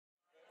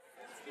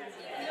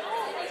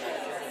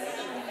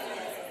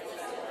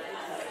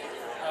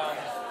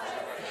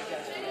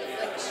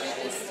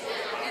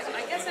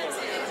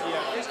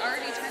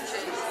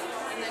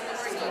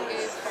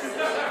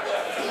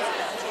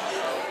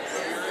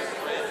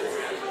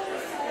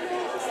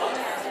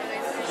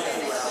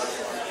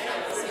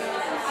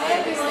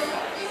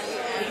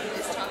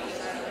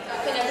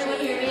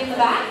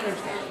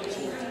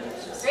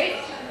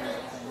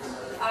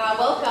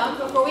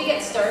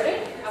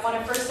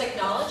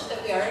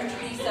in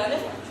Treaty 7,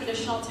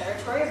 traditional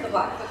territory of the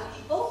Blackfoot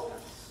people,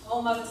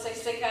 home of the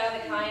Siksika,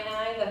 the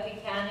Kainai, the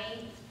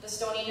Piikani, the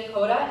Stoney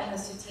Nakoda, and the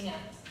Tsuut'ina.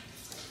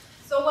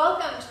 So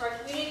welcome to our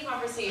community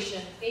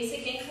conversation,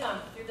 Basic Income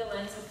Through the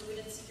Lens of Food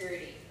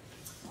Insecurity.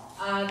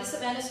 This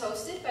event is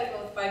hosted by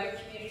both Vibrant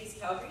Communities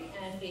Calgary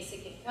and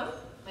Basic Income.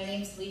 My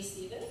name is Lee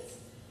Stevens,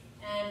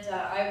 and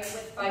I'm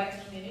with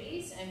Vibrant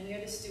Communities, and we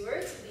are the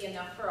stewards of the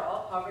Enough for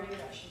All poverty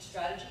reduction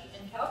strategy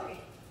in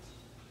Calgary.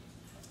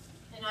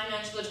 And I'm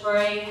Angela Torre.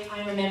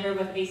 I'm a member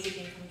with Basic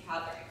Income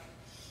Calgary.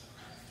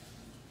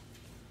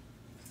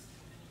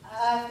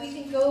 If we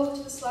can go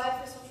to the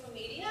slide for social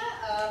media,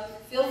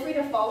 feel free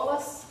to follow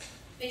us,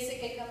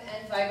 Basic Income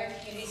and Vibrant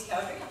Communities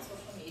Calgary on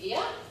social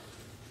media.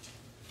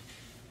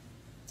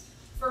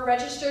 For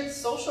registered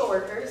social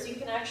workers, you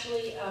can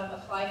actually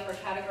apply for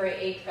Category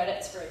A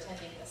credits for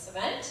attending this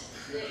event.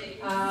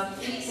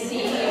 Please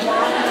see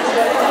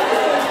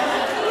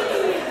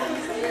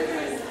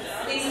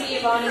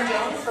Yvonne and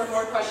Joan for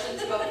more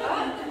questions about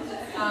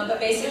that. But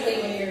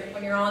basically,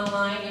 when you're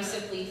online, you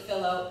simply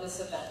fill out this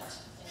event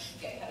and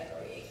you get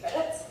Category A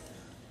credits.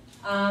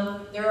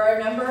 There are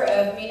a number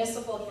of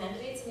municipal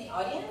candidates in the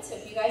audience.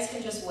 If you guys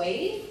can just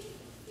wave,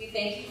 we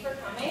thank you for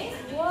coming.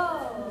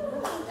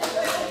 Whoa.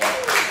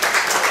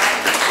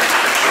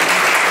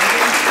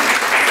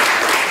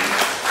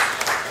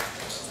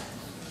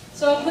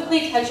 So I'll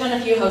quickly touch on a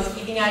few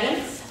housekeeping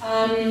items.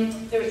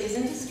 There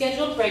isn't a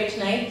scheduled break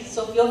tonight,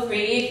 so feel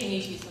free, if you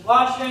need to use the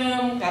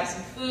washroom, grab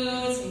some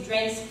food, some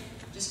drinks,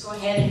 just go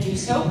ahead and do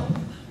so.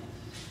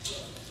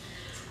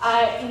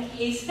 In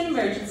case of an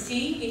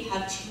emergency, we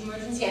have 2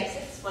 emergency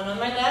exits, one on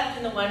my left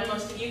and the one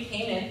most of you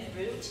came in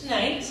through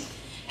tonight.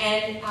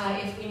 And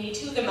if we need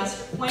to, the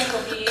muster point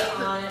will be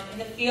in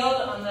the field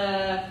on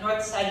the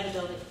north side of the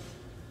building.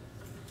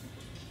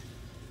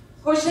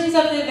 Portions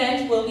of the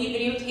event will be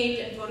videotaped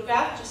and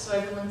photographed, just so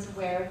everyone's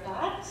aware of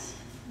that.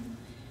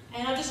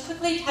 And I'll just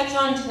quickly touch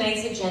on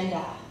tonight's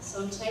agenda.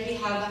 So tonight we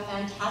have a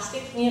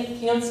fantastic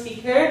keynote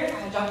speaker,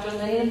 Dr.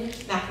 Lynn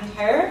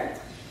McIntyre.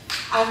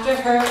 After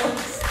her,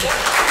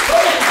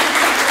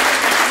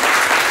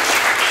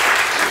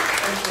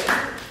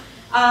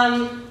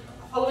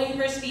 following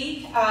her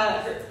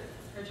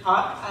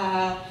talk,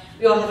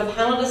 we will have a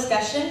panel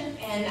discussion,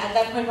 and at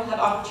that point we'll have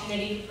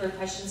opportunity for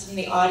questions from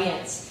the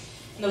audience.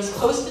 And those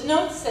post-it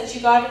notes that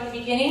you got at the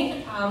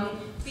beginning,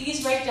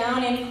 please write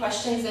down any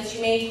questions that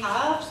you may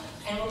have,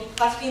 and we'll be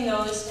collecting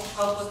those to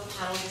help with the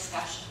panel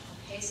discussion.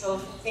 Okay,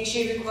 so make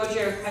sure you record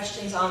your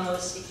questions on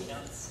those sticky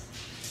notes.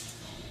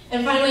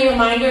 And finally, a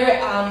reminder,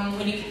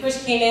 when you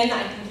first came in,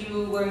 I think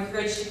you were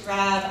encouraged to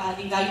grab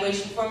the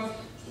evaluation form.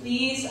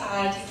 Please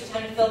take the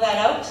time to fill that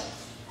out.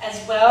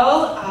 As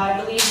well, I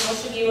believe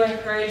most of you were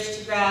encouraged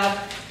to grab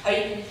how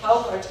you can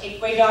help or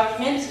takeaway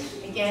document.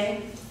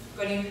 Again, I'm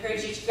going to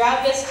encourage you to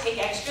grab this, take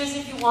extras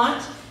if you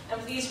want,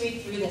 and please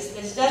read through this.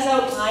 This does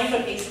outline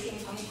what Basic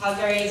Income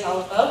Calgary is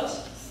all about.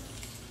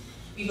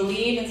 We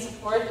believe and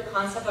support the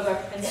concept of our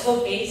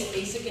principle-based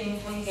basic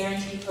income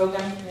guarantee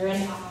program here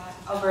in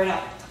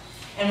Alberta.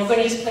 And we're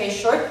going to just play a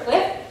short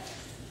clip,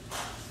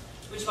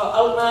 which will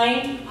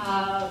outline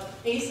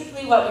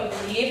basically what we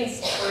believe and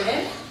support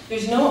in.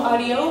 There's no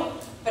audio,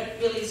 but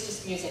really it's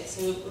just music,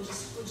 so we'll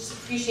just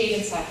appreciate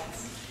in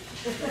silence.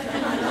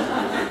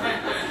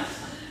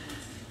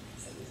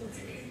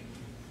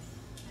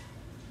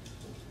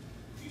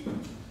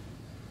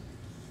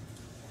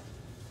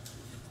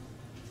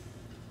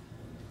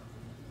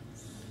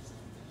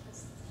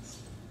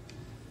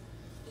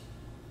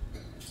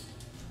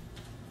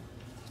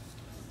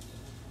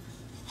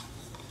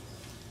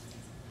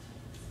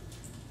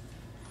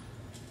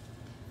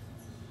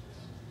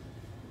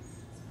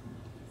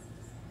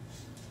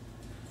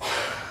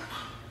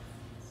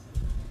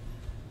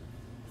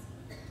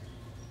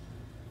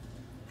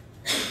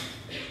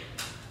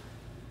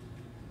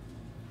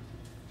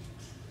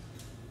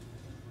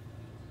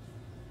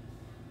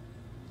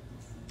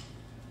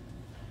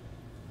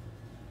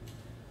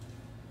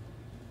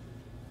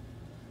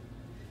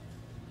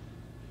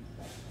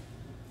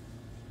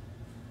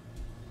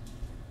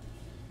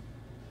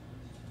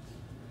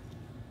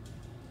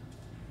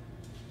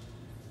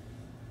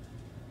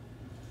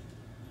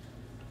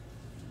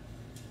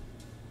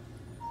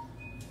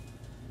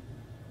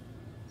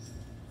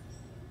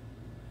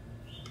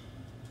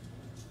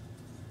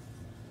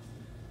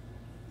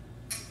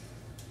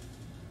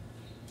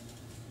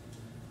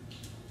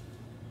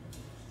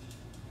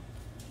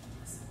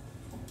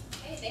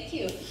 Thank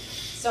you.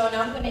 So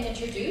now I'm going to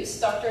introduce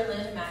Dr.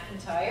 Lynn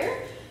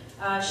McIntyre.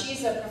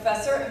 She's a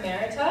Professor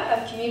Emerita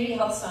of Community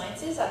Health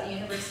Sciences at the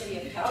University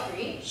of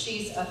Calgary.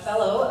 She's a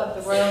Fellow of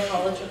the Royal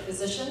College of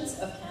Physicians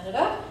of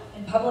Canada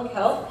in Public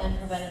Health and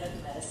Preventative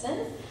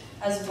Medicine,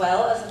 as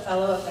well as a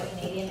Fellow of the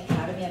Canadian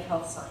Academy of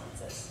Health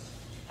Sciences.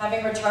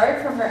 Having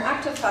retired from her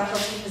active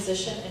faculty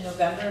position in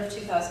November of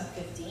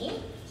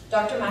 2015,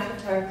 Dr.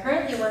 McIntyre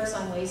currently works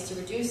on ways to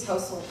reduce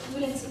household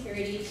food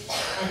insecurity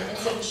and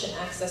insufficient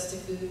access to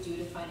food due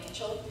to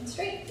financial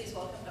constraint. Please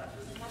welcome Dr.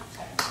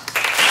 McIntyre.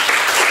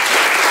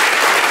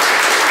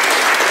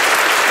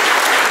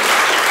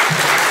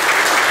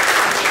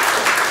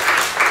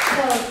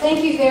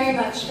 very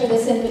much for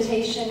this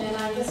invitation, and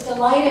I'm just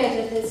delighted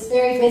at this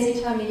very busy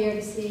time of year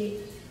to see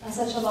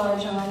such a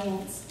large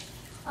audience.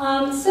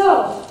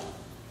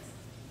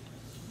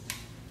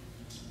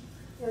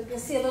 You'll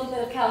see a little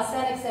bit of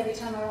calisthenics every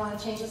time I want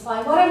to change the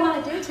slide. What I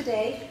want to do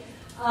today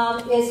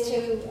is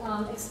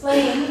to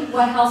explain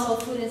what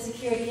household food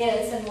insecurity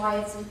is and why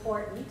it's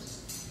important.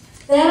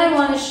 Then I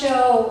want to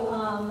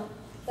show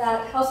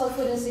that household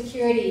food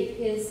insecurity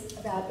is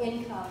about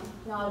income,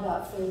 not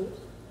about food.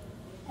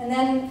 And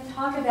then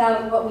talk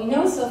about what we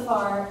know so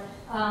far,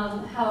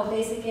 how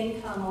basic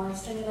income or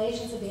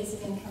stimulations of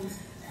basic income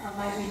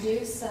might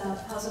reduce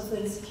household food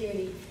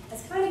insecurity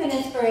as kind of an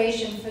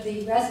inspiration for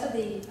the rest of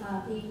the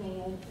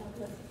evening and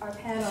with our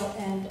panel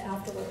and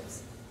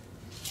afterwards.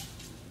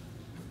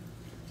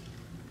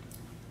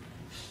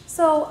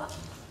 So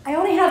I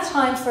only have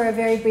time for a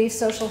very brief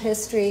social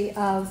history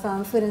of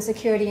food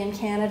insecurity in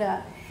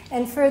Canada.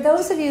 And for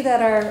those of you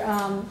that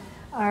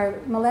are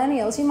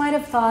millennials, you might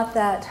have thought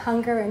that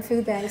hunger and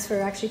food banks were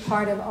actually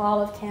part of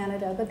all of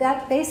Canada. But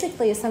that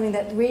basically is something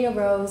that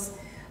re-arose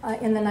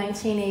in the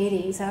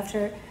 1980s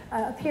after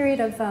a period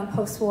of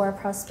post-war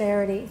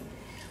prosperity.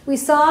 We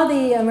saw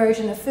the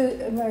immersion of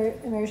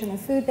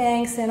food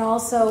banks and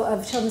also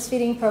of children's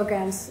feeding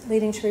programs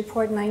leading to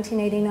report in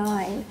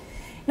 1989.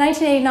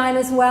 1989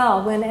 as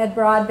well, when Ed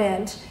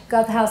Broadbent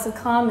got the House of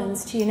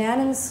Commons to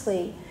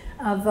unanimously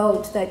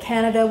vote that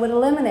Canada would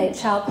eliminate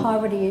child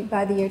poverty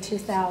by the year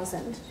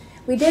 2000.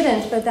 We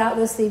didn't, but that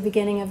was the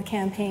beginning of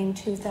Campaign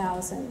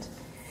 2000.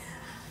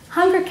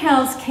 Hunger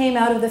counts came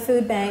out of the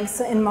food banks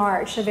in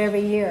March of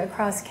every year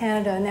across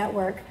Canada, a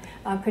network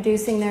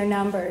producing their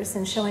numbers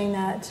and showing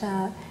that,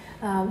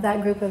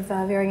 that group of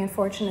very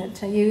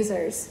unfortunate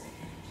users.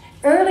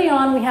 Early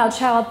on, we had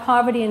child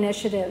poverty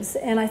initiatives,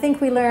 and I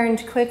think we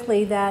learned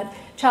quickly that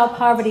child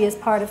poverty is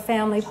part of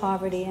family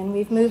poverty, and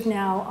we've moved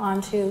now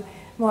on to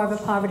more of a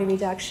poverty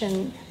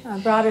reduction,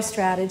 broader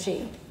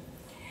strategy.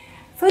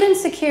 Food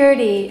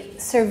insecurity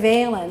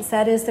surveillance,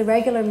 that is the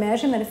regular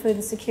measurement of food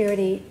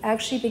insecurity,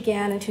 actually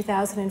began in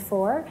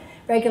 2004,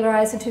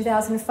 regularized in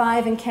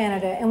 2005 in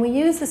Canada, and we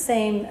use the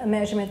same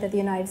measurement that the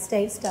United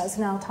States does,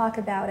 and I'll talk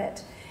about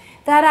it.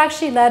 That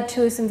actually led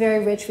to some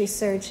very rich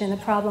research in the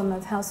problem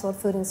of household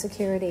food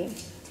insecurity.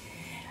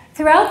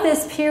 Throughout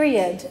this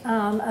period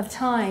of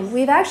time,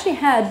 we've actually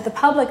had the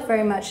public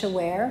very much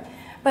aware,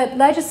 but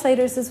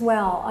legislators as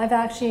well. I've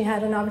actually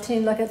had an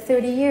opportunity to look at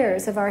 30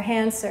 years of our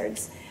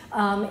Hansards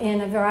in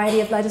a variety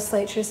of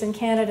legislatures in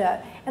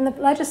Canada, and the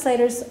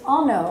legislators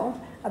all know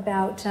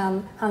about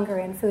hunger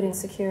and food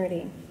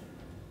insecurity.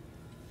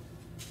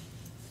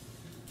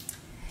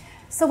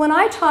 So when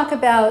I talk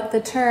about the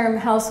term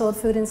household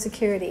food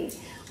insecurity,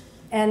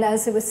 and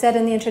as it was said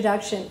in the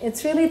introduction,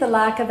 it's really the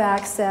lack of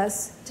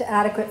access to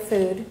adequate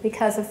food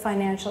because of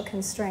financial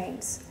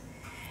constraints.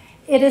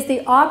 It is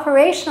the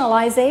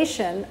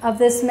operationalization of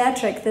this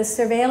metric, this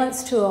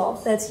surveillance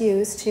tool that's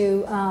used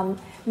to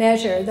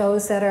measure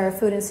those that are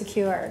food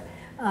insecure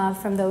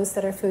from those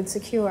that are food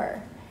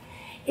secure.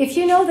 If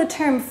you know the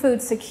term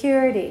food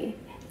security,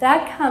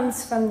 that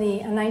comes from the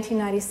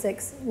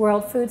 1996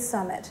 World Food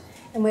Summit,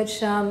 in which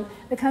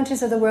the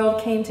countries of the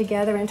world came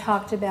together and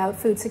talked about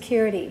food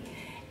security.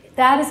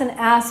 That is an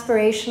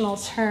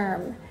aspirational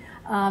term,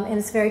 and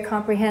it's very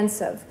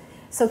comprehensive.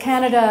 So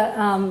Canada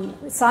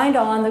signed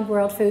on the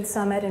World Food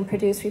Summit and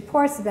produced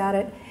reports about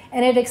it,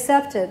 and it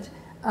accepted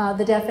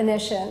the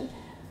definition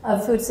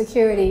of food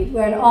security,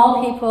 wherein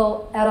all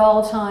people at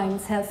all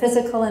times have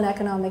physical and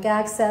economic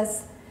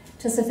access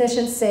to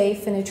sufficient,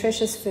 safe, and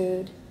nutritious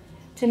food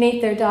to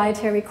meet their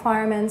dietary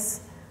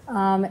requirements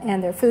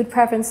and their food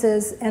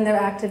preferences and their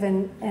active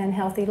and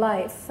healthy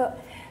life. So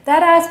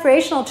that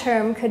aspirational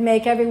term could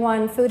make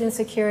everyone food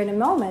insecure in a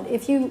moment.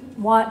 If you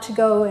want to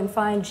go and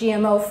find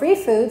GMO-free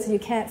foods and you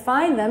can't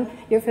find them,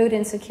 you're food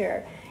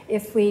insecure,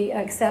 if we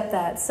accept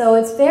that. So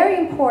it's very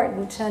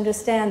important to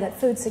understand that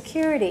food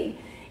security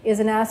is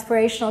an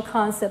aspirational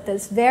concept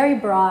that's very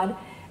broad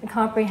and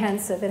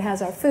comprehensive. It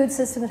has our food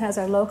system, it has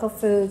our local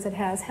foods, it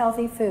has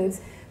healthy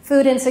foods.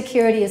 Food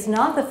insecurity is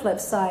not the flip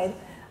side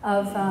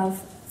of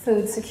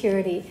food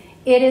security.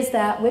 It is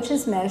that which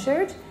is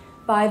measured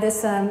by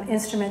this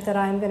instrument that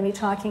I'm going to be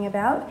talking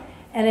about,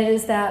 and it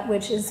is that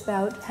which is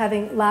about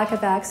having lack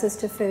of access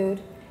to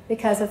food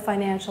because of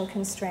financial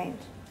constraint.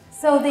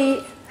 So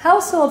the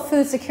Household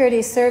Food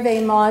Security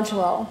Survey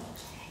module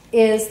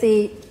is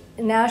the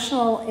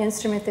national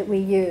instrument that we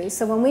use.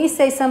 So when we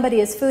say somebody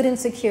is food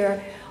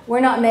insecure, we're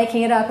not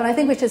making it up. And I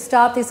think we should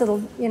stop these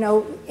little,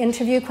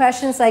 interview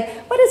questions like,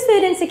 what does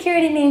food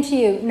insecurity mean to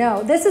you?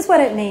 No, this is what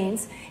it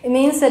means. It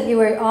means that you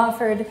were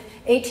offered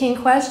 18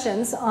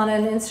 questions on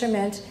an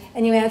instrument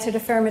and you answered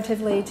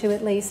affirmatively to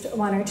at least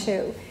one or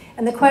two.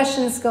 And the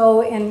questions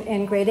go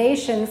in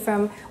gradation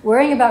from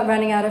worrying about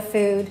running out of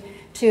food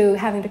to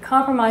having to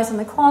compromise on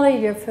the quality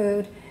of your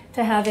food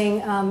to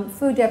having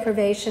food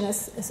deprivation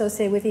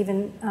associated with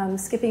even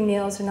skipping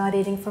meals or not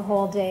eating for a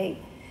whole day.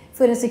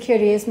 Food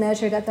insecurity is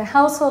measured at the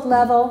household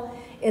level.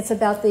 It's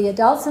about the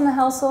adults in the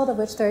household, of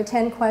which there are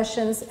 10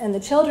 questions, and the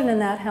children in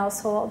that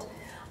household.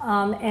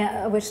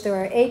 which there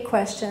are 8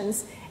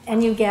 questions,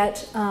 and you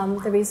get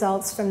the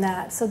results from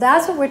that. So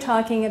that's what we're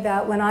talking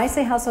about. When I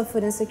say household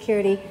food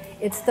insecurity,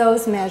 it's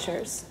those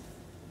measures.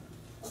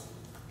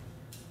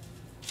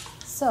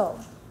 So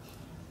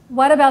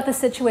what about the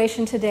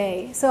situation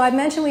today? So I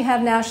mentioned we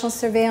have national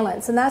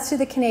surveillance, and that's through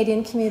the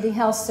Canadian Community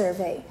Health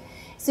Survey.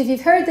 So if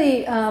you've heard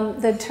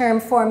the term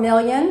 4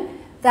 million,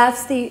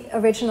 that's the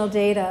original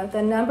data.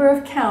 The number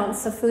of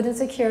counts of food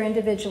insecure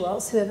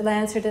individuals who have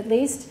answered at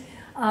least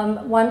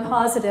one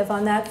positive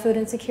on that food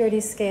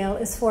insecurity scale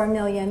is 4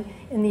 million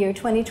in the year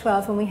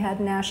 2012 when we had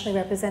nationally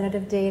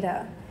representative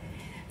data.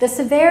 The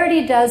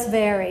severity does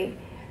vary.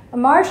 A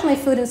marginally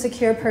food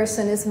insecure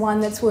person is one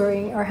that's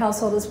worrying, or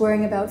household is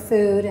worrying about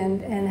food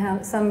and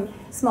have some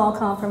small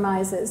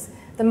compromises.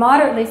 The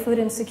moderately food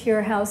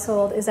insecure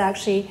household is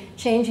actually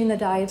changing the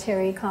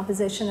dietary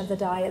composition of the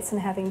diets and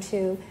having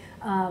to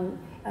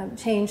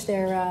change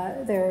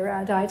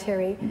their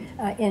dietary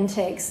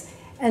intakes.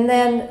 And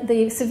then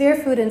the severe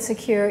food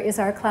insecure is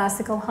our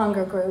classical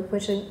hunger group,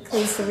 which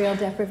includes the real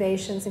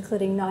deprivations,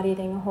 including not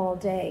eating a whole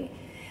day.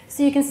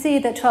 So you can see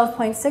that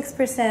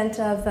 12.6%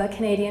 of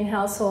Canadian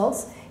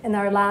households in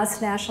our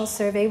last national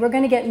survey, we're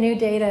going to get new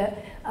data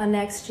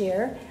next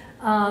year,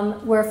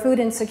 were food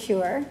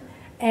insecure,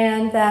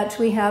 and that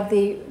we have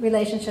the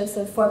relationships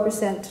of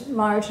 4%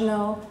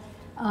 marginal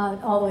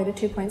all the way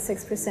to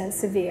 2.6%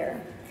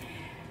 severe.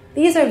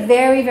 These are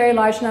very, very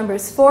large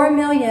numbers. 4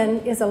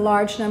 million is a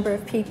large number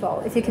of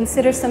people. If you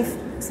consider some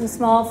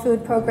small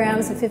food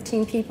programs of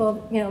 15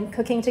 people,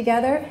 cooking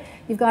together,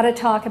 you've got to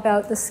talk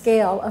about the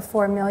scale of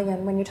 4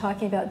 million when you're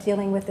talking about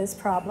dealing with this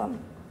problem.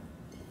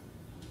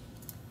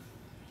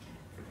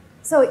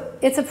 So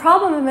it's a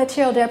problem of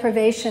material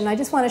deprivation. I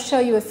just want to show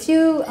you a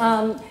few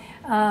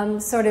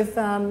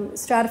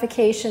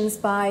stratifications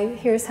by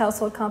here's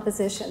household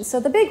composition. So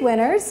the big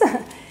winners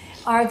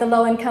are the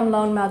low-income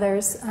lone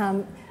mothers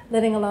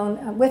living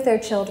alone with their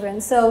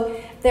children.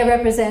 So they're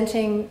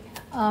representing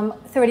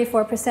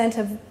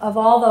 34% of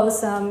all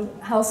those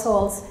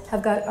households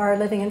are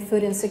living in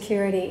food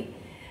insecurity.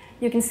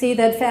 You can see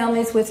that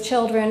families with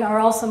children are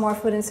also more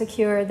food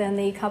insecure than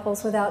the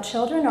couples without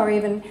children, or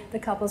even the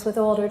couples with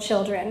older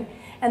children.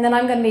 And then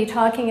I'm going to be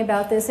talking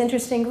about this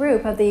interesting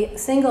group of the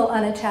single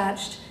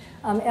unattached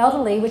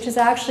elderly, which is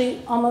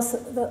actually almost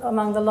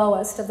among the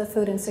lowest of the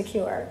food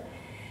insecure.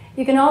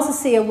 You can also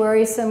see a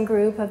worrisome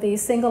group of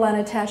these single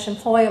unattached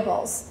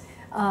employables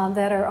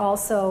that are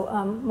also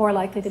more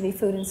likely to be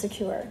food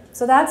insecure.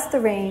 So that's the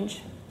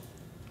range.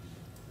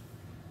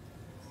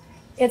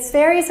 It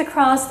varies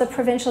across the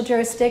provincial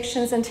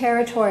jurisdictions and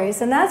territories,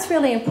 and that's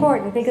really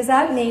important because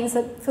that means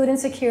that food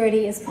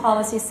insecurity is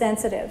policy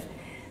sensitive.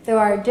 There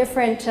are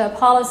different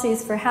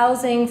policies for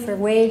housing, for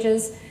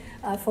wages,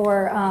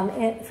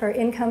 for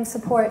income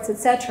supports,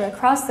 etc.,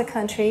 across the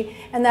country,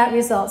 and that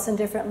results in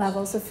different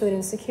levels of food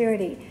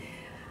insecurity.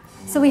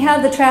 So we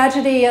have the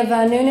tragedy of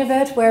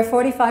Nunavut, where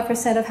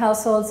 45% of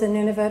households in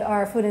Nunavut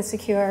are food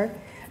insecure,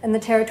 and the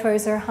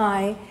territories are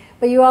high.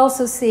 But you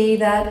also see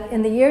that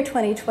in the year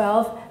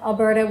 2012,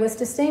 Alberta was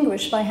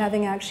distinguished by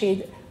having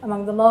actually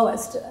among the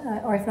lowest,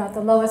 or if not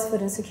the lowest,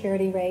 food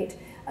insecurity rate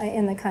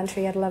in the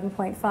country at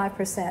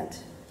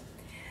 11.5%.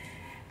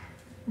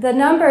 The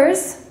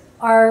numbers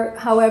are,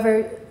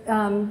 however,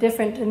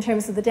 different in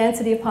terms of the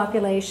density of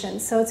population.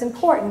 So it's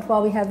important,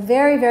 while we have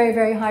very, very,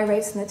 very high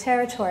rates in the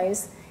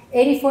territories,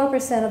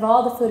 84% of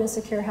all the food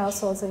insecure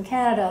households in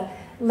Canada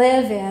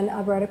live in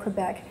Alberta,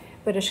 Quebec,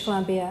 British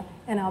Columbia,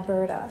 and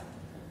Alberta.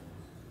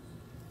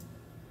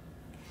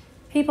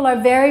 People are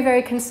very,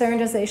 very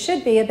concerned, as they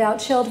should be, about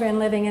children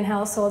living in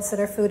households that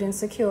are food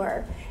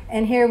insecure.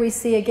 And here we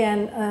see,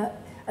 again,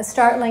 a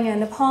startling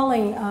and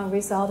appalling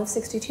result of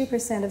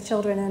 62% of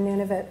children in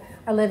Nunavut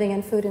are living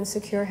in food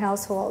insecure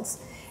households.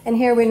 And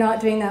here we're not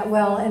doing that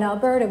well in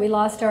Alberta. We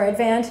lost our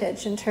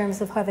advantage in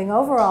terms of having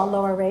overall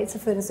lower rates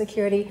of food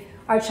insecurity.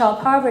 Our child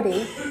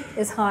poverty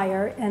is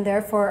higher, and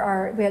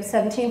therefore we had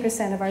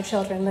 17% of our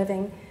children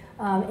living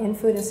in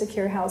food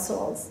insecure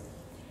households.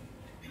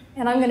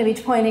 And I'm going to be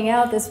pointing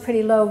out this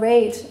pretty low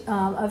rate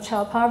of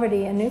child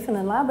poverty in Newfoundland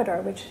and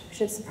Labrador, which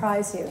should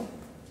surprise you.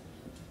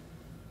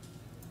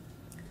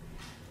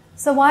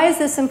 So why is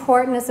this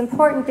important? It's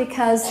important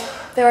because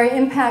there are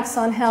impacts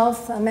on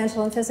health,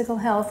 mental and physical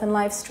health, and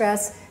life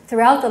stress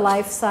throughout the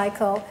life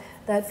cycle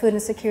that food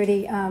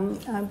insecurity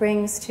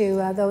brings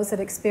to those that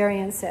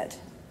experience it.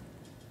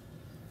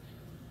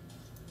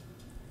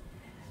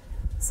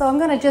 So I'm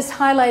going to just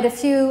highlight a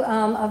few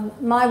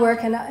of my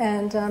work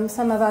and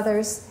some of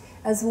others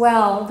as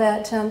well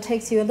that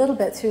takes you a little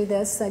bit through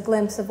this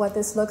glimpse of what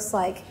this looks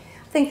like.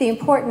 I think the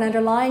important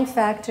underlying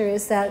factor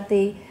is that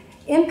the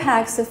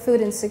impacts of food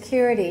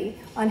insecurity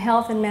on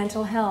health and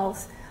mental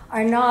health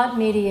are not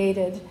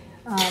mediated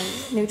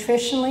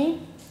nutritionally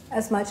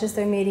as much as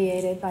they're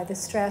mediated by the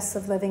stress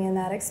of living in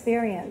that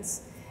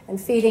experience. And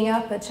feeding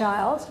up a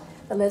child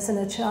that lives in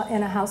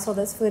a household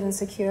that's food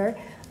insecure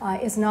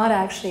is not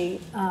actually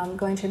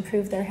going to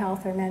improve their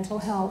health or mental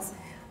health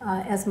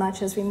as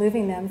much as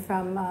removing them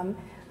from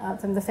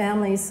the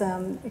family's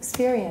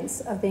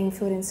experience of being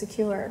food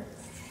insecure.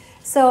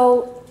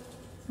 So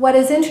what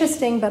is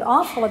interesting but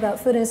awful about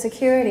food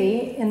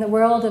insecurity in the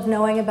world of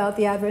knowing about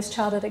the adverse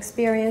childhood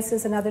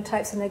experiences and other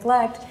types of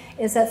neglect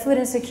is that food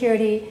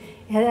insecurity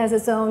has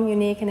its own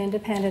unique and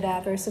independent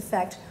adverse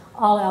effect,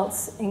 all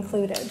else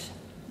included.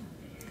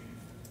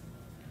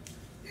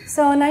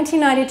 So in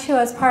 1992,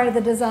 I was part of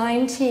the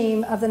design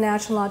team of the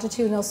National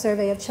Longitudinal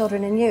Survey of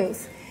Children and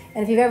Youth.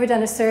 And if you've ever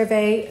done a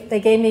survey,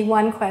 they gave me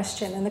one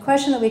question. And the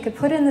question that we could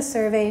put in the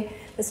survey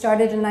that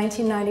started in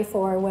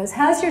 1994 was,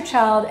 has your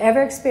child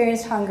ever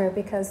experienced hunger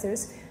because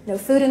there's no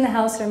food in the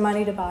house or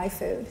money to buy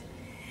food?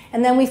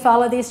 And then we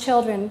followed these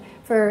children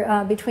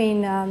for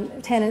between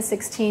 10 and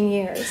 16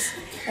 years.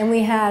 And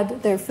we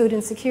had their food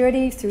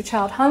insecurity through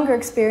child hunger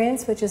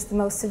experience, which is the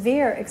most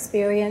severe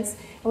experience.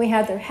 And we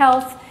had their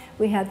health.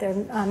 We had their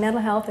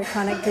mental health, their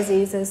chronic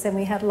diseases, and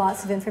we had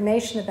lots of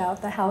information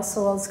about the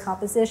household's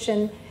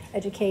composition,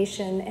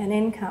 education, and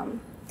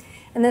income.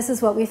 And this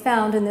is what we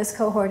found in this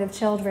cohort of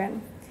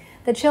children.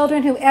 The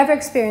children who ever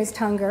experienced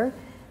hunger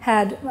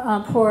had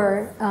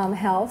poorer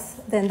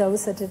health than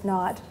those that did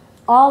not,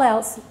 all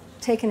else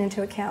taken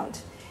into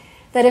account.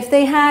 That if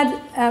they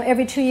had,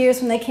 every 2 years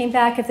when they came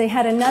back, if they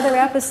had another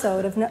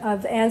episode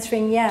of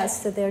answering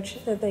yes, that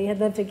they had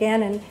lived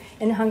again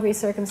in hungry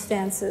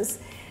circumstances,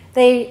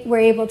 they were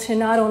able to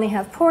not only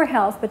have poor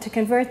health, but to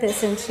convert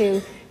this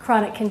into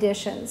chronic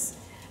conditions,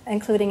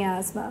 including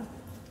asthma.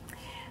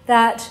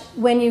 That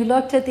when you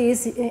looked at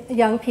these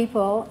young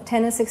people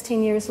 10 and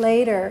 16 years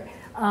later,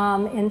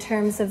 in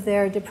terms of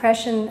their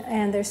depression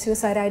and their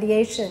suicide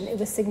ideation, it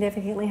was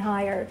significantly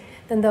higher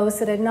than those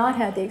that had not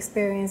had the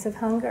experience of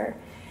hunger.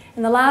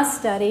 And the last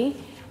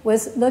study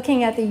was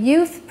looking at the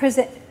youth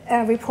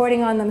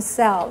reporting on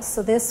themselves.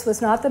 So this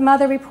was not the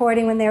mother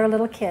reporting when they were a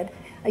little kid,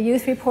 a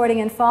youth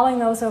reporting and following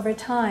those over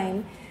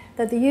time,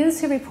 that the youths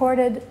who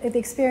reported the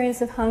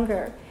experience of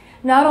hunger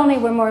not only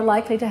were more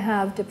likely to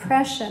have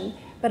depression,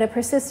 but a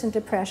persistent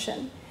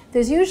depression.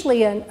 There's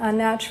usually a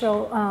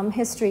natural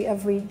history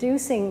of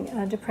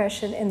reducing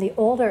depression in the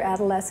older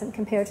adolescent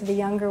compared to the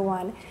younger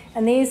one,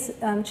 and these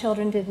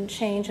children didn't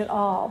change at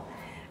all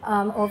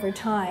over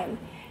time.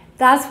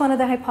 That's one of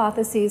the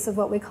hypotheses of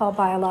what we call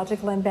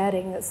biological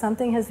embedding, that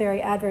something has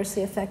very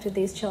adversely affected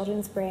these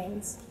children's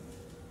brains.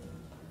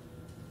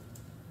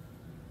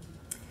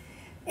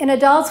 In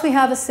adults, we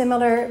have a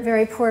similar,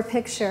 very poor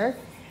picture.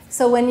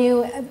 So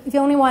if you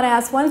only want to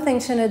ask one thing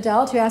to an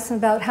adult, you ask them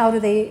about how do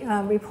they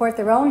report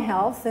their own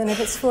health, and if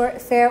it's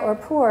fair or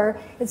poor,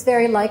 it's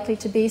very likely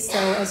to be so,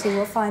 as you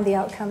will find the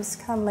outcomes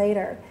come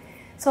later.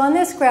 So on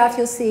this graph,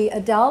 you'll see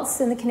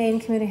adults in the Canadian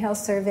Community Health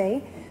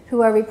Survey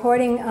who are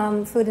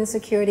reporting food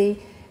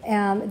insecurity.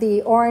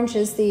 The orange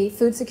is the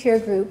food secure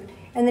group,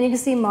 and then you can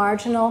see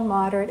marginal,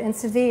 moderate, and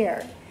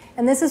severe.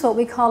 And this is what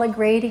we call a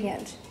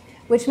gradient,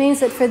 which means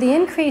that for the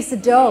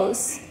increased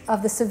dose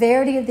of the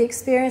severity of the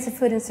experience of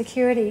food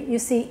insecurity, you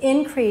see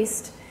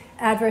increased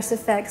adverse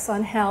effects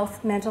on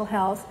health, mental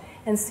health,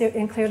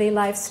 and clearly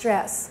life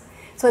stress.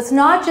 So it's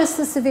not just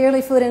the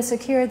severely food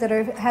insecure that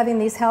are having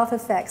these health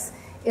effects,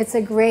 it's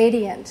a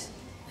gradient.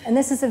 And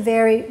this is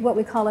what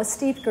we call a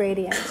steep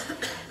gradient.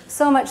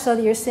 So much so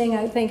that you're seeing,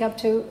 I think, up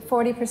to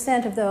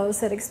 40% of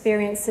those that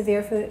experience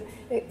severe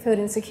food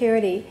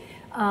insecurity,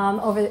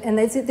 and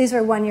these are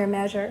a one-year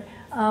measure,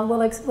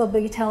 will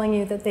be telling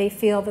you that they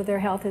feel that their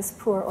health is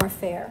poor or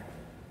fair.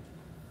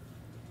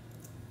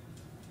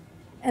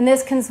 And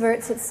this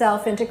converts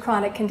itself into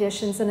chronic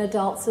conditions in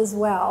adults as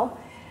well.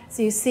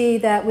 So you see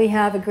that we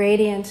have a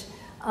gradient,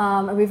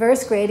 a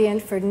reverse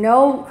gradient for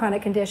no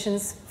chronic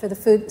conditions, for the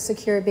food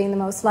secure being the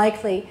most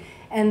likely,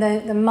 and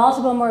the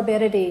multiple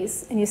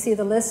morbidities, and you see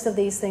the list of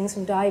these things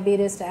from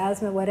diabetes to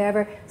asthma,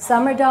 whatever.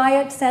 Some are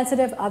diet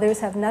sensitive, others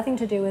have nothing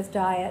to do with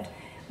diet.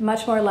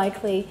 Much more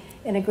likely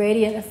in a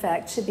gradient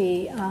effect to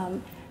be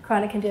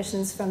chronic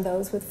conditions from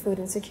those with food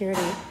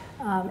insecurity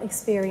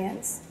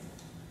experience.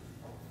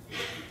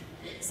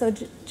 So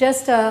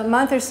just a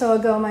month or so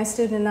ago, my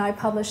student and I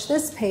published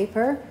this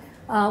paper,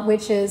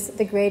 which is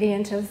the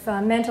gradient of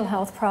mental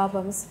health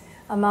problems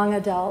among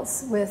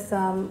adults with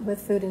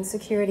food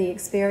insecurity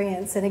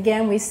experience. And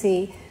again, we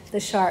see the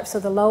sharp. So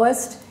the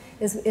lowest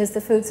is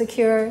the food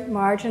secure,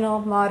 marginal,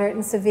 moderate,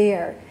 and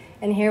severe.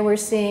 And here we're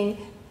seeing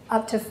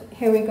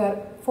here we've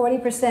got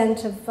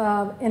 40%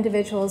 of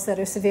individuals that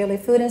are severely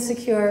food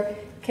insecure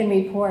can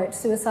report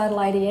suicidal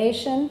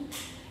ideation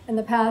in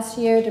the past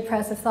year,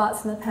 depressive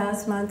thoughts in the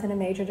past month, and a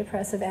major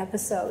depressive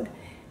episode.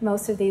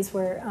 Most of these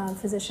were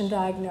physician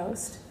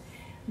diagnosed.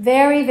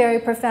 Very, very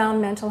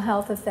profound mental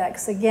health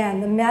effects. Again,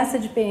 the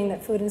message being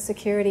that food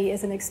insecurity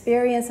is an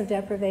experience of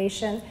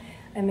deprivation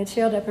and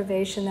material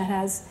deprivation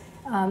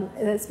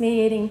that's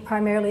mediating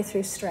primarily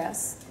through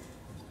stress.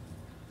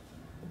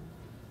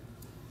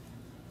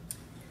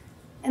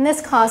 And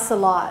this costs a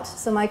lot.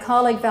 So my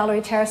colleague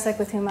Valerie Tarasek,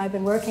 with whom I've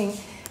been working in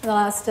the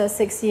last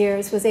 6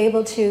 years, was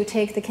able to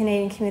take the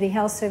Canadian Community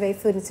Health Survey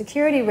food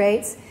insecurity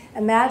rates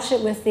and match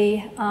it with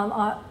the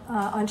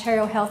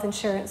Ontario Health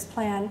Insurance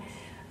Plan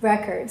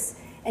records.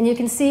 And you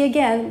can see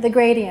again the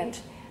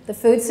gradient. The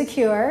food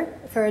secure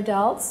for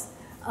adults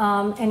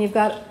and you've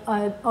got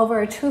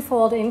over a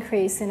twofold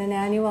increase in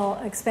annual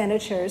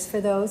expenditures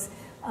for those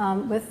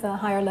with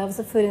higher levels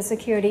of food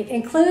insecurity,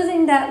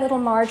 including that little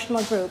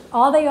marginal group.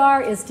 All they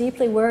are is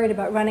deeply worried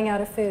about running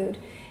out of food,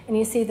 and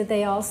you see that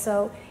they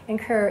also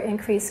incur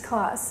increased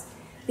costs.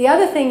 The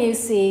other thing you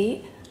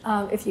see,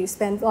 if you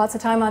spend lots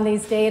of time on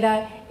these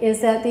data,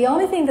 is that the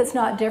only thing that's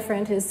not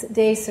different is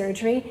day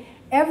surgery.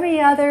 Every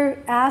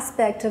other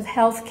aspect of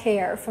health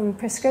care, from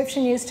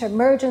prescription use to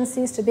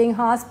emergencies to being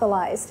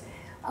hospitalized,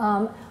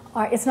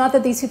 it's not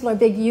that these people are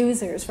big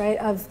users, right,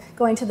 of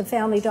going to the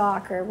family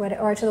doc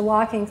or to the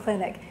walk-in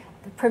clinic.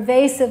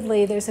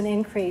 Pervasively, there's an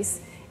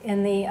increase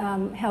in the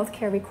health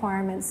care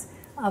requirements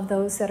of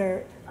those that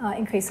are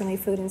increasingly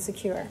food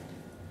insecure.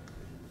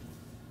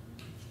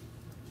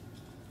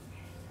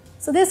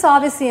 So this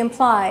obviously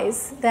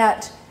implies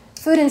that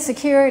food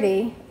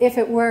insecurity, if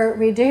it were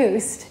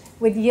reduced,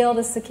 would yield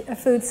a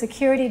food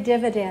security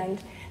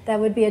dividend that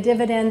would be a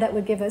dividend that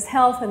would give us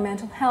health and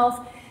mental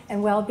health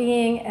and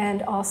well-being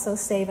and also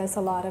save us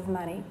a lot of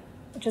money,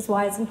 which is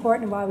why it's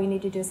important and why we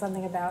need to do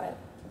something about it.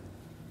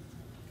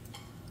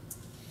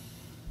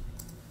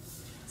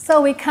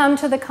 So we come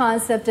to the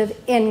concept of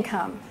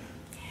income.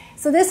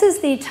 So this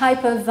is the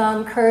type of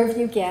curve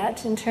you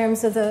get in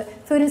terms of the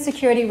food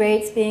insecurity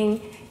rates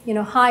being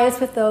highest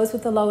with those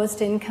with the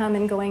lowest income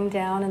and going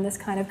down in this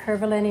kind of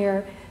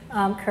curvilinear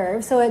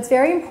curve. So it's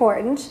very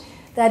important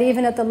that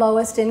even at the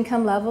lowest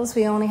income levels,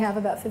 we only have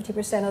about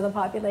 50% of the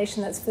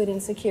population that's food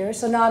insecure.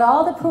 So not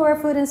all the poor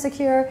are food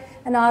insecure,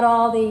 and not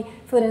all the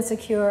food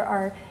insecure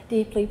are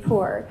deeply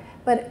poor.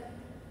 But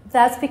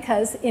that's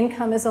because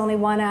income is only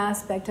one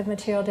aspect of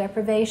material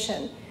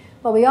deprivation.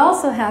 What we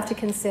also have to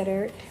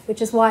consider,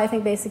 which is why I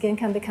think basic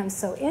income becomes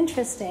so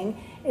interesting,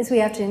 is we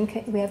have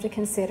to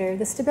consider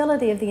the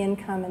stability of the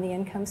income and the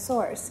income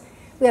source.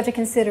 We have to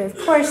consider, of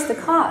course, the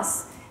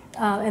costs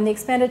and the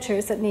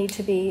expenditures that need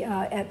to be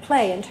at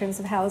play in terms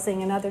of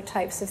housing and other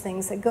types of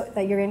things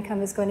that your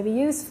income is going to be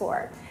used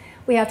for.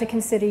 We have to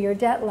consider your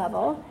debt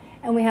level,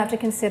 and we have to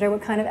consider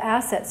what kind of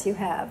assets you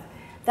have.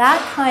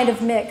 That kind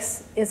of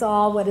mix is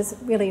all what is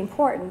really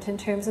important in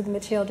terms of the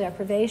material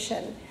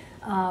deprivation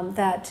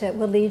that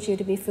will lead you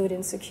to be food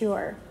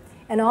insecure.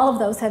 And all of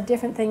those have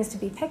different things to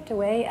be picked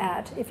away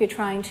at if you're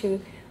trying to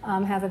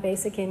have a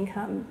basic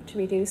income to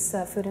reduce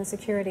food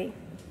insecurity.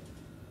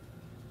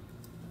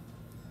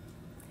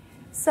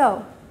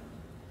 So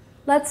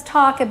let's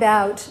talk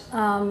about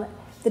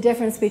the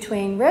difference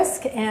between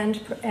risk and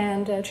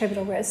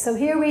attributable risk. So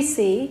here we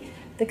see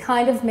the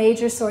kind of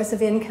major source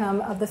of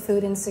income of the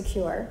food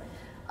insecure.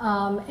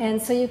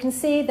 And so you can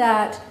see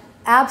that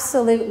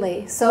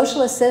absolutely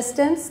social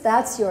assistance,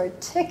 that's your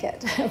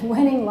ticket,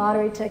 winning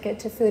lottery ticket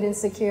to food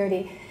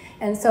insecurity.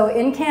 And so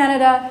in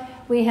Canada,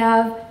 we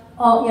have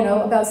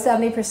about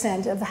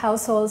 70% of the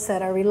households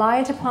that are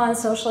reliant upon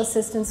social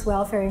assistance,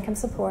 welfare, income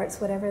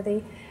supports, whatever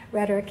the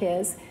rhetoric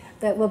is,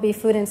 that will be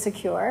food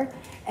insecure.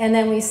 And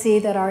then we see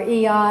that our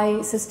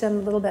EI system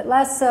a little bit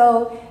less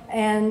so,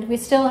 and we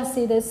still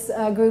see this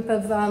group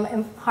of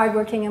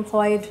hardworking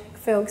employed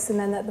folks, and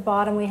then at the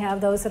bottom we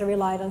have those that are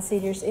reliant on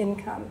seniors'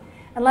 income.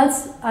 And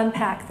let's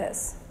unpack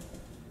this.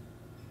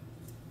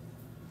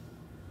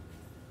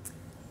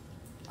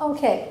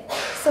 Okay,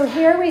 so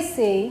here we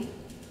see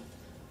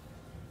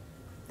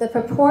the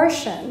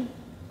proportion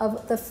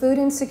of the food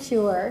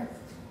insecure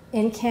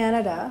in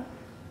Canada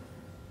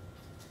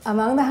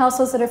among the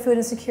households that are food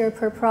insecure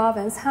per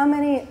province.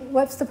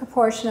 What's the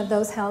proportion of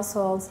those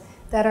households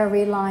that are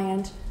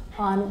reliant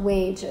on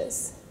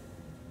wages?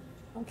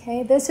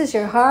 Okay, this is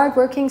your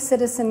hard-working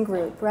citizen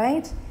group,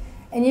 right?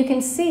 And you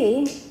can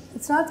see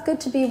it's not good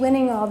to be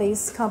winning all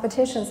these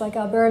competitions like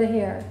Alberta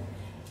here.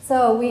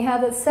 So we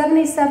have that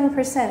 77%,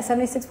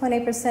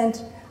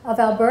 76.8% of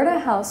Alberta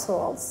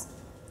households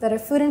that are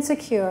food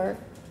insecure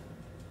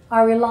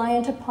are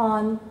reliant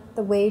upon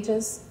the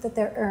wages that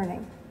they're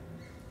earning.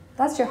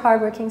 That's your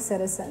hardworking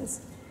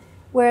citizens.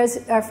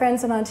 Whereas our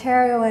friends in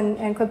Ontario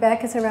and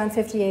Quebec is around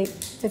 58,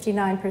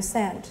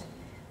 59%.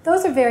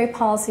 Those are very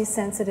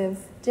policy-sensitive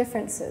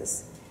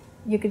differences.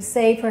 You could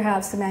say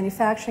perhaps the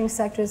manufacturing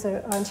sectors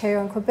of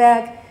Ontario and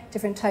Quebec,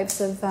 different types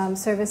of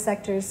service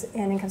sectors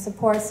and income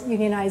supports,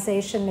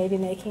 unionization may be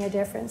making a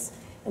difference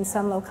in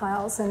some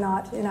locales and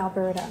not in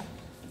Alberta.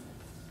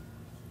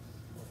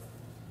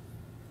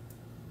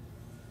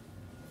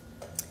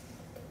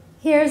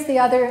 Here's the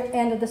other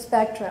end of the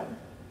spectrum.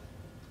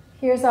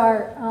 Here's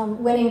our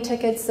winning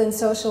tickets and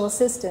social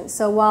assistance.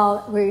 So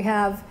while we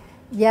have,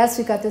 yes,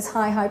 we've got this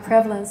high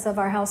prevalence of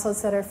our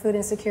households that are food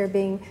insecure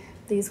being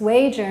these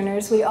wage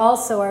earners, we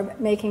also are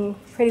making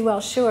pretty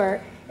well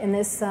sure in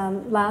this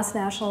last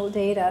national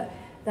data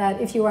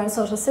that if you were on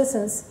social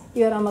assistance,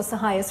 you had almost the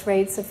highest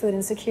rates of food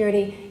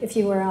insecurity if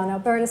you were on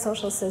Alberta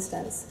social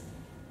assistance.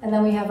 And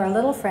then we have our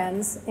little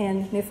friends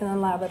in Newfoundland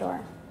and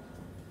Labrador.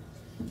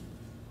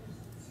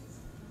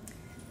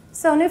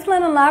 So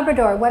Newfoundland and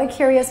Labrador, what a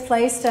curious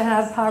place to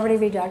have poverty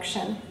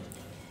reduction.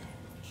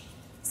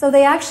 So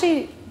they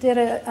actually did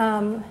it,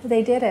 in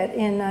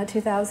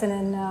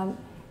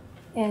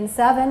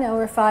 2007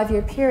 over a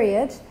 5-year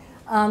period.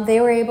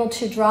 they were able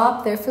to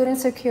drop their food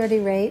insecurity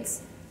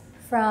rates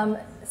from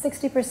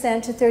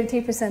 60% to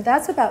 33%.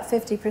 That's about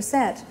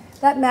 50%.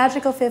 That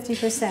magical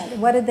 50%.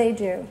 What did they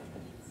do?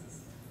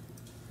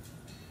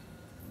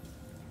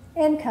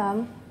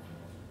 Income.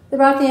 They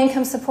brought the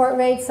income support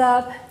rates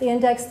up. They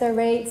indexed their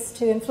rates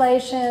to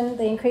inflation.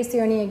 They increased the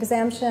earning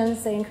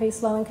exemptions. They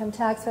increased low-income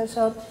tax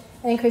threshold.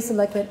 And increased the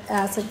liquid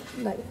asset.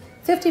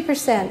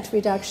 50%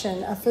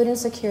 reduction of food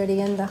insecurity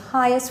in the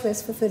highest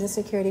risk for food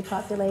insecurity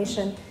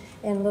population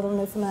in Little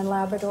Newfoundland,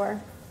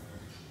 Labrador.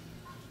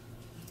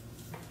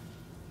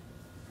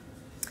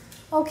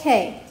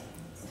 Okay.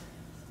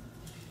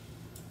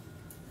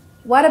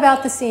 What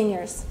about the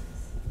seniors?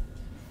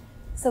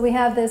 So we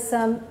have this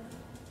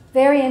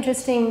very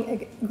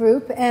interesting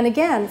group, and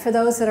again, for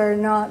those that are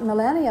not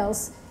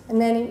millennials, and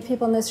many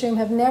people in this room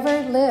have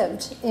never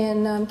lived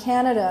in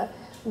Canada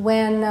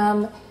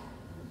when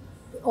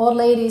old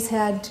ladies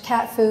had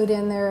cat food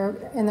in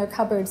their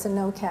cupboards and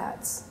no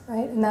cats,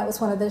 right? And that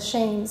was one of the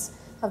shames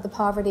of the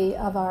poverty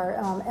of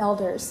our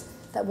elders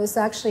that was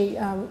actually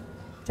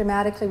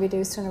dramatically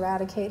reduced and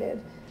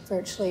eradicated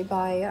virtually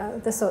by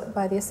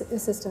the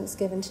assistance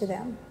given to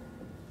them.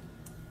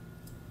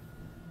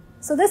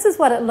 So this is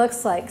what it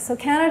looks like. So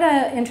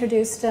Canada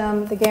introduced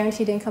the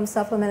Guaranteed Income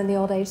Supplement and the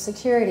Old Age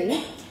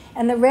Security,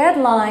 and the red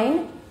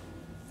line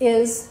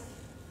is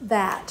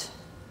that,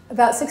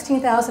 about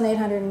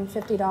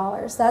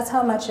 $16,850. That's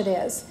how much it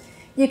is.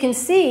 You can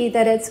see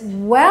that it's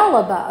well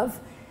above,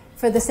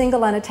 for the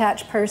single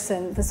unattached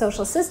person, the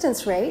social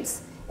assistance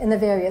rates in the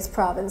various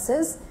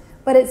provinces,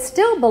 but it's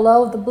still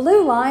below the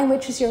blue line,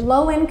 which is your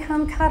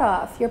low-income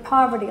cutoff, your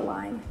poverty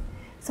line.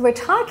 So we're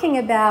talking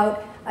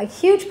about a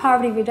huge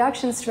poverty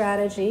reduction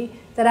strategy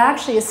that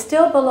actually is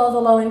still below the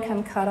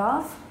low-income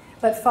cutoff,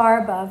 but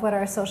far above what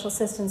our social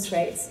assistance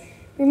rates.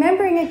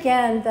 Remembering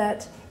again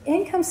that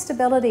income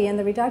stability and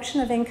the reduction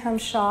of income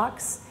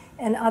shocks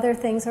and other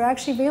things are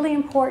actually really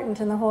important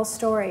in the whole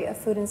story of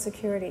food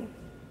insecurity.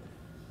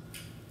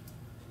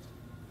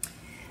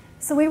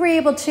 So we were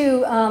able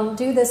to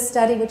do this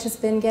study, which has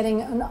been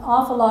getting an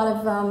awful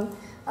lot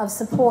of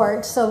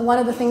support. So one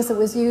of the things that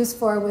was used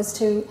for was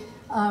to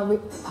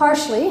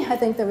partially, I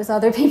think there was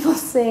other people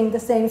saying the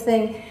same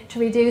thing, to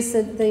reduce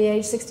the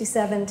age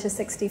 67 to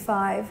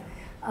 65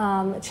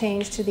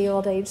 change to the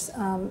old age,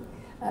 to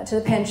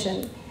the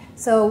pension.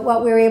 So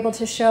what we were able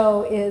to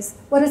show is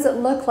what does it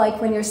look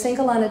like when you're a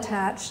single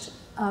unattached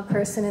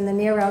person in the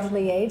near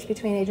elderly age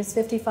between ages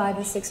 55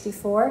 and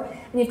 64,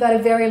 and you've got a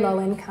very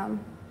low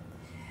income.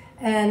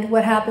 And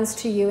what happens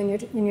to you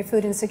in your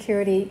food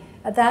insecurity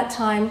at that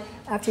time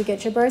after you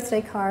get your birthday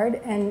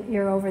card and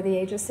you're over the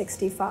age of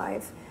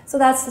 65. So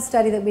that's the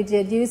study that we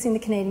did using the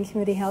Canadian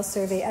Community Health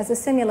Survey as a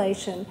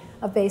simulation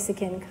of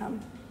basic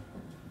income.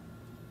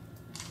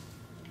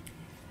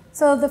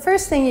 So the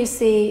first thing you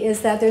see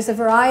is that there's a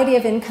variety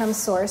of income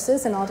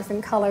sources in all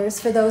different colors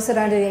for those that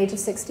are under the age of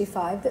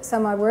 65. That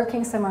some are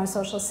working, some are on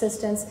social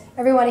assistance.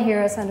 Everyone here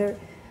has under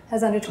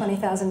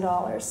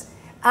 $20,000.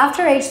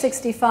 After age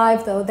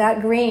 65, though,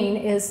 that green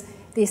is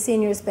the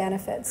seniors'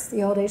 benefits,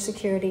 the old age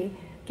security,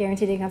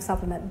 guaranteed income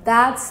supplement.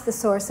 That's the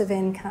source of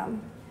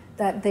income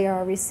that they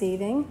are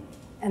receiving,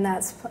 and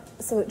that's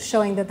so it's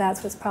showing that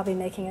that's what's probably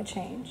making a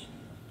change.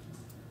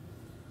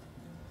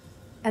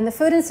 And the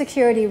food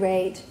insecurity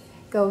rate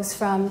goes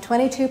from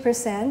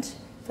 22%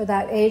 for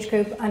that age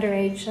group under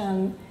age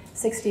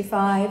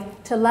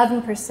 65 to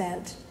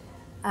 11%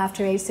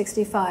 after age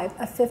 65,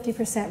 a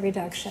 50%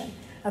 reduction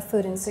of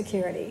food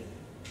insecurity.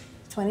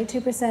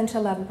 22% to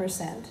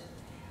 11%,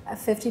 a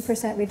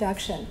 50%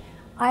 reduction.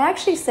 I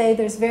actually say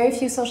there's very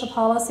few social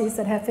policies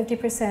that have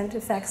 50%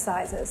 effect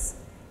sizes.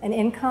 And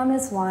income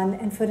is one,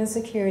 and food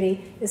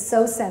insecurity is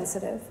so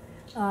sensitive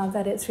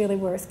that it's really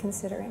worth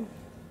considering.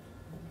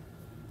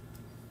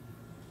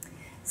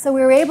 So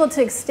we were able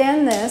to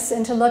extend this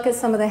and to look at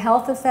some of the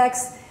health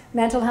effects,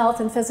 mental health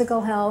and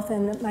physical health,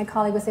 and my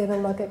colleague was able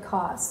to look at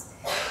costs.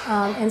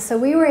 And so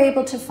we were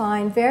able to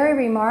find very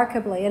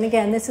remarkably, and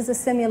again, this is a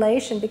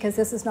simulation because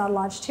this is not a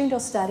longitudinal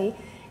study,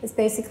 it's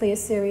basically a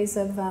series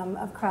of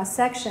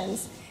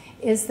cross-sections,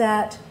 is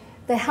that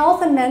the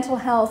health and mental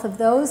health of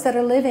those that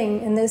are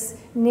living in this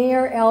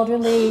near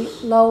elderly,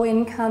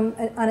 low-income,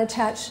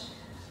 unattached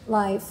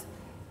life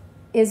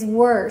is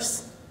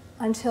worse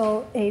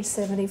until age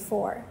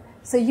 74.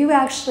 So you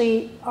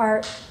actually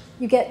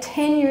you get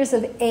 10 years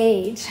of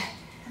aging,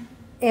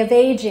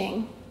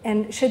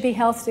 and should be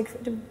health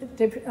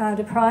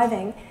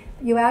depriving,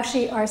 you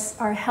actually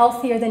are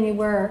healthier than you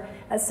were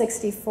at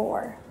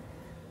 64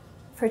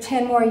 for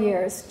 10 more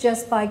years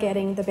just by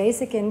getting the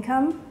basic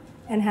income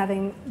and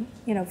having,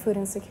 food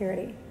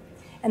insecurity.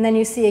 And then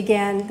you see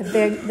again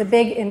the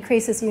big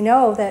increases. You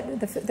know that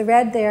the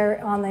red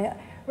there on the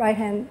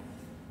right-hand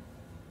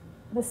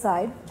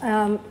side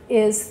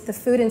is the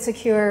food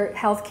insecure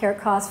healthcare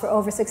costs for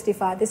over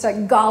 65. They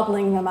start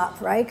gobbling them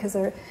up, right? Because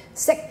they're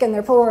sick and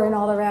they're poor and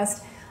all the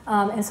rest.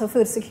 And so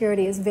food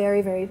security is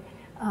very, very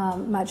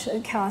much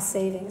a cost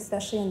saving,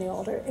 especially in the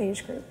older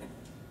age group.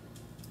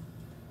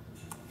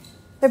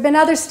 There have been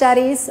other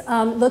studies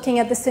looking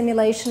at the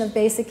simulation of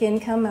basic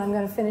income, and I'm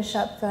going to finish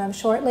up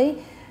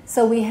shortly.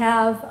 So we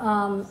have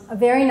a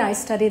very nice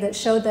study that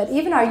showed that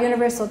even our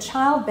universal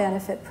child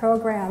benefit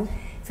program,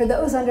 for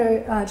those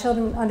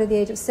children under the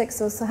age of 6,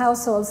 those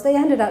households, they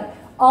ended up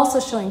also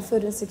showing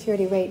food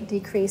insecurity rate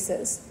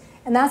decreases.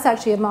 And that's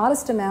actually a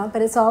modest amount,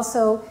 but it's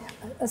also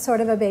a sort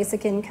of a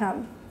basic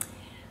income.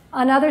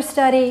 Another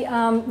study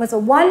was a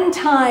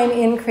one-time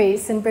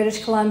increase in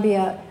British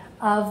Columbia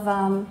of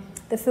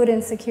the food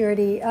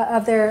insecurity,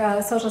 of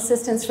their social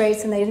assistance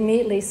rates, and they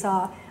immediately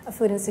saw a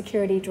food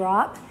insecurity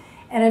drop.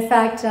 And in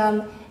fact,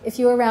 if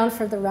you were around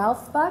for the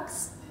Ralph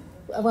Bucks,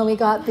 when we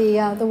got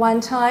the one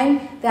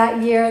time,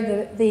 that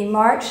year, the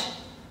March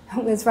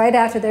was right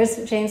after, there's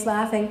James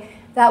laughing,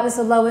 that was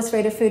the lowest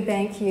rate of food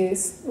bank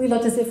use. We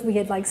looked as if we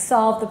had like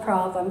solved the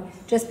problem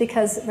just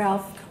because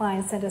Ralph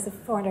Klein sent us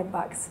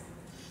 $400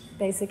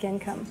 basic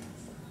income.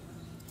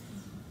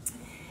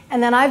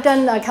 And then I've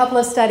done a couple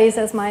of studies,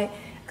 as my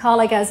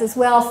colleague has as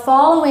well,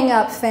 following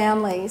up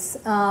families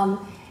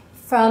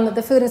from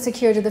the food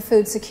insecure to the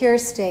food secure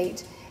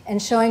state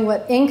and showing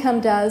what income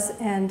does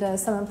and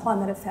some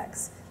employment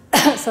effects.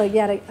 So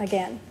yet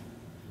again.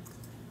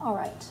 All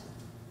right.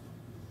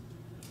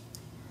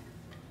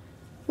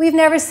 We've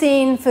never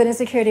seen food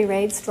insecurity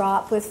rates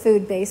drop with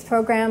food-based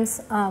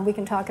programs. We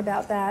can talk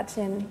about that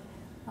in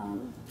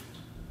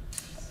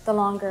the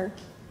longer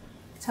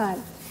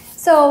time.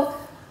 So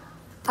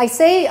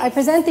I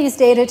present these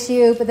data to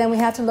you, but then we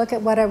have to look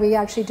at what are we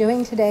actually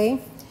doing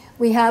today.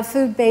 We have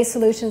food-based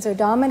solutions are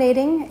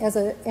dominating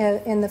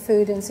in the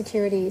food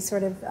insecurity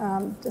sort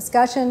of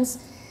discussions.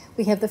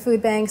 We have the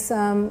food banks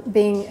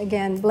being,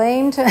 again,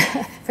 blamed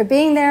for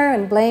being there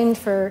and blamed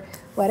for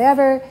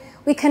whatever.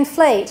 We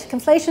conflate.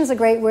 Conflation is a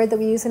great word that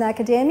we use in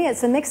academia.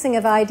 It's a mixing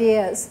of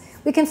ideas.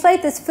 We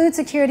conflate this food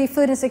security,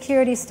 food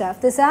insecurity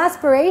stuff, this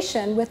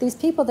aspiration with these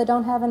people that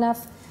don't have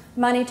enough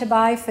money to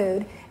buy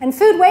food. And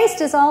food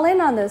waste is all in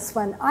on this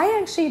one. I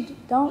actually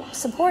don't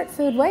support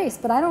food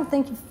waste, but I don't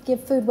think you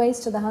give food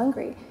waste to the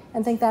hungry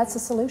and think that's a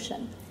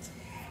solution.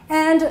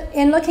 And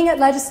in looking at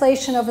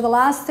legislation over the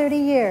last 30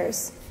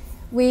 years,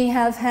 we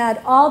have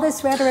had all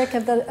this rhetoric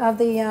in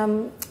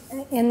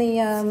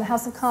the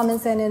House of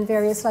Commons and in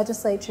various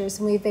legislatures,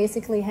 and we've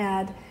basically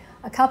had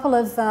a couple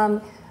of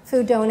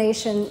food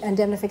donation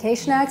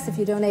indemnification acts. If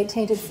you donate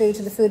tainted food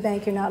to the food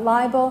bank, you're not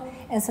liable,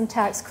 and some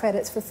tax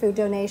credits for food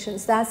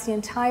donations. That's the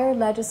entire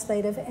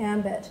legislative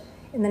ambit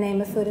in the name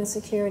of food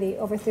insecurity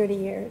over 30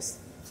 years.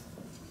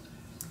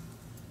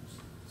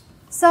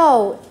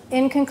 So,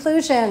 in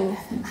conclusion,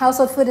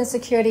 household food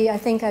insecurity, I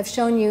think I've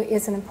shown you,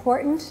 is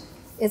important.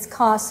 It's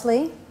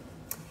costly.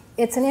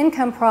 It's an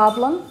income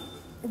problem,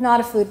 not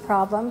a food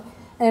problem.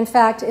 And in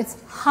fact, it's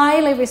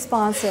highly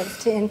responsive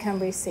to income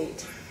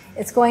receipt.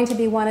 It's going to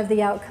be one of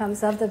the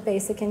outcomes of the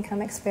basic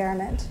income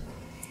experiment.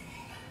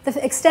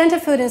 The extent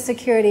of food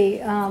insecurity,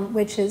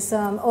 which is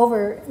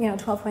over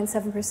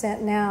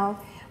 12.7% now,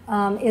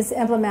 is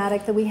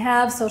emblematic that we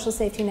have social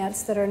safety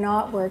nets that are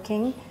not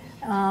working,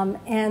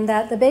 and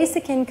that the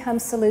basic income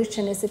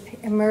solution is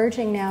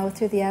emerging now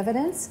through the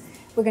evidence.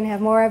 We're going to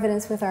have more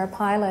evidence with our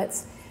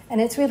pilots,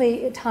 and it's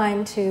really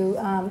time to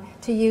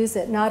use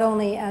it, not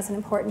only as an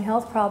important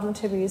health problem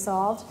to be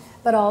resolved,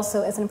 but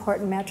also as an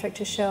important metric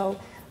to show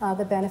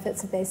the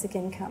benefits of basic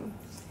income.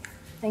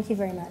 Thank you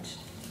very much.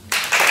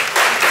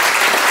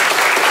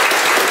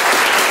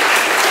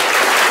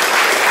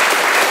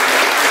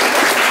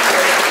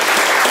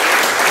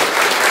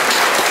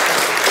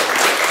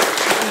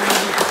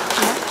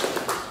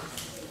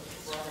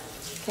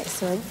 Okay,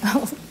 sorry.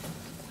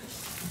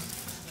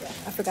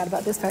 I forgot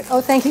about this part. Oh,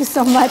 thank you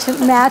so much. It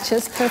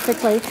matches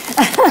perfectly.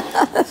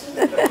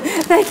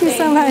 Thank you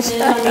so much.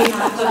 And on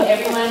behalf of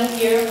everyone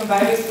here from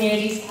Vibrant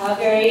Communities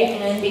Calgary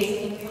and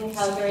Basic Income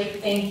Calgary,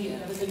 thank you.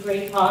 That was a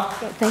great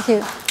talk. Okay, thank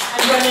you.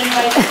 I'm going to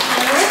invite the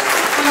panelists to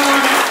come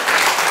on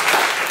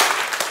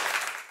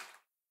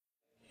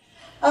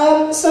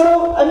up.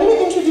 So I'm going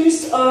to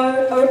introduce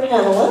our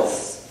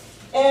panelists.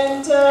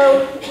 And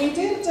we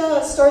did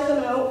start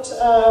them out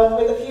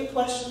with a few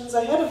questions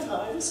ahead of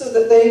time so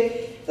that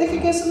they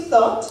could give some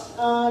thought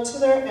to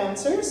their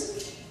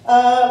answers.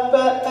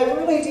 But I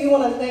really do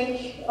want to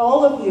thank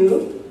all of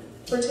you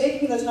for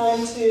taking the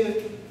time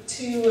to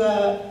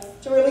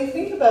really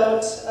think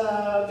about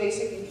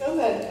basic income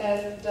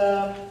and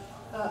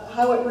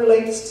how it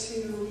relates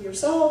to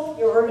yourself,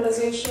 your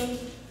organization,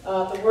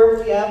 the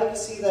work, the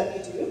advocacy that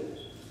you do.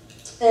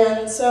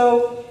 And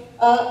so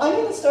I'm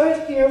going to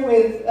start here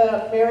with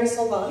Mary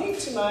Salvani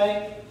to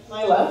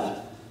my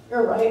left,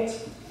 your right,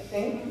 I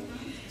think.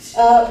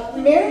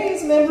 Mary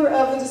is a member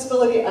of the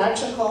Disability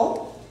Action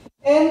Hall,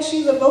 and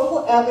she's a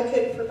vocal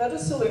advocate for better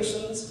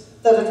solutions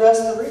that address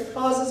the root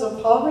causes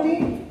of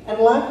poverty and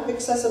lack of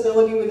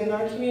accessibility within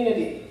our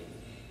community.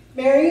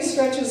 Mary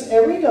stretches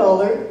every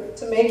dollar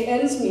to make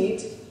ends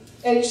meet,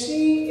 and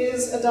she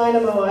is a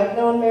dynamo. I've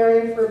known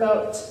Mary for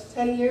about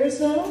 10 years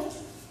now,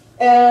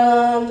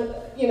 and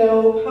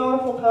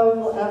powerful,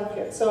 powerful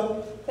advocate.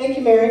 So thank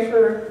you, Mary,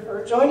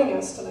 for joining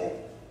us tonight.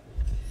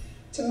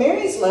 To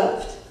Mary's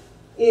left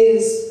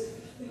is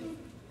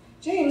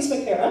James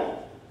McAra.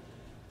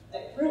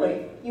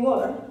 Really? You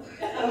are?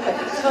 Okay, all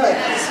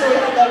right, so we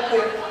have that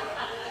clear.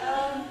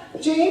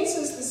 James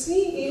is the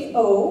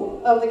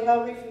CEO of the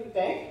Calgary Food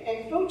Bank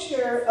and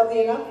co-chair of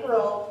the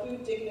All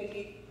Food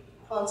Dignity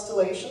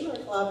Constellation, or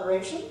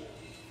collaboration.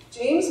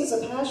 James is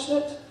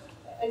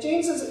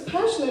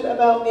passionate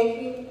about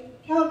making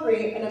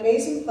Calgary an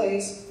amazing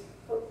place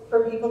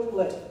for people to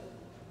live,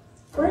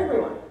 for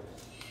everyone.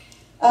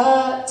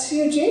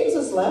 To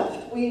James's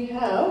left, we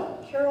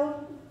have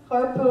Carole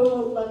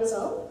Carpot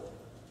Lacassagne.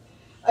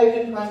 I've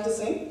been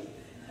practicing.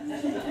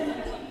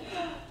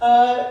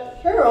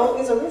 Carole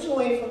is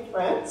originally from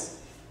France,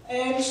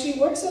 and she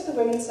works at the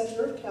Women's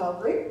Centre of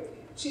Calgary.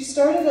 She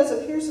started as a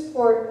peer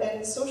support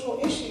and social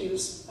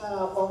issues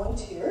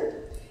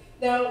volunteer.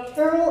 Now,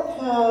 Carole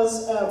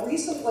has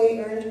recently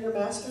earned her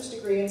master's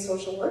degree in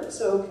social work,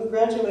 so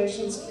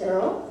congratulations,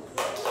 Carole.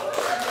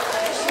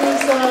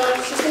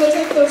 She's going to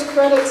take those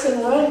credits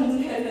and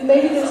run, and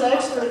maybe there's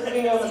extra for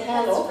being on the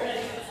panel.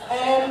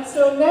 And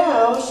so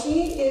now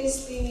she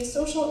is the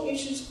social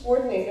issues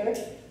coordinator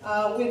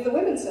with the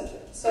Women's Centre.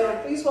 So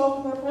please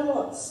welcome our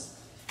panelists.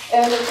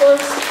 And of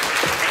course,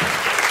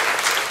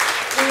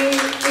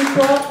 we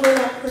brought Lynn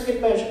up for good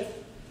measure.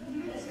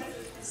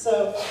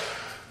 So,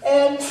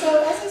 as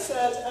I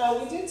said,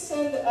 we did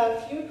send a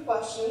few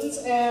questions,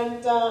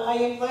 and I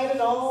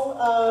invited all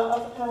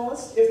of the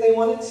panelists, if they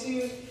wanted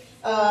to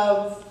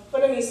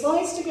put any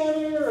slides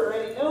together or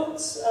any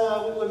notes,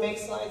 we would make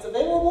slides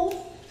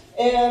available.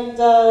 And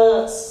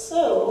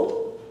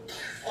we'll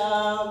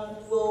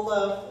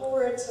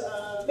forward,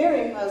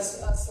 Miriam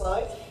has a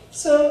slide.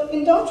 So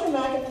in Dr.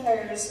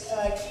 McIntyre's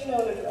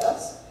keynote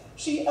address,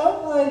 she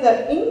outlined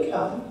that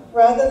income,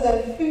 rather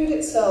than food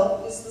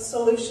itself, is the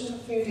solution to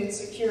food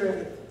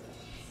insecurity.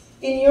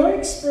 In your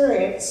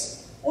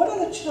experience, what are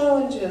the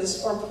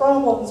challenges or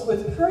problems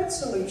with current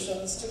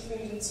solutions to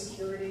food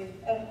insecurity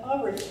and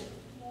poverty?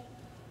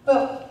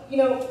 Well, you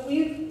know,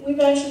 we've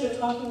actually been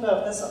talking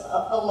about this a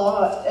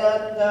lot,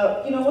 and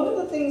you know, one of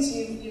the things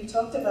you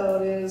talked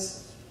about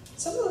is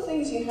some of the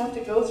things you have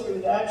to go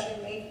through to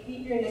actually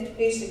meet your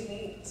basic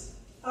needs.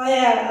 Oh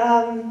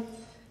yeah,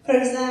 for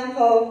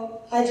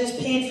example, I just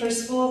paid for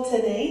school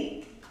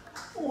today.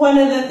 One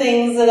of the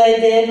things that I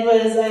did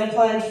was I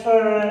applied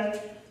for,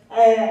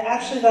 I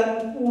actually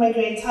got my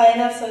grades high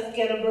enough so I could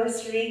get a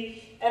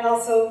bursary, and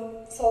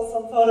also sold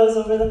some photos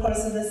over the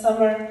course of the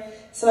summer,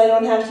 so I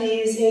don't have to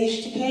use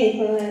AISH to pay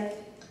for it.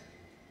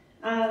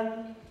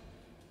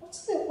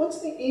 What's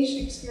the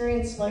AISH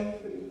experience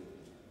like for you?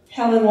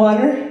 Hell and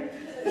water.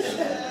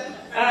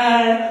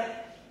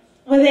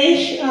 With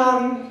AISH,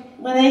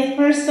 when I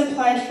first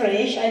applied for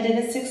AISH, I did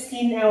a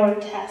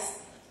 16-hour test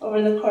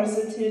over the course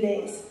of 2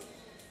 days,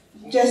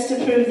 just to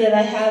prove that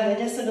I have a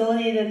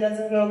disability that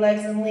doesn't grow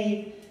legs and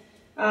leave.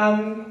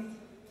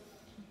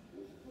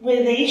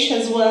 With AISH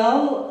as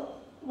well,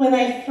 when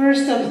I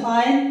first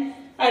applied,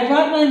 I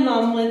brought my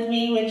mom with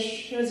me,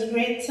 which was a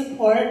great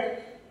support,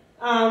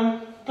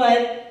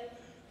 but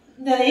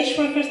the AISH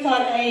worker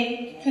thought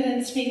I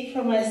couldn't speak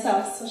for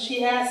myself, so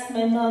she asked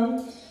my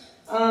mom,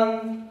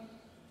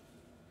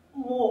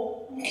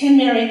 well, can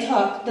Mary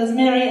talk? Does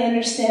Mary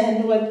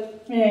understand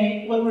what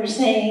we're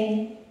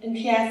saying? And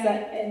she asked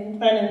that in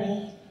front of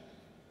me.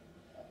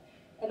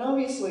 And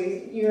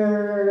obviously,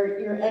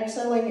 you're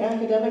excelling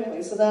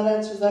academically, so that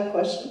answers that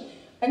question.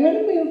 I'm going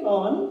to move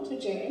on to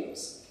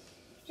James.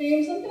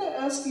 James, I'm going to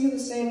ask you the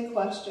same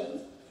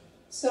question.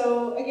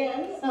 So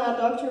again,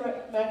 Dr.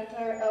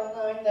 McIntyre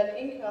outlined that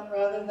income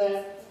rather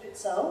than food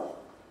itself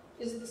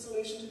is the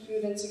solution to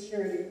food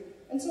insecurity.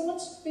 And so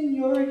what's been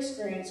your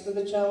experience with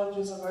the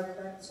challenges of our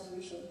current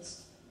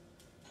solutions?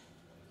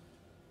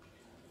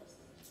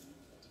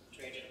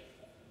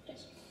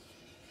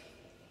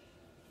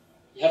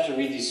 You have to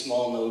read these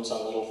small notes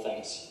on little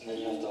things, and then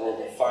you have to hold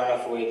them far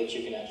enough away that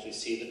you can actually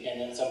see them,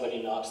 and then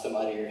somebody knocks them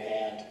out of your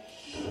hand.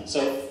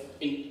 So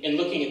in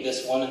looking at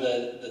this, one of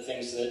the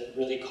things that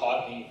really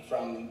caught me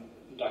from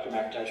Dr.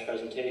 McIntyre's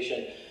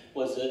presentation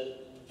was that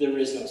there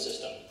is no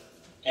system.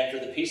 And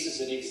for the pieces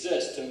that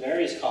exist, to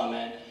Mary's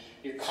comment,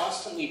 you're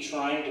constantly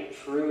trying to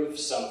prove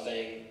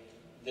something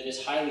that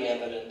is highly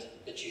evident,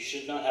 that you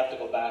should not have to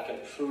go back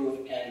and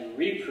prove and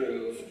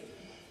reprove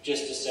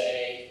just to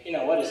say, you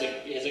know what, has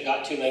it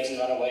got 2 legs and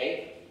run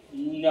away?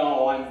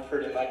 No, I'm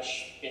pretty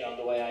much, you know,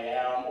 the way I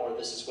am, or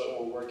this is what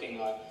we're working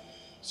on.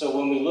 So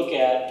when we look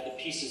at the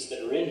pieces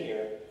that are in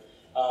here,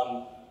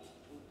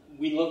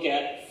 we look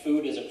at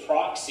food as a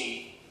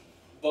proxy,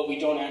 but we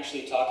don't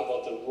actually talk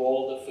about the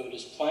role that food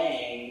is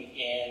playing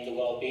in the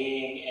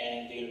well-being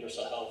and the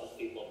universal health of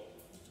people.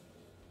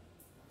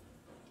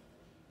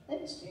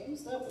 Thanks,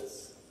 James. That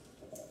was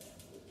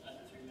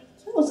under 3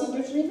 minutes. That was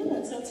under 3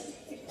 minutes. That's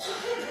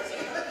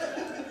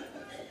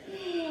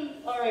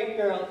all right,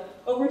 Carole.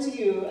 Over to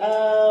you.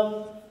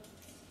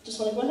 Just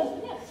want to go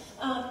ahead. Yeah.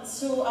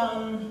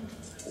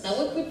 I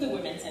work with the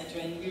Women's Center,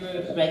 and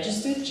we're a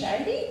registered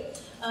charity.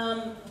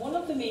 One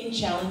of the main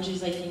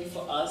challenges, I think,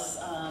 for us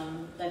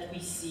that we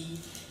see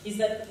is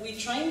that we're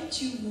trying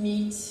to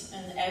meet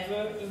an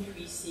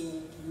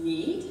ever-increasing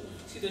need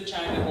to the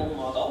charitable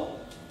model,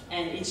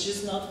 and it's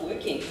just not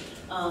working.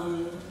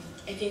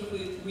 I think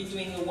we're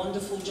doing a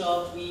wonderful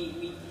job.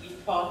 We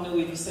partner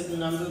with a certain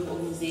number of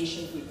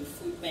organizations, with the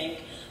Food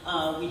Bank.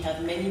 We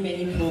have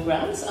many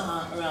programs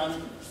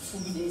around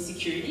food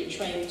insecurity,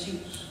 trying to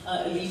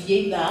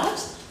alleviate that.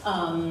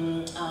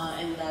 And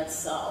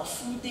that's our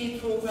Food Day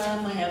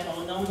program. I have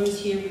our numbers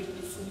here with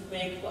the Food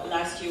Bank.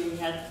 Last year we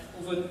had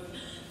over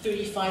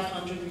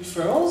 3,500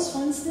 referrals,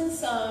 for instance.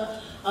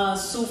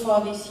 So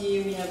far this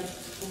year we have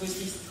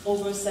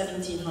over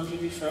 1,700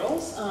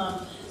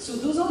 referrals. So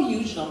those are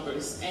huge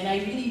numbers, and I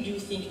really do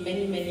think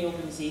many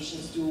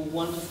organizations do a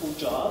wonderful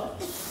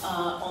job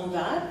on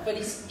that, but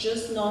it's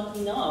just not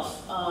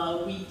enough.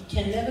 We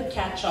can never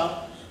catch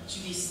up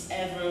to this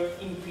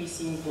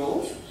ever-increasing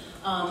growth.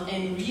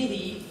 And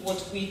really,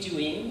 what we're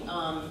doing,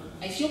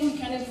 I feel we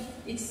kind of,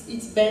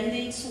 it's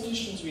band-aid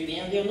solutions really,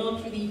 and they're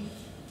not really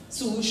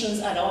solutions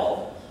at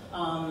all.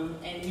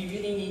 And we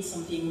really need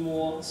something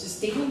more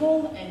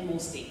sustainable and more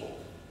stable.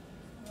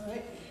 All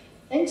right.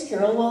 Thanks,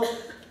 Carole. Well,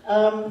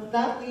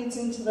 that leads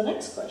into the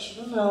next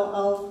question, and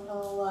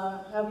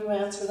I'll have you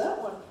answer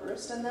that one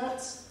first, and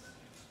that's,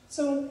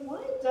 so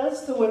why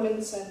does the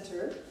Women's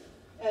Center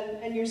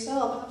and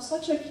yourself have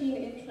such a keen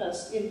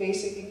interest in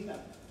basic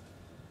income?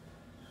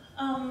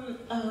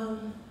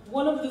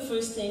 One of the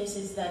first things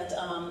is that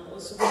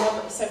also we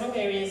have several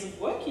areas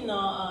of work in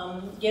our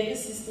Get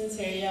Assistance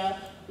area,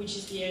 which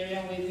is the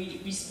area where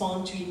we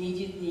respond to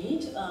immediate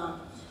need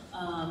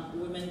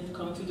women who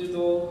come to the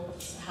door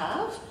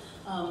have.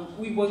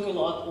 We work a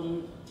lot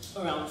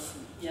around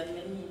food. We have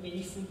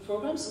many food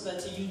programs, so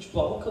that's a huge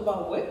bulk of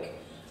our work.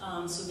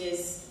 So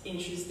there's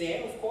interest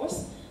there, of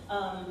course.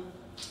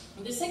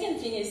 The second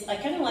thing is, I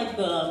kind of like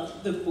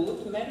the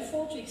boat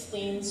metaphor to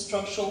explain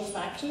structural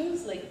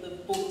factors, like the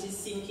boat is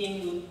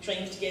sinking, we're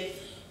trying to get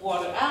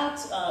water out,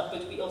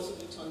 but we also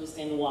need to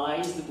understand why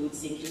is the boat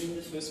sinking in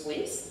the first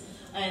place.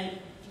 And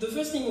the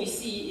first thing we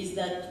see is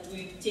that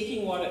we're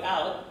taking water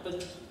out,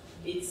 but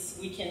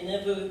we can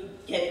never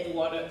get the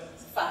water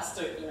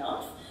fast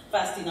enough,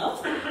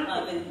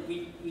 then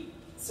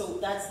so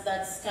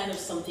that's kind of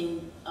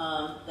something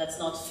that's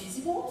not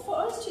feasible for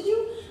us to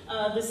do.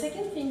 The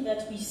second thing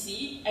that we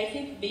see, I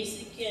think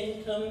basic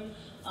income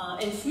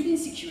and food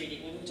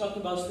insecurity, when we talk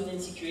about food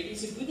insecurity,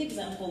 is a good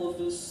example of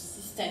those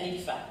systemic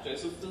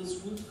factors, of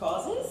those root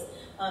causes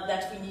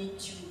that we need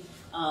to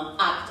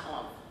act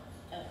on.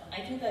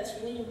 I think that's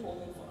really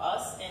important for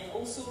us, and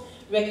also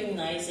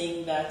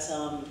recognizing that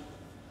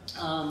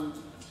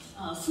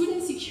food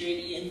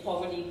insecurity and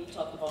poverty, we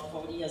talked about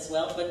poverty as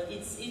well, but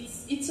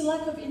it's a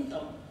lack of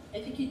income.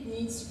 I think it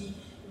needs to be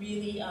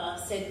really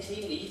said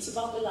clearly. It's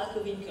about the lack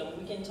of income.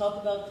 We can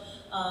talk about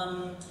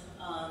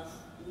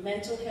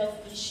mental health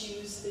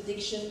issues,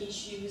 addiction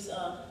issues,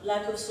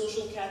 lack of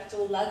social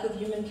capital, lack of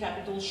human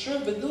capital, sure,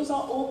 but those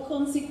are all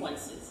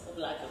consequences of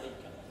lack of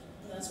income.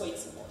 And that's why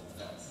it's important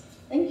for us.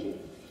 Thank you.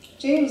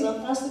 James, I'll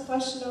pass the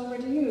question over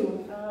to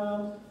you.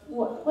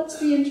 What's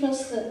the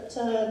interest that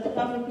the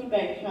Calgary Food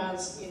Bank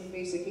has in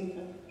basic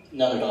income?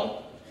 None at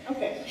all.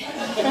 Okay,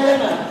 fair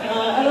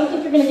enough. I don't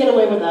think you're going to get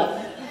away with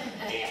that.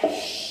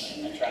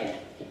 I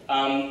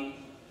tried.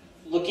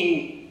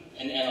 Looking,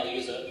 and I'll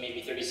use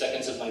maybe 30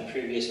 seconds of my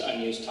previous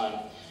unused time.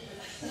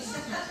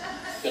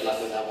 Good luck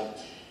with that one.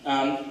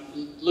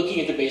 Looking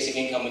at the basic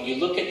income, when you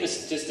look at the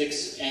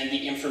statistics and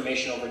the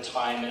information over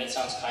time, and it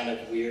sounds kind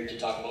of weird to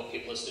talk about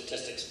people's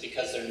statistics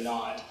because they're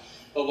not,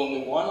 but when we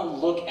want to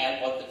look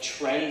at what the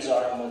trends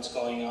are and what's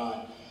going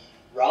on,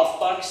 Ralph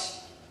Bucks,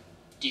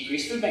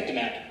 decreased food bank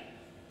demand.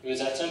 It was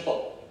that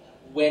simple.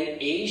 When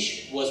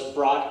AISH was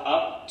brought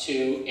up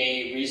to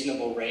a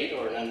reasonable rate,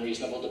 or an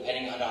unreasonable,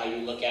 depending on how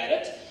you look at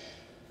it,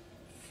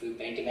 food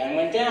bank demand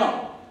went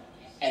down,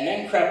 and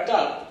then crept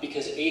up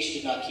because AISH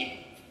did not keep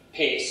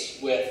pace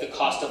with the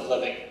cost of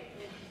living.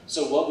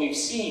 So what we've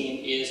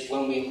seen is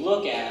when we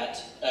look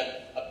at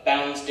a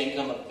balanced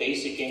income, a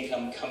basic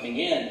income coming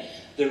in,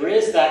 there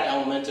is that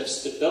element of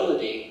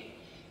stability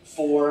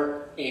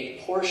for a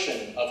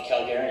portion of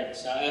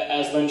Calgarians. Now,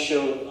 as Lynn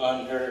showed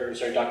on her,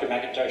 sorry, Dr.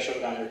 McIntyre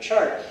showed on her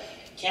chart,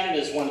 Canada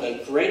is one of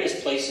the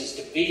greatest places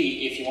to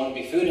be if you want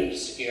to be food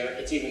insecure.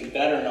 It's even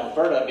better in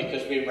Alberta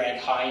because we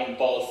rank high in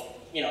both.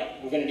 You know,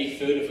 we're going to need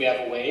food if we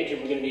have a wage,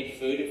 and we're going to need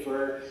food if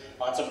we're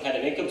on some kind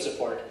of income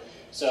support.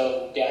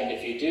 So damned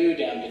if you do,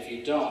 damned if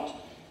you don't.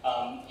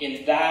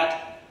 In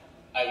that,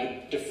 I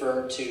would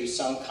defer to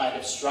some kind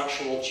of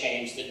structural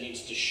change that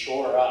needs to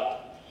shore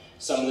up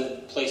some of the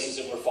places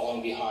that we're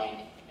falling behind.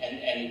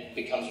 And it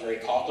becomes very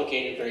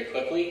complicated very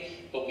quickly,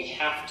 but we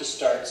have to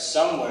start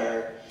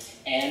somewhere,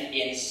 and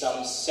in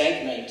some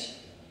segment,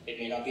 it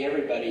may not be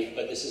everybody,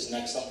 but this is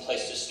an excellent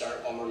place to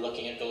start when we're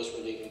looking at those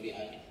we're leaving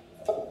behind.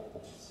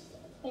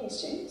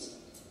 Thanks, James.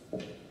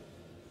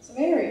 So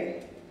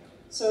Mary,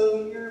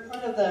 so you're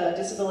part of the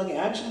Disability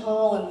Action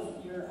Hall,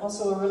 and you're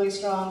also a really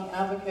strong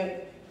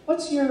advocate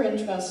what's your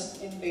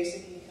interest in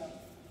basic income?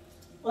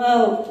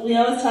 Well, we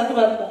always talk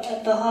about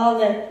at the hall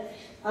that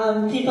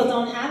people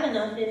don't have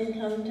enough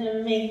income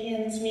to make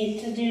ends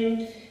meet, to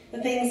do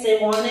the things they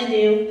want to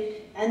do,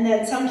 and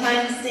that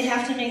sometimes they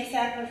have to make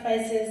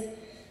sacrifices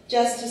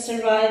just to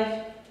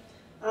survive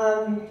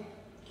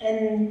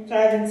and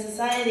thrive in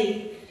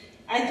society.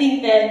 I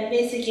think that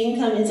basic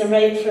income is a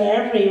right for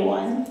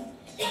everyone.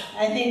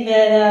 I think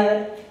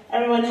that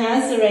everyone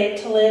has the right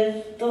to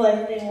live the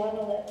life they want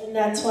to live, and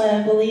that's why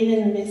I believe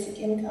in basic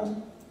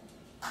income.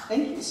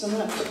 Thank you so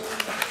much.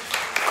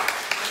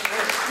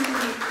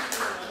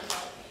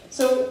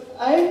 So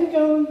I'm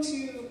going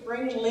to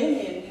bring Lynn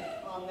in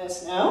on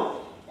this now.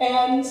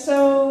 And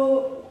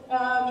so,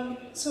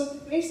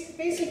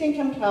 Basic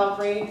Income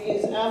Calgary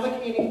is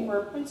advocating for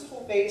a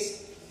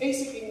principle-based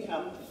basic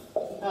income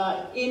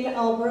in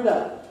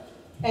Alberta.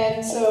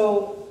 And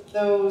so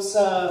those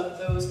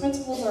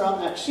principles are on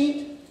that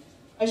sheet.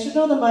 I should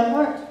know them by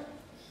heart.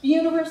 Be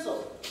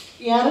universal,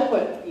 be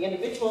adequate, be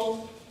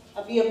individual,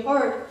 be a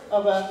part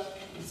of a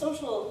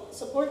social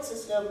support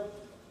system,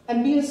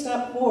 and be a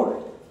step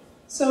forward.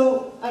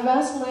 So I've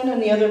asked Lynn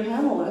and the other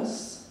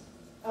panelists,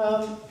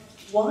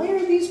 why are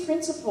these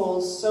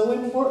principles so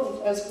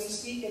important as we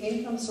seek an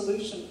income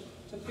solution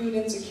to food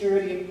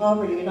insecurity and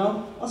poverty? And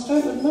I'll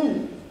start with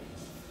Lynn.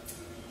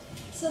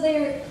 So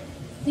the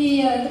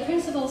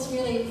principles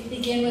really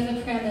begin with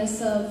a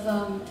premise of,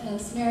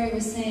 as Mary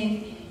was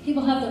saying,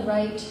 people have the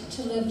right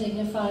to live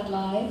dignified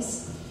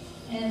lives,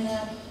 and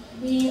that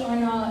we are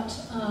not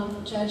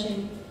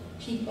judging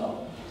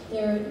people,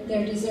 their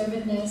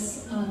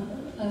deservedness,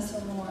 less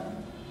or more.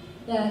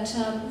 That's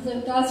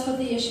what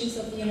the issues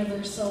of the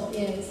universal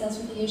is. That's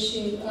what the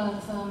issue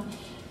of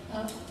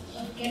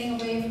getting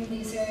away from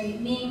these very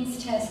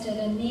means-tested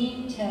and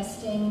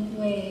mean-testing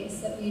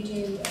ways that we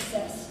do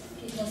assess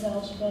people's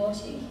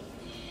eligibility.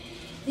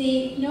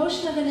 The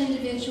notion of an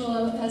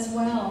individual as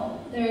well,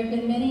 there have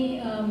been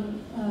many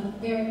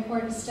very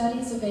important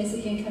studies of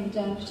basic income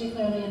done,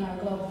 particularly in our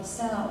global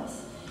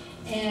south.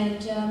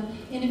 And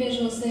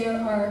individuals there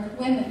are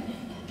women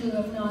who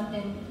have not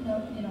been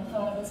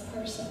thought of as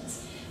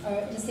persons,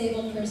 or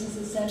disabled persons,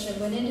 etc.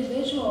 When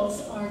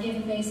individuals are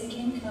given basic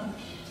income,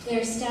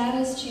 their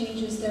status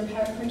changes, their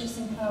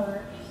purchasing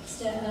power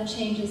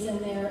changes,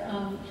 and their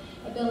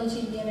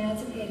ability to be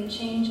emancipated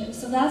changes.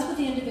 So that's what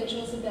the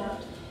individual is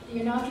about.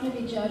 You're not going to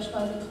be judged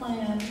by the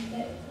plan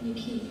that you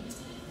keep.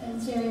 And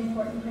it's a very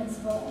important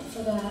principle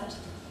for that.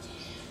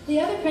 The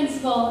other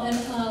principle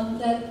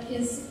that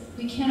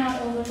we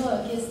cannot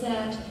overlook is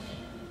that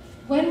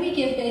when we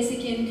give basic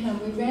income,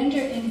 we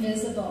render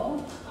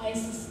invisible, I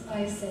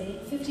say,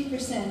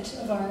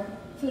 50% of our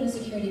food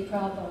insecurity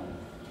problem.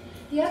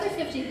 The other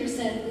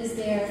 50% is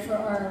there for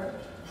our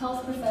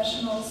health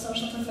professionals,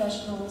 social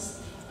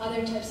professionals,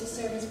 other types of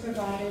service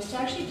providers to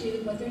actually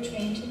do what they're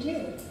trained to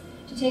do.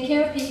 To take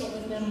care of people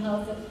with mental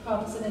health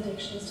problems and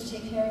addictions, to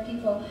take care of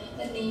people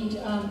that need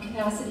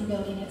capacity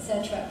building,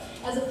 etc.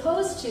 As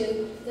opposed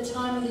to the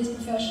time of these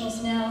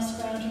professionals now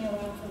scrounging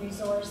around for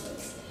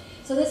resources.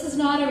 So this is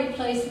not a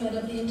replacement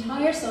of the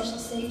entire social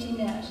safety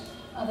net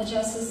of a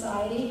just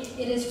society.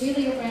 It is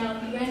really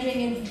around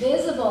rendering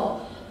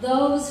invisible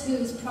those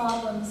whose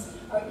problems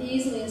are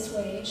easily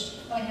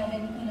assuaged by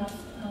having enough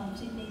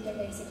to meet their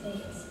basic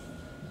needs.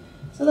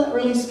 So that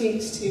really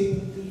speaks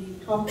to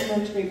the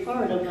complementary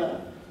part of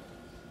a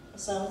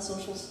sound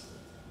social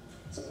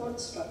support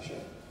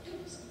structure.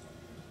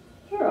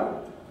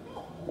 Carole?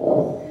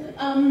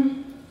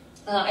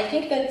 I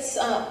think that's,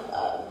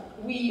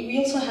 we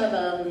also have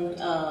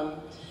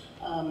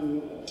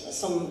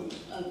some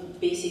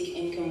basic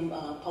income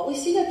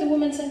policy at the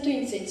Women's Center.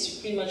 It's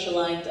pretty much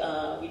aligned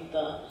with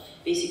the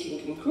Basic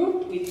Income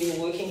Group. We've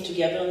been working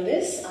together on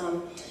this.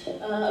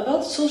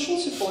 About social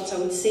supports, I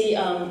would say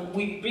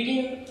we bring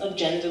in a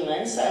gender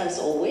lens as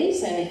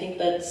always, and I think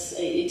that's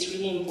it's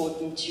really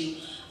important to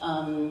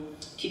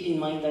keep in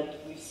mind that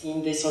we've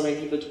seen this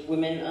already, but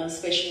women,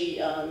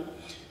 especially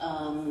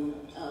lone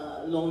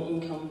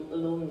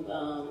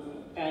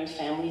parent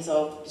families,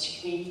 are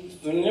particularly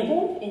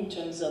vulnerable in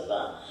terms of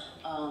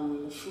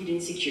food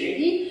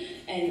insecurity,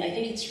 and I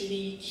think it's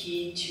really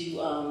key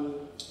to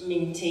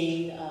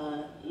maintain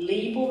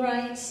labor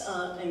rights,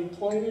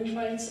 employment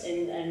rights,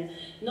 and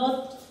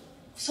not.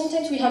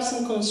 Sometimes we have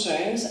some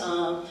concerns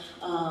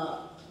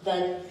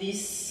that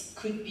this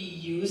could be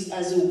used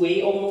as a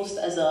way, almost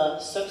as a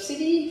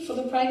subsidy for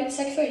the private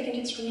sector. I think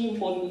it's really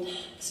important,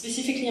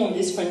 specifically on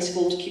this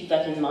principle, to keep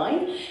that in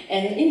mind.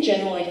 And in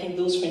general, I think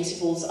those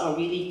principles are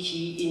really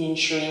key in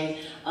ensuring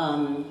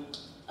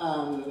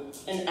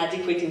an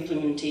adequate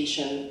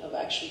implementation of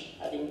actually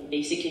having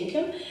basic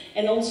income.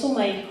 And also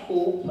my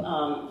hope,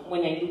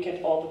 when I look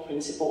at all the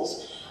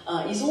principles,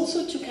 is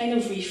also to kind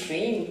of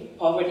reframe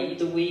poverty,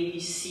 the way we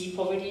see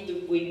poverty,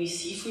 the way we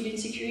see food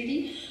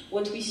insecurity.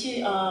 What we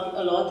see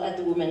a lot at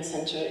the Women's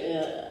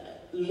Center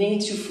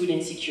linked to food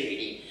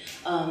insecurity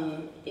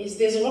is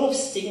there's a lot of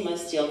stigma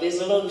still, there's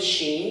a lot of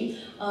shame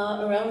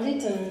around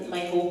it, and my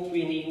hope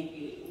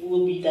really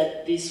will be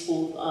that this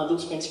will,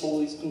 those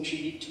principles will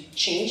contribute to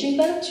changing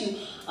that,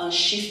 to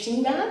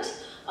shifting that.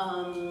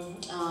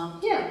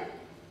 Yeah.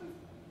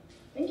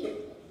 Thank you.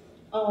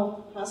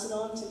 I'll pass it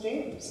on to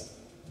James.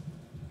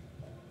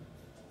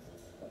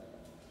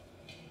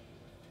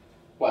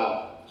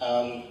 Wow,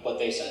 what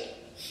they said.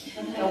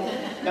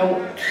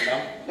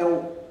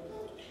 No.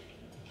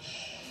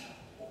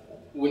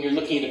 When you're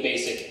looking at a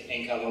basic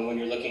income and when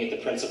you're looking at the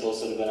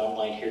principles that have been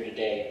outlined here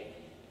today,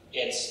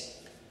 it's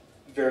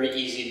very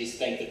easy to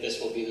think that this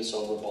will be the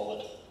silver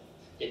bullet.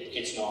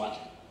 It's not.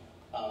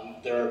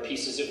 There are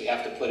pieces that we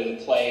have to put in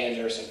play, and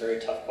there are some very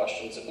tough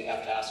questions that we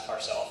have to ask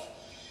ourselves.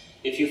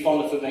 If you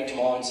phone the food bank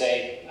tomorrow and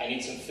say, I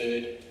need some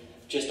food,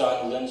 just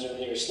on Lynn's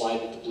earlier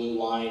slide with the blue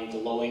line, the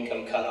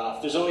low-income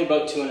cutoff, there's only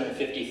about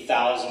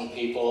 250,000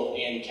 people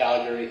in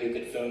Calgary who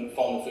could phone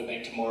the food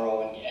bank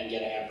tomorrow and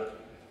get a hamburger.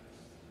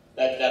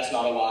 That's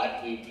not a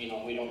lot. We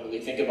don't really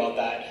think about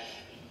that.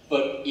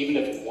 But even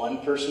if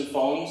one person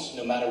phones,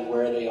 no matter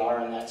where they are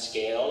on that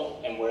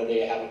scale and where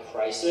they have a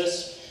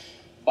crisis,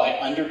 by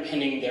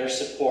underpinning their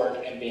support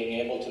and being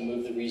able to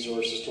move the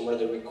resources to where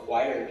they're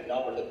required,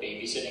 not where the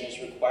babysitting is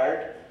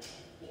required,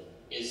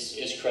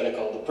 is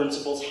critical. The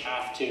principles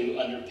have to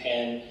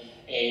underpin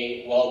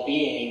a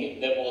well-being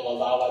that will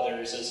allow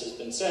others, as has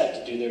been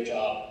said, to do their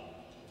job.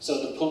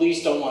 So the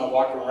police don't want to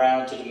walk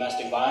around to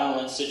domestic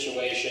violence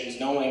situations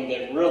knowing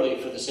that really,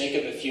 for the sake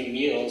of a few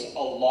meals, a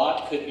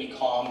lot could be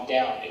calmed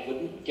down. It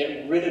wouldn't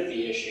get rid of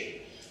the issue,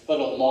 but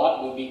a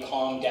lot would be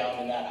calmed down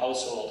in that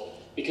household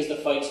because the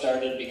fight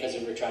started because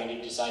they were trying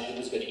to decide who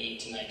was going to eat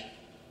tonight.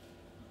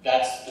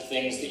 That's the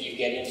things that you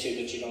get into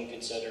that you don't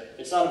consider.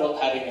 It's not about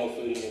having no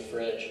food in your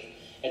fridge.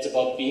 It's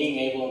about being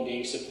able and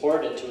being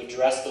supported to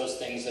address those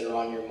things that are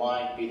on your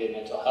mind, be they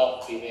mental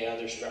health, be they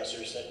other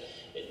stressors,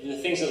 the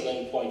things that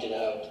Lynn pointed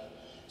out.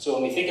 So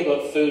when we think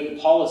about food and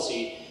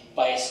policy,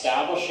 by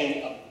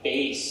establishing a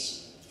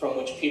base from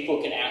which people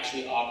can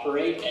actually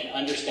operate and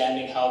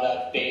understanding how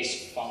that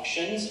base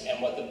functions and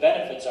what the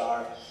benefits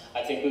are,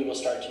 I think we will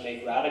start to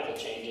make radical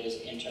changes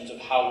in terms of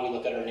how we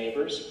look at our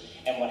neighbors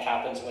and what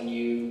happens when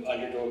you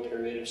undergo a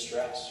period of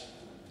stress.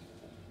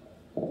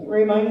 It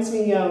reminds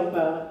me of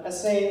a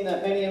saying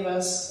that many of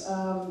us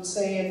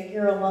say and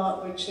hear a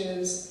lot, which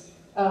is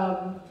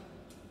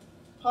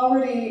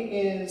poverty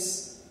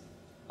is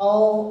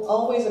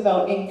always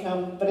about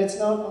income, but it's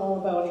not all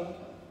about income.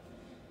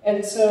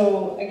 And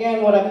so,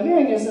 again, what I'm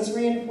hearing is this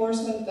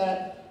reinforcement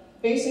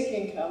that basic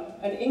income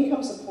and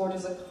income support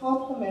is a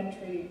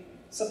complementary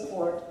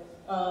support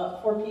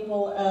for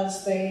people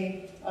as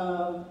they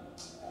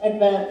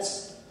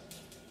advance.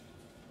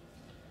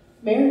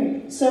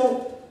 Mary.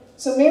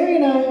 So Mary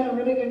and I had a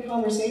really good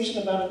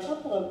conversation about a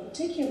couple of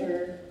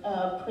particular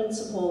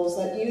principles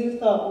that you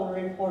thought were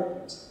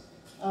important.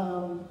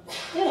 So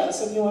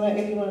if you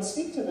want to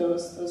speak to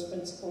those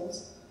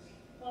principles.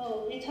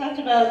 Well, we talked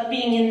about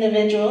being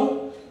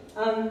individual.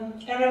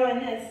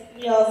 Everyone has,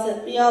 we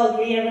all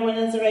agree everyone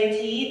has the right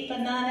to eat, but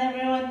not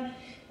everyone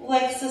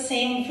likes the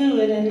same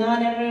food, and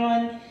not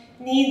everyone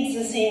needs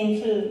the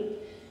same food.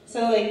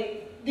 So,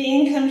 like, the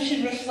income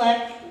should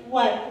reflect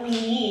what we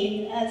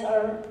need as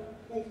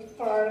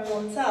for our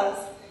own selves.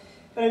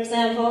 For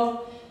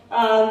example,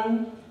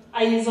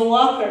 I use a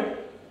walker,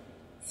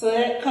 so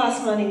that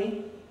costs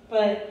money,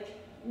 but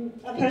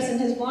a person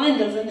who's blind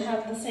doesn't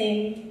have the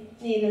same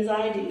need as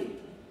I do.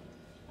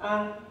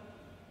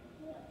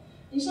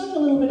 You talked a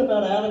little bit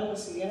about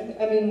adequacy.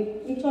 I mean,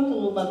 we've talked a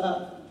little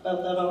about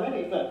that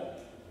already, but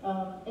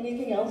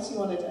anything else you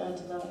wanted to add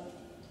to that?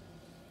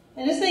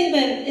 I just think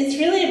that it's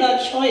really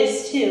about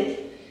choice, too,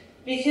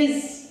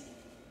 because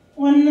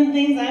one of the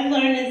things I've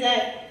learned is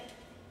that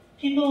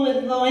people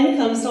with low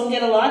incomes don't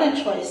get a lot of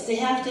choice. They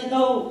have to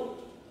go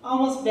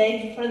almost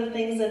beg for the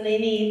things that they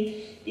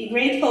need, be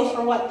grateful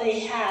for what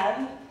they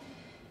have,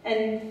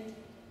 and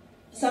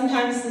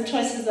sometimes the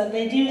choices that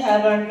they do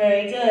have aren't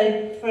very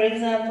good. For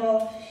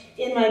example,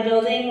 in my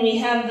building, we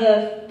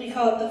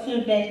call it the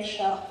food bank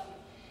shelf.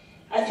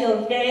 I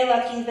feel very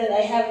lucky that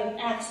I have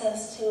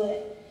access to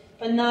it,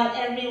 but not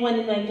everyone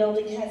in my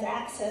building has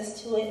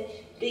access to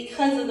it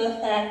because of the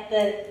fact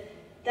that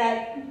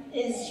that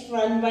is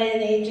run by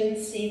an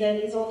agency that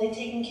is only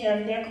taking care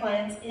of their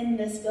clients in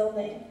this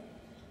building,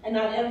 and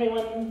not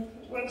everyone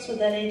works with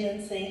that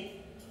agency.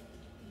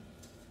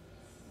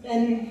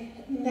 And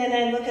then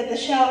I look at the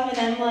shelf and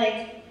I'm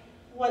like,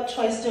 what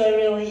choice do I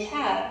really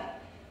have?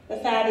 The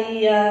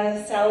fatty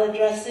salad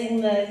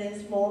dressing that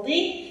is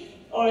moldy,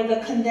 or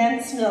the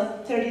condensed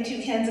milk,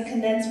 32 cans of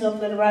condensed milk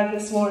that arrived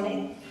this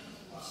morning?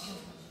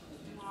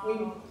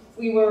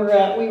 We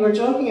were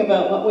joking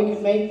about what we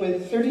could make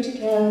with 32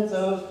 cans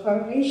of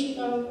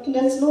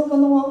condensed milk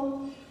on the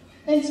wall.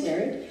 Thanks,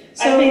 Mary.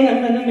 So, I think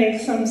I'm going to make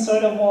some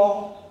sort of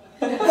wall.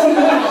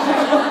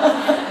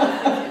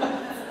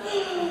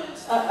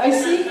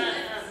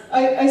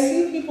 I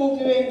see people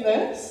doing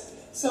this.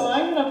 So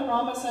I'm going to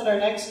promise at our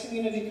next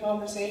community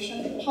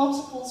conversation,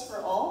 popsicles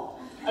for all.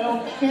 I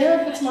don't care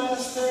if it's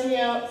minus 30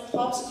 out,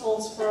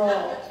 popsicles for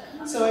all.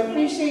 So I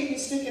appreciate you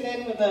sticking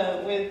in with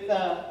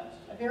a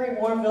very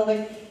warm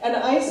building. And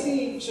I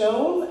see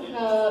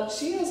Joan,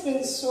 she has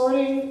been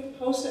sorting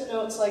Post-it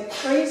notes like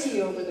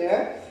crazy over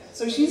there.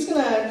 So she's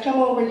going to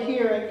come over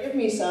here and give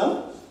me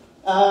some.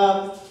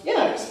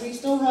 Yeah, because we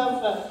still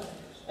have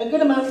a good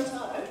amount of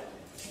time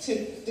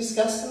to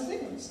discuss some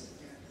things.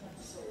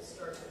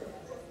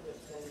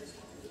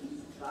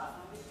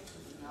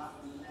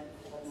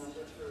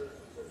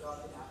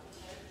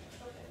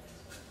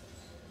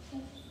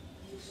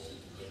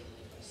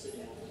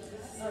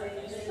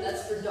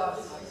 That's for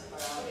dogs.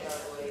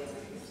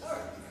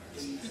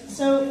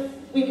 So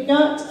we've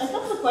got a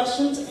couple of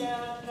questions,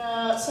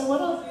 and so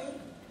what I'll do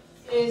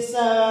is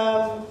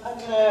I'm going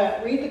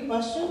to read the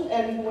question,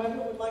 and whoever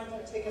would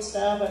like to take a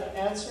stab at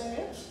answering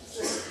it,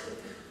 just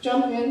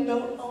jump in.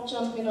 Don't all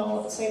jump in all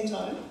at the same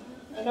time.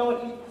 I know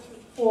what you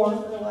four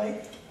are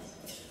like.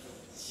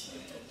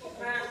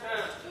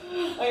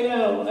 I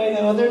know.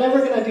 They're never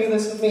going to do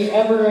this with me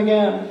ever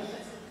again.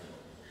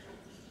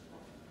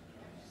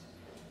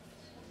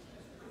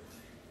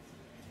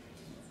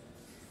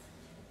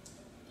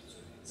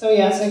 So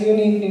yes, I do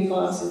need new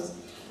glasses.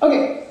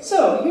 Okay,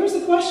 so here's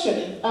the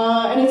question,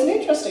 and it's an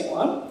interesting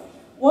one.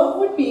 What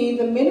would be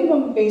the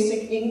minimum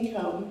basic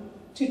income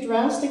to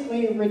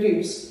drastically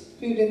reduce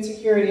food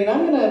insecurity? And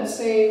I'm going to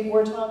say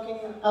we're talking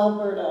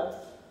Alberta.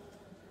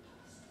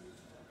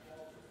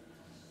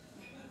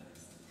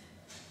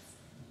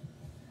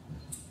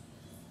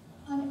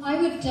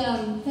 I would,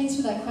 thanks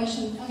for that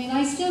question. I mean,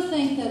 I still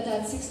think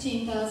that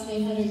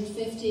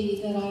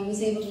 16,850 that I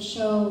was able to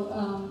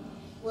show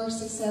worked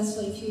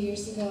successfully a few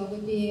years ago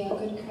would be a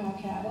good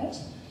crack at it.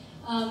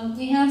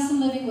 We have some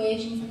living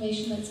wage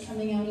information that's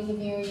coming out of the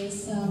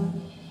various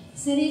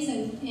cities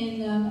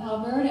in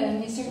Alberta,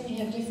 and we certainly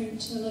have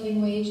different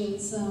living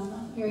wages,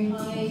 very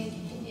high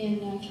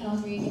in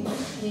Calgary in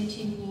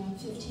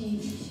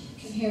 1815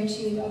 compared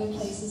to other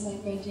places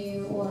like Red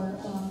Deer or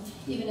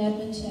even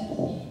Edmonton.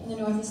 And the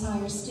north is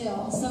higher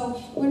still.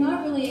 So we're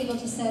not really able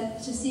to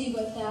see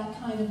what that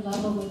kind of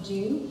level would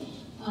do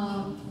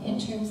in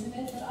terms of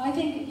it. But I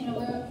think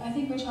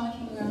we're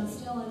talking around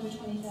still under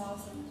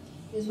 20,000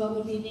 is what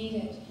would be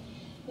needed.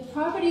 The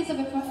properties of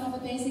a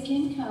basic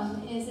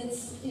income is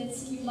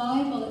it's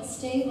reliable, it's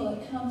stable,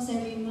 it comes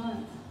every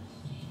month.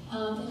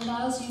 It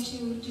allows you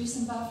to do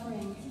some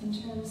buffering in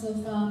terms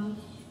of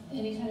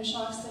any kind of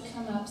shocks that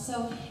come up.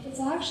 So it's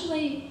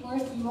actually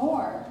worth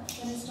more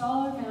than its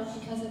dollar amount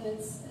because of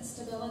its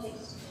stability.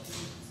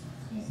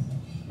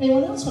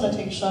 Anyone else want to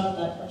take a shot at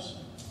that question?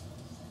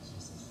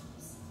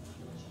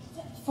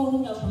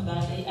 Following up on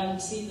that, I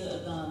would say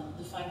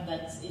the fact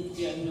that if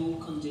there are no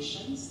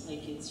conditions,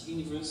 like it's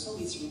universal,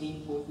 is really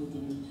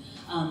important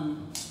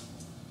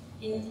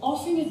in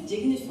offering a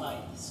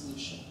dignified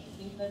solution. I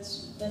think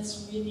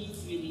that's really,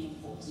 really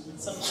important.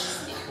 It's something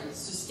stable,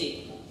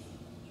 sustainable.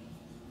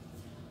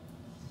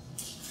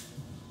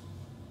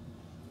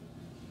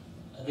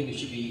 I think it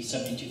should be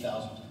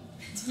 72,000.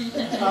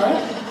 All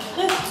right,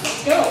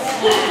 let's go.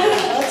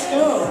 Let's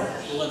go.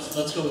 Well,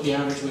 let's go with the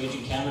average wage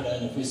in Canada,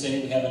 and if we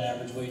say we have an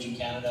average wage in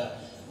Canada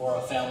or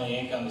a family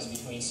income is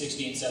between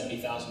 $60,000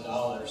 and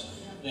 $70,000,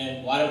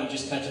 then why don't we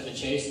just cut to the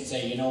chase and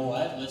say, you know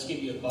what, let's give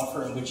you a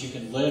buffer in which you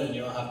can live and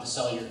you don't have to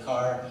sell your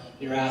car,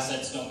 your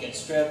assets don't get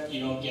stripped, you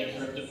don't get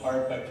ripped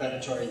apart by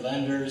predatory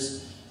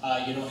lenders,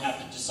 you don't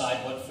have to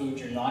decide what food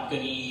you're not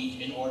going to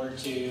eat in order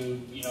to,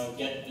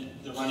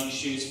 get the running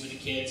shoes for the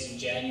kids in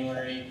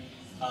January.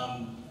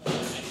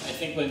 I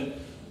think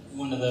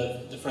one of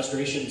the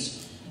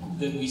frustrations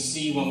that we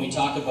see when we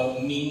talk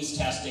about means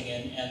testing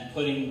and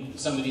putting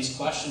some of these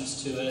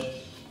questions to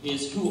it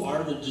is who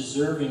are the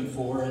deserving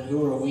poor and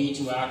who are we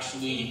to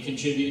actually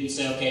contribute and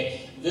say,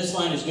 okay, this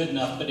line is good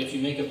enough, but if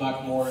you make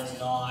 $1 more, it's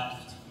not.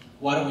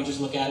 Why don't we just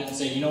look at it and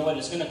say, you know what,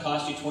 it's going to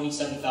cost you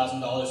 $27,000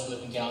 to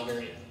live in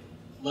Calgary.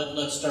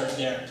 Let's start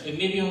there. It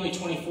may be only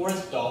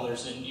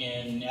 $24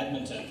 in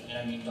Edmonton, and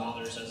I mean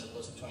dollars as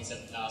opposed to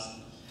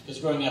 27,000. Because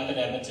growing up in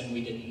Edmonton,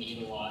 we didn't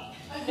eat a lot.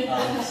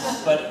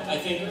 But I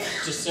think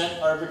to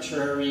set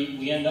arbitrary,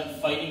 we end up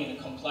fighting in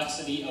the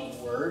complexity of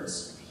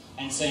words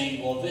and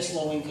saying, well, this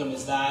low income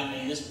is that,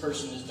 and this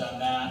person has done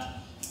that.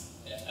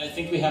 I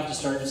think we have to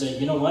start and say,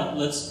 you know what,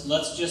 let's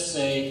just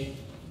say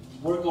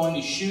we're going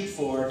to shoot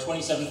for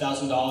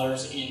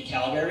 $27,000 in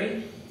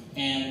Calgary,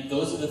 and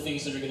those are the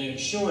things that are going to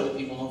ensure that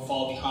people don't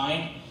fall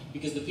behind,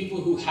 because the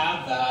people who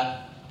have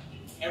that,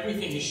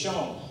 everything is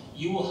shown.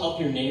 You will help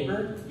your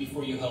neighbor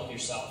before you help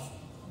yourself.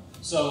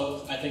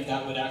 So I think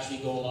that would actually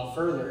go a lot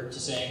further to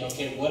saying,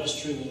 okay, what is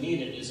truly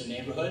needed is a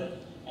neighborhood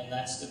and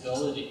that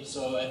stability.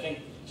 So I think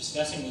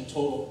discussing the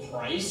total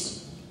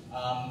price,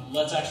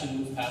 let's actually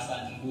move past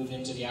that and move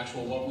into the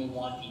actual what we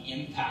want the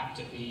impact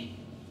to be,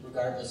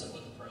 regardless of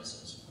what the price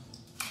is.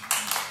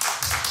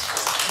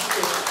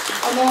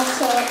 And that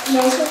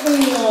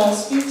certainly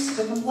speaks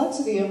to the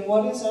complexity of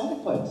what is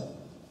adequate.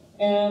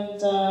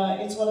 And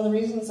it's one of the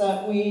reasons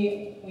that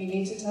we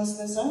need to test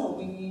this out.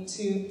 We need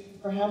to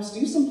perhaps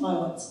do some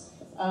pilots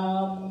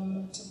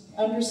to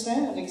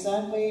understand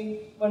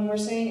exactly when we're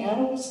saying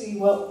adequacy,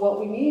 what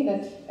we need.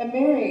 And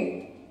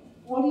Mary,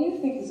 what do you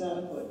think is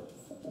adequate?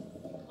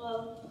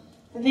 Well,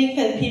 I think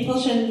that people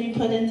shouldn't be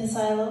put into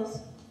silos.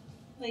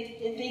 Like,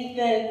 I think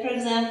that, for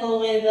example,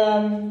 with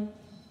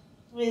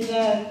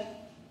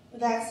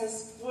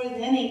access,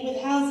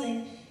 with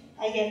housing,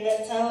 I get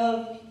that some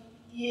of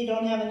you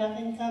don't have enough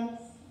income,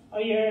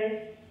 or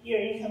your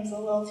income's a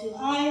little too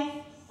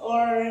high,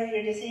 or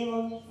you're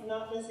disabled or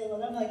not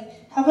disabled. I'm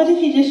like, how about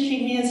if you just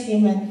treat me as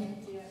human,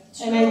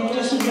 and I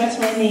just address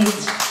my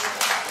needs?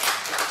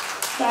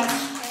 That's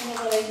kind of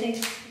what I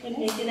think would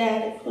make it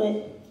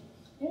adequate.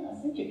 Yeah,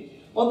 thank you.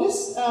 Well,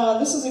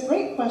 this is a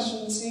great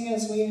question, seeing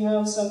as we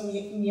have some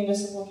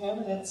municipal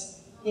candidates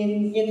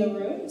in the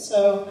room.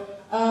 So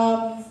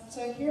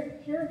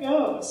here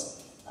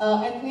goes.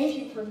 And thank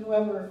you for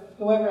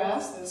whoever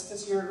asked this,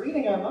 because you're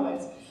reading our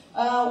minds.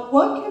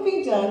 What can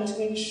be done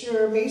to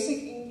ensure basic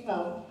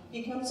income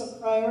becomes a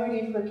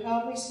priority for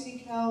Calgary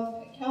City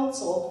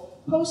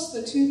Council post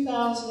the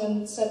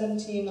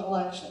 2017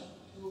 election?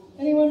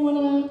 Anyone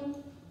want to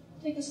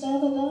take a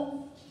stab at that?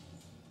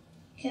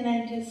 Can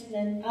I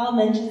I'll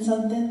mention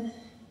something.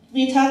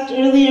 We talked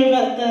earlier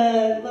about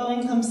the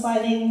low-income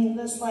sliding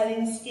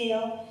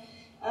scale.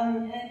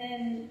 And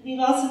then we've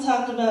also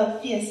talked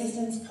about the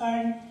assistance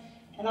card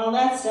and all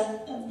that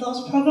stuff.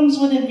 Those programs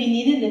wouldn't be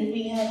needed if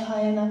we had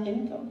high enough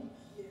income.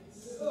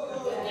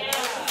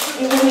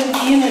 It wouldn't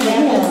be in a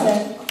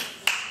deficit.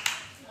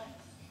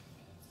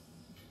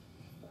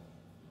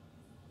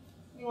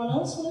 Anyone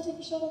else want to take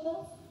a shot at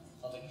that?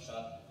 I'll take a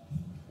shot.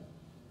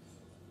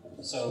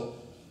 So,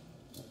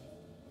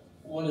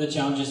 one of the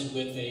challenges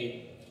with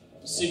a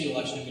city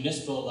election, a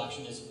municipal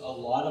election, is a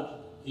lot of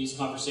these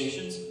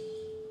conversations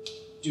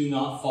do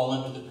not fall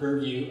under the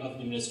purview of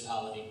the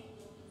municipality.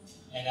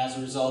 And as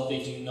a result, they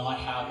do not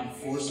have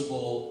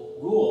enforceable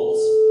rules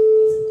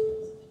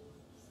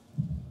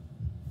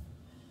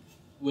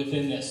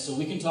within this. So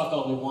we can talk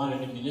all we want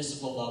at a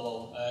municipal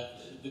level.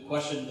 The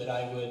question that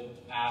I would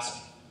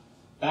ask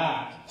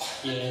back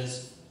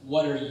is,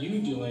 what are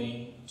you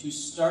doing to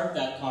start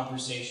that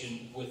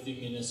conversation with the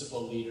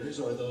municipal leaders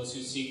or those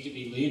who seek to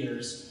be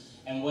leaders,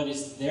 and what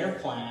is their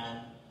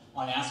plan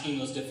on asking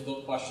those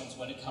difficult questions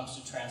when it comes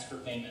to transfer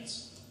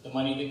payments? The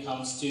money that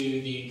comes to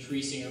the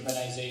increasing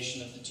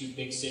urbanization of the two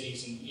big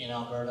cities in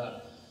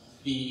Alberta,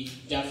 the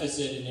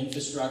deficit in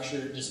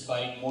infrastructure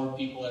despite more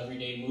people every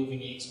day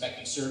moving and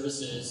expecting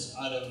services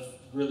out of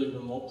really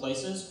remote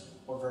places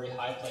or very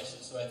high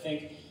places. So I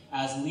think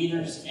as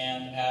leaders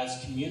and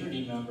as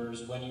community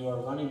members, when you are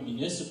running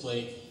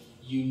municipally,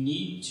 you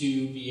need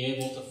to be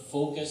able to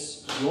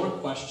focus your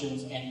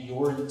questions and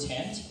your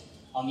intent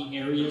on the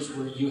areas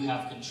where you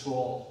have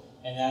control.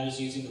 And that is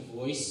using the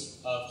voice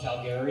of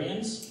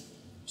Calgarians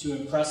to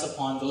impress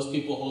upon those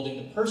people holding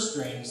the purse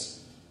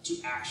strings to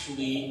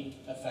actually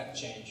affect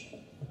change.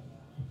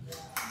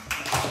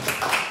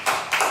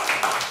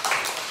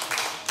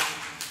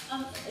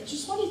 I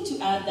just wanted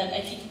to add that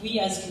I think we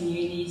as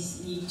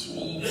communities need to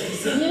be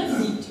resilient,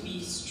 need to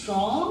be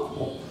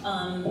strong,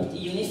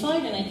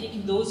 unified, and I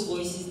think those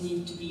voices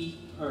need to be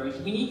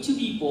heard. We need to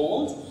be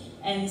bold,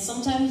 and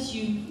sometimes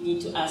you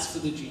need to ask for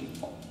the dream.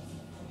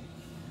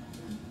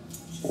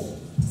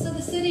 So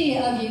the city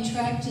of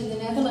Utrecht in the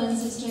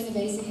Netherlands is doing the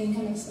basic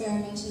income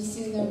experiment, and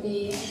soon there'll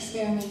be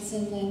experiments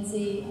in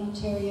Lindsay,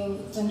 Ontario,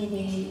 Thunder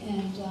Bay,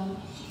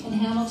 and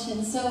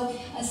Hamilton. So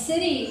a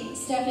city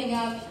stepping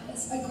up,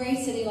 a great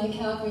city like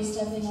Calgary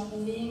stepping up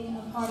and being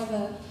a part of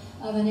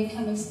an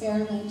income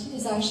experiment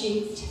is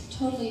actually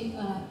totally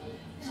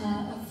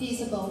a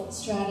feasible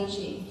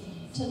strategy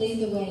to lead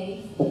the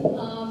way.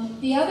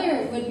 The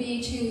other would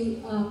be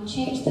to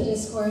change the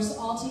discourse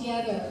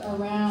altogether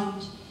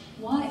around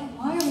why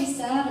are we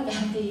sad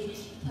about the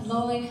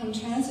low-income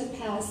transit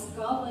pass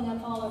gobbling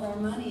up all of our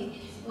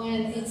money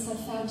when it's a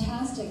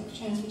fantastic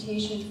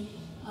transportation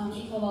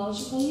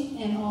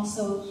ecologically and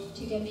also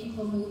to get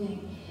people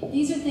moving.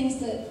 These are things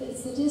that,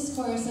 it's the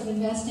discourse of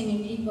investing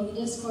in people,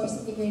 the discourse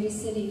of the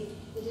greatest city,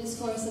 the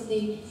discourse of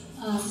the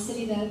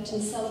city that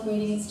is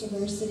celebrating its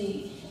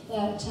diversity,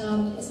 that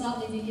is not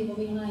leaving people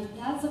behind.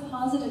 That's a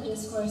positive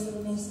discourse that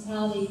the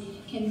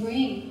municipality can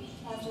bring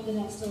after the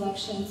next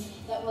election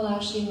that will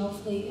actually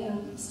hopefully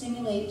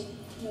stimulate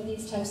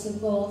these types of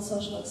bold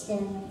social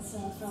experiments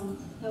from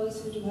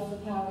those who do have the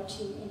power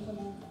to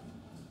implement them.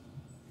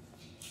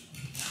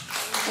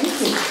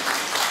 Thank you.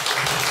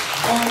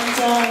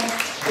 And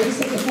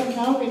Basic Income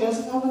Calgary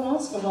doesn't have an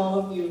ask of all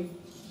of you.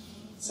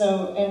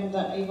 So, and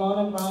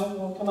Yvonne and Brian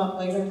will come up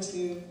later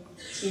to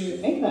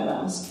make that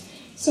ask.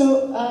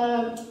 So,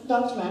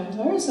 Dr.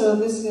 McIntyre, so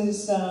this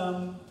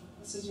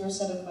is your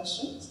set of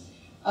questions.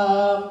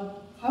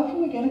 How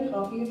can we get a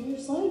copy of your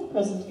slide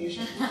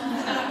presentation?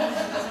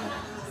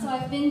 So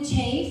I've been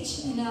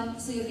taped, and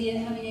so you'll be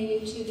having a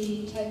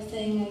YouTube type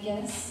thing, I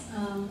guess.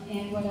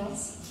 And what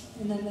else?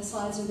 And then the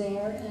slides are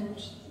there,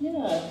 and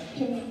yeah,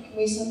 can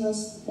we send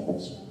those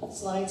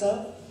slides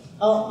up?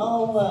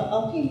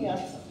 I'll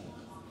PDF them.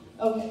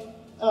 Okay,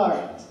 all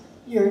right.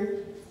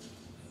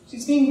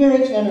 She's being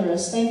very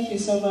generous. Thank you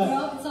so much.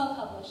 It's all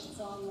published. It's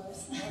all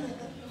yours.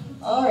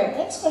 All right.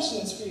 Next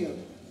question is for you.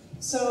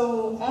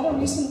 So, at a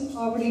recent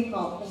poverty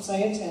conference I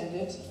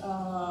attended,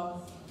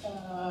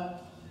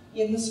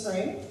 in the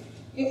spring,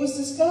 it was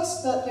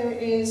discussed that there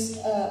is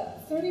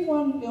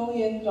 $31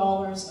 billion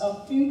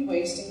of food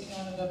waste in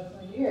Canada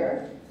per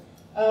year.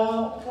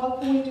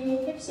 What can we do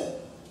to fix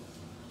it?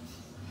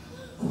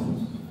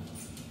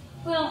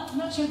 Well, I'm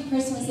not sure if the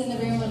person was in the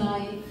room when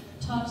I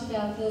talked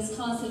about this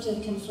concept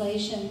of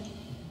conflation.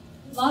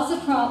 Lots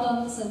of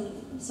problems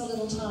and so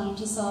little time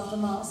to solve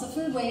them all. So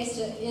food waste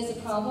is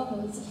a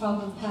problem. It's a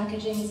problem of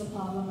packaging. It's a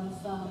problem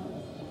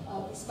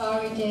of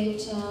expiry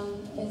date.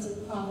 It's a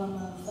problem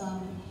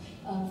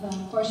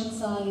of portion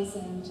size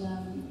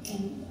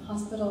and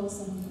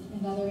hospitals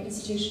and other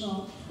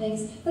institutional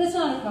things. But it's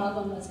not a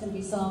problem that's going to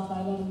be solved by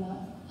letting the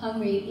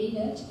hungry eat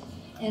it.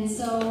 And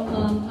so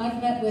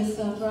I've met with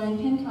Brian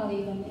Pincott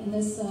even in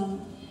this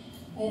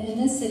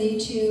city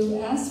to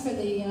ask for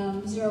the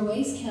Zero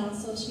Waste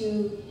Council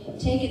to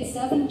take its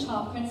 7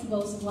 top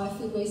principles of why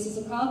food waste is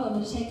a problem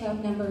and to take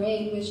out number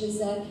 8, which is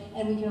that,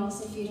 and we can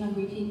also feed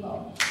hungry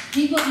people.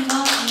 People do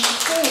not need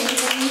food,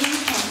 they need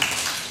income.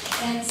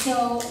 And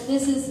so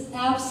this is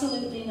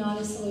absolutely not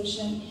a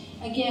solution.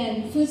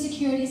 Again, food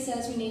security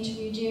says we need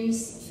to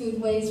reduce food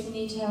waste. We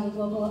need to have a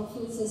global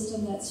food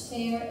system that's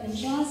fair and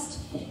just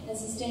and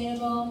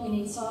sustainable. We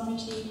need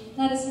sovereignty.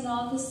 That is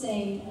not the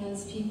same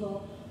as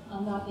people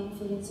not being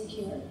food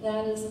insecure.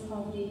 That is a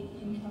poverty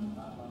income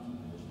problem.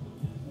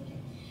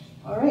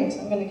 All right,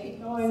 I'm going to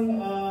keep going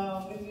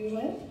with you,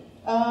 Lynn.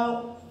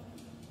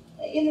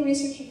 In the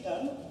research you've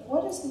done,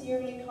 what is the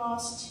yearly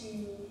cost to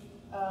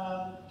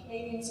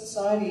Canadian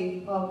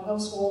society of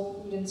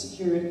household food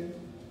insecurity?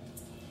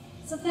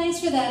 So thanks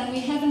for that. And we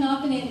have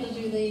not been able to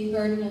do the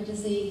burden of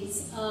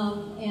disease,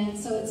 and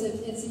so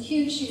it's a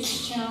huge,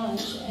 huge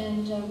challenge.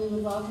 And we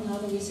would welcome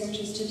other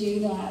researchers to do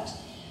that.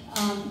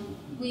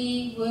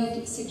 We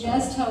would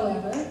suggest,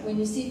 however, when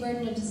you see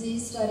burden of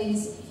disease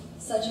studies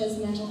such as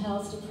mental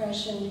health,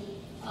 depression,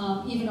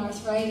 even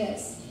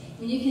arthritis,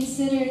 when you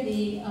consider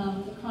the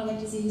chronic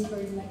disease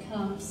burden that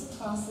comes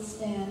across the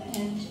span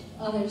and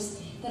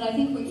others, that I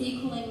think we're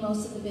equaling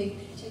most of the big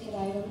ticket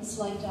items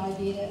like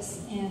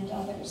diabetes and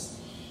others.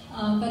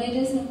 But it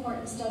is an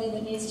important study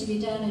that needs to be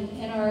done,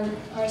 and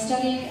our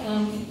study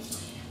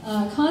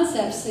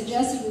concept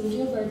suggested we would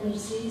do a burden of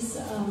disease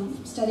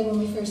study when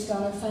we first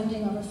got our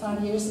funding over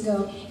 5 years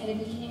ago, and it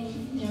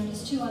became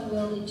just too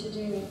unwieldy to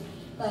do.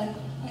 But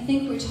I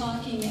think we're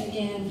talking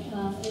again,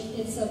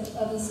 it's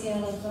of the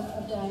scale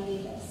of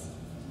diabetes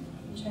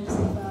in terms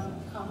of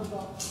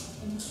comparable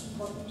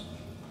important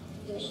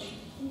condition.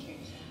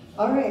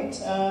 All right,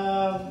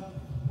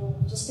 we'll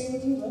just stay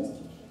with you, Liz.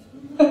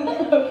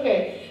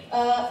 Okay,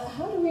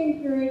 how do we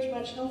encourage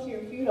much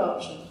healthier food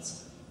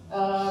options?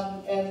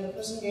 And the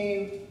person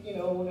gave,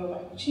 no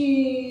mac and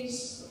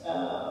cheese.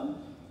 How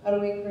do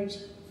we encourage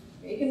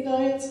vegan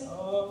diets?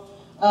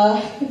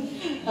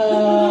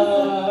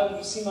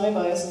 You see my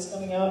biases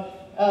coming out.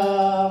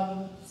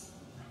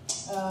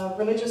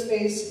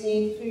 Religious-based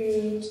need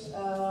food,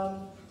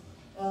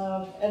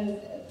 and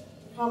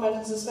comment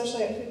is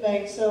especially at food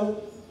banks.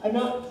 So I'm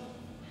not.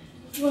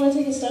 Do you want to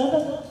take a stab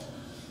at that?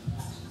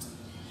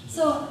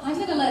 So I'm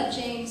going to let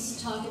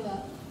James talk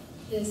about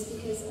this,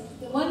 because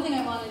the one thing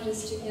I wanted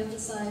just to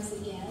emphasize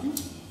again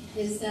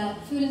is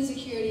that food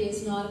insecurity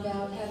is not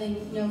about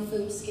having no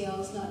food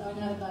skills, not knowing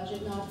how to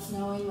budget, not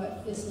knowing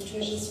what is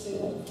nutritious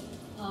food.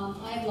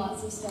 I have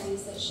lots of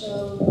studies that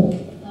show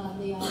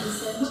the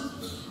opposite.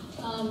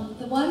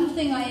 The one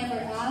thing I ever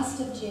asked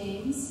of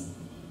James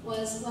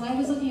was, when I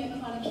was looking at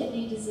chronic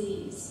kidney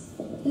disease,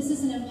 this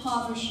is an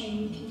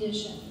impoverishing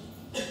condition,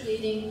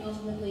 leading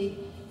ultimately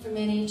for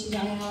many to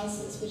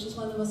dialysis, which is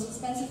one of the most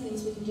expensive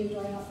things we can do to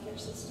our healthcare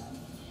system.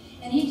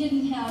 And he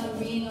didn't have a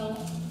renal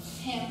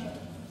hamper.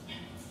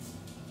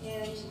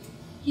 And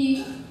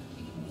he's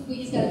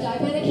got a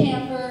diabetic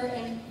hamper,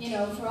 and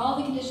for all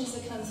the conditions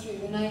that come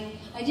through. And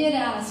I did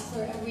ask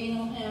for a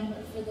renal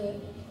hamper for the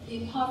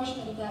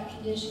impoverishment of that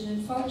condition.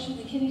 And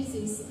fortunately, the Kidney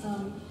Disease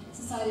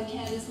Society of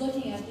Canada is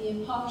looking at the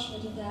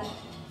impoverishment of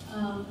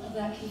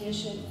that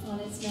condition on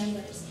its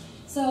members.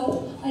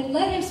 So I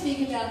let him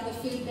speak about the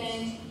food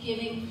bank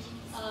giving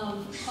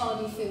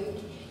quality food.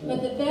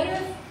 But a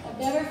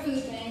better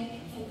food bank,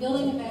 and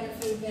building a better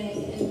food bank,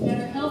 and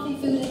better healthy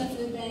food in the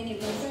food bank,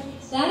 and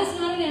that is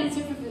not an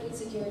answer for food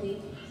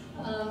insecurity.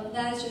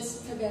 That is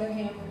just for better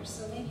hampers.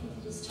 So maybe we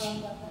can just talk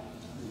about that.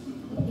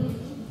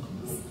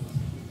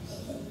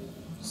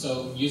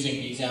 So using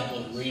the example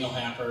of the renal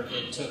hamper,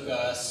 it took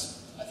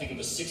us, I think it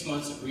was 6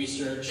 months of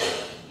research,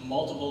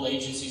 multiple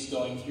agencies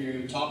going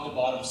through, top to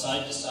bottom,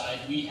 side to side.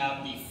 We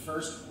have the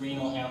first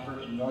renal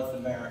hamper in North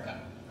America.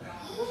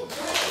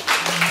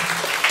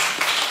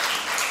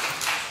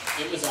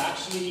 It was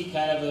actually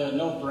kind of a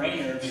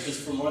no-brainer, because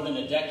for more than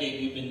a decade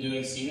we've been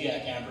doing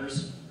celiac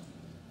hampers.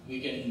 We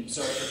can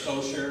sort for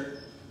kosher.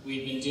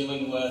 We've been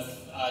dealing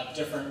with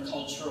different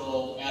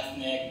cultural,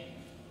 ethnic,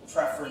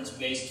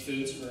 preference-based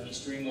foods for an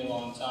extremely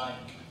long time.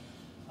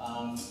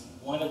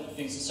 One of the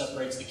things that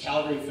separates the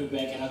Calgary Food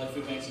Bank and other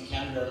food banks in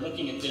Canada are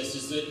looking at this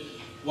is that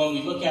when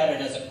we look at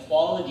it as a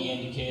quality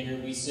indicator,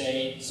 we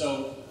say,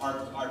 so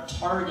our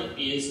target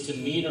is to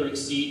meet or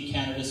exceed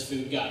Canada's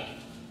Food Guide.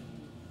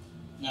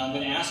 Now I'm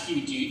going to ask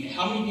you,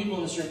 how many people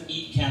in this room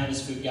eat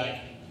Canada's Food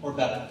Guide or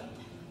better?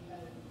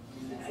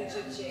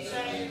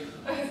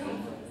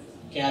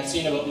 Okay, I've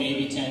seen about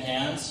maybe 10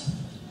 hands.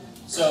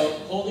 So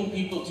holding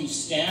people to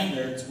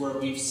standards where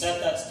we've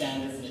set that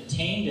standard and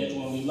attained it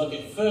when we look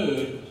at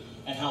food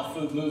and how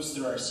food moves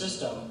through our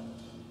system,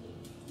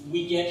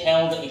 we get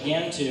held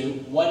again to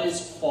what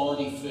is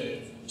quality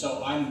food.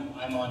 So I'm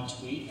on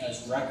tweet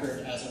as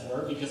record, as it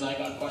were, because I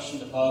got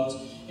questioned about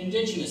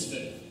Indigenous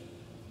food.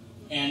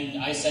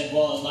 And I said,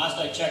 well, last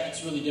I checked,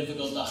 it's really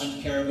difficult to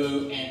hunt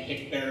caribou and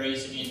pick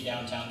berries in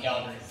downtown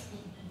Calgary.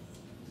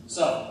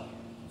 So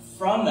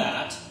from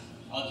that,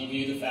 I'll give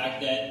you the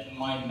fact that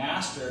my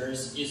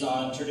master's is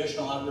on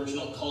traditional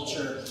Aboriginal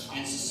culture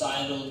and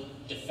societal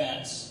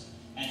defense,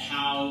 and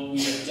how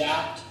we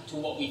adapt to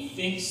what we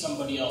think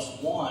somebody else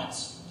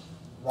wants,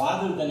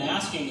 rather than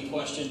asking the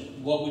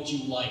question, what would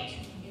you like?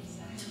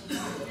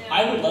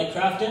 I would like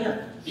Kraft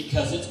dinner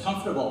because it's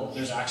comfortable.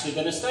 There's actually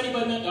been a study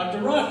by Dr.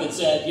 Rock that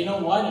said, you know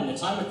what, in a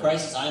time of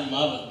crisis, I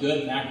love a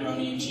good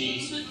macaroni and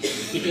cheese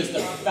because the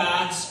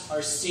fats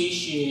are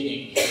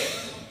satiating.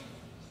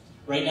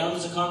 Right now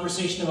there's a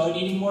conversation about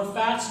eating more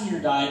fats in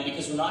your diet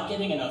because we're not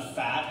getting enough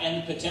fat,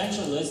 and the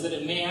potential is that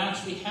it may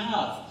actually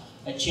have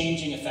a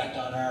changing effect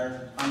on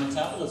our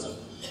metabolism.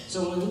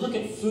 So when we look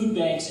at food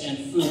banks and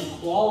food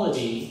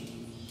quality,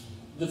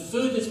 the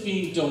food that's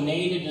being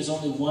donated is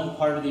only one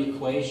part of the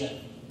equation.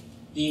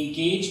 The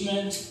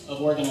engagement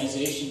of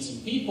organizations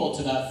and people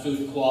to that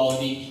food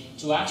quality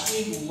to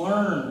actually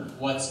learn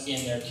what's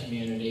in their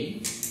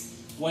community.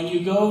 When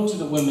you go to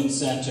the Women's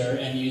Center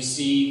and you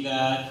see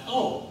that,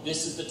 oh,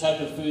 this is the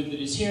type of food that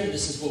is here,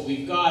 this is what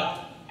we've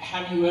got,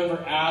 have you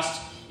ever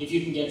asked if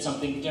you can get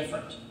something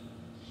different?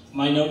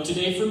 My note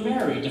today for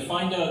Mary, to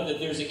find out that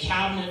there's a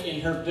cabinet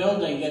in her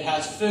building that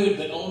has food,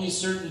 but only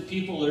certain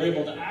people are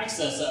able to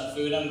access that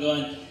food, I'm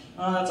going,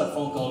 oh, that's a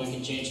phone call we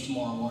can change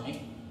tomorrow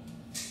morning.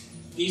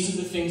 These are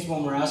the things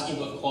when we're asking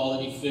about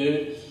quality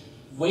food.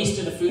 Waste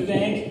at a food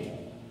bank,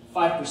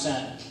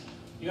 5%.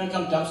 You're going to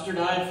come dumpster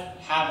dive?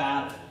 Have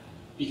at it.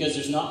 Because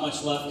there's not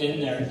much left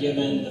in there,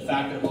 given the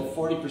fact that about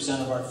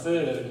 40% of our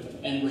food,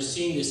 and we're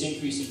seeing this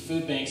increase in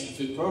food banks and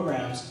food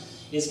programs,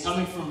 is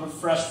coming from a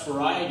fresh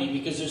variety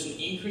because there's an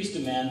increased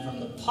demand from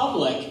the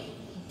public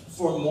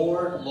for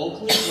more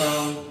locally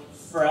grown,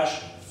 fresh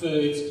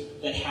foods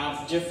that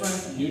have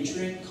different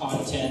nutrient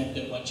content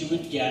than what you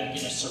would get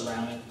in a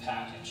ceramic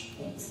package.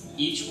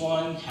 Each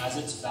one has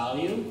its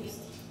value.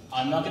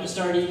 I'm not going to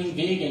start eating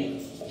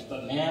vegan,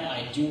 but man,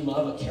 I do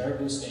love a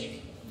caribou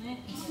steak. Thank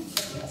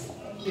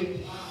you.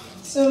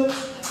 So,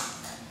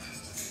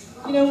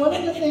 you know, one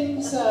of the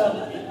things,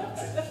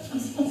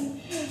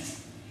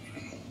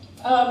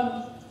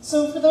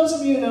 so for those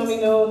of you who know me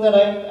know that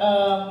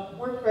I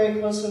work very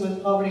closely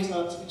with Poverty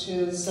Talks, which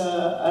is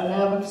an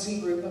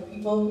advocacy group of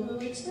people who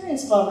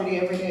experience poverty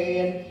every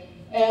day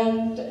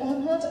and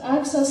have had to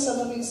access some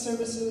of these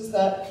services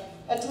that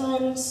at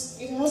times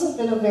it hasn't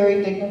been a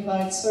very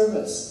dignified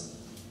service.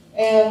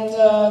 And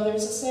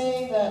there's a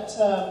saying that,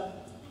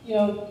 you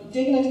know,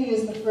 dignity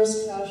is the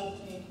first casualty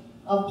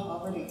of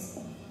poverty.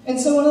 And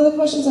so one of the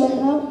questions I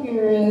have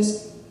here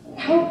is,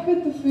 how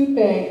could the food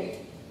bank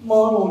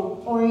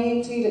model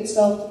orientate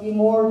itself to be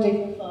more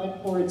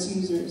dignified for its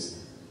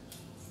users?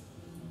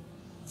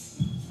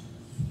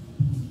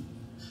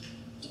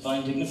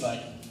 Define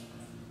dignified.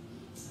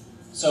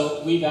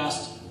 So we've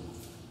asked,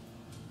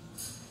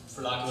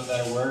 for lack of a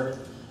better word,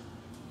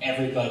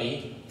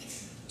 everybody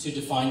to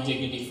define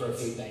dignity for a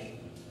food bank.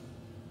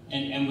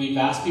 And we've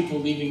asked people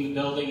leaving the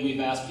building, we've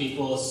asked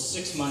people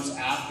 6 months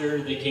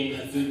after they came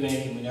to the food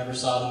bank and we never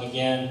saw them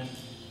again.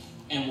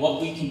 And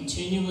what we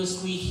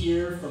continuously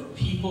hear from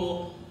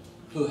people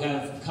who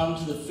have come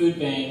to the food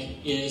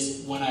bank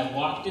is, when I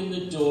walked in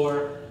the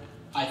door,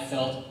 I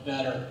felt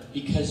better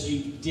because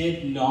you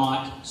did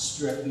not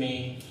strip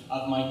me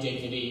of my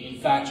dignity. In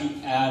fact, you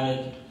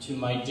added to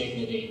my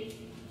dignity.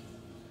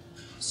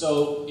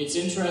 So it's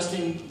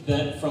interesting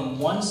that from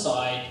one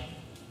side,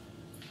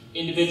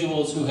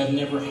 individuals who have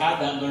never had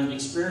that learned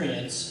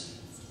experience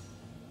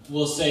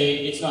will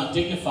say it's not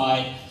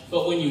dignified,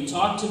 but when you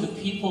talk to the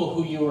people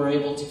who you are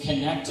able to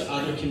connect to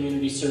other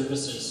community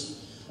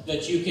services,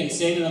 that you can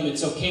say to them,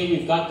 it's okay,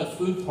 we've got the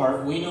food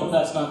part, we know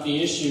that's not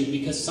the issue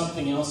because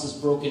something else is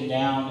broken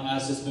down,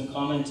 as has been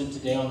commented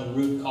today on the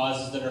root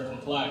causes that are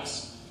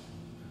complex.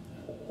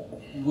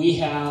 We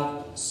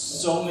have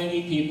so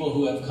many people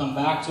who have come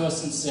back to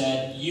us and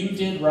said, you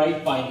did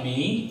right by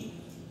me.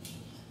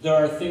 There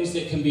are things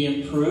that can be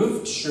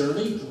improved,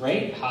 surely,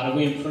 great. How do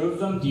we improve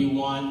them? Do you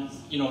want,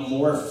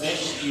 more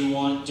fish? Do you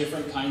want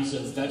different kinds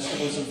of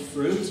vegetables and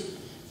fruit?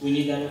 We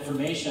need that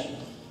information.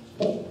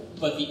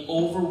 But the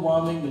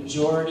overwhelming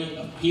majority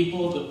of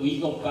people that we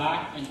go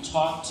back and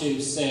talk to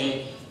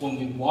say, when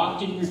we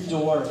walked in your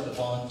door, the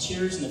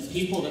volunteers and the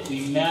people that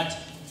we met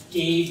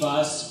gave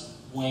us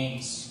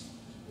wings.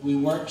 We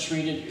weren't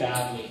treated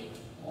badly.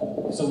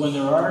 So when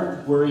there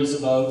are worries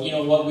about, we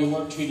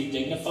weren't treated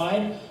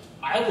dignified,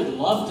 I would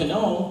love to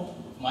know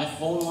My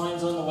phone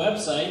line's on the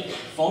website.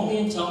 Phone me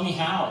and tell me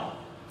how.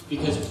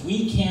 Because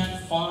we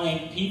can't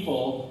find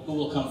people who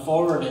will come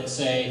forward and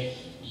say,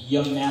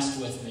 you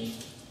messed with me.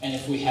 And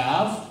if we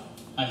have,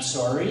 I'm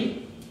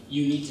sorry.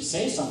 You need to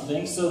say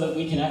something so that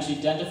we can actually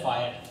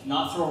identify it,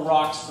 not throw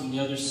rocks from the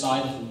other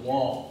side of the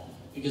wall.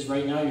 Because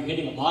right now you're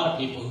hitting a lot of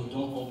people who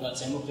don't hold that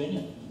same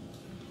opinion.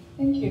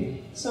 Thank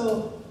you.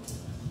 So,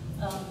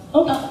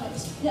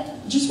 yeah,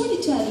 just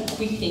wanted to add a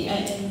quick thing.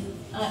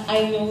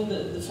 I know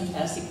the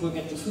fantastic work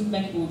at the food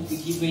bank, we work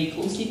with you very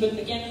closely, but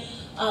again,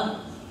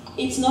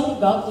 it's not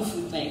about the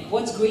food bank.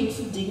 What's great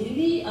for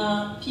Dignity,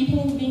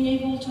 people being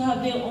able to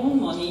have their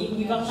own money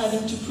without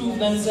having to prove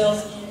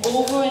themselves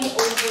over and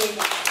over again.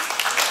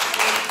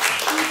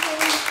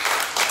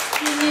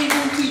 Being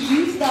able to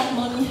use that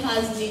money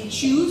as they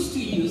choose to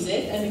use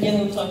it, and again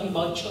we're talking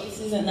about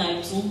choices, and I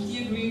absolutely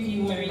agree with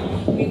you, Mary.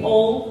 We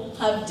all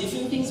have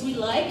different things we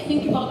like.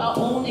 Think about our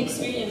own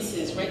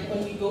experiences, right?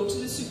 When we go to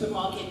the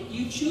supermarket,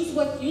 you choose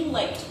what you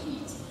like to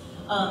eat.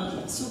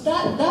 So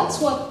that's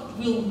what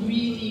will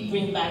really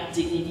bring back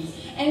dignity.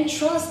 And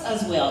trust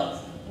as well.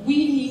 We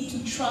need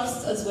to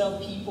trust as well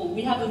people.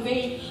 We have a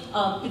very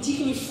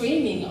particular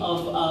framing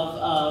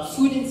of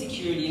food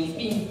insecurity, of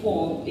being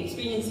poor,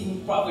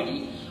 experiencing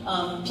poverty.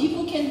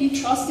 People can be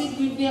trusted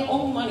with their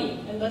own money,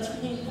 and that's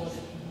really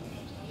important.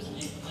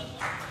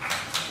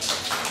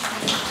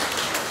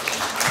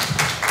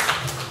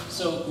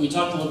 So we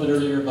talked a little bit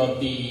earlier about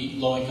the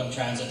low-income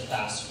transit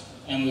pass.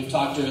 And we've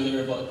talked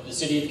earlier about the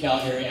City of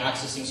Calgary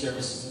accessing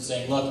services and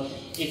saying, look,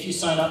 if you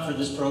sign up for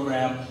this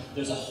program,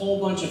 there's a whole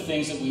bunch of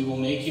things that we will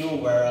make you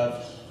aware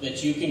of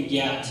that you can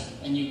get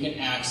and you can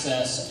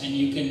access and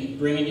you can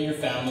bring into your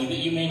family that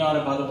you may not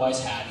have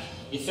otherwise had.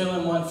 You fill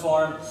in one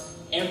form,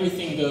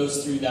 everything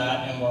goes through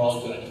that, and we're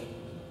all good.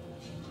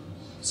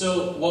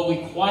 So what we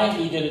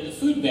quietly did at the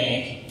food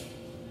bank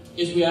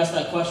is we asked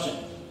that question.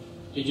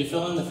 Did you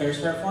fill in the fare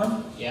spare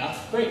form? Yeah,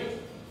 great.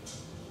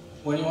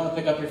 When do you want to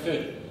pick up your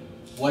food?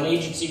 What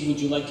agency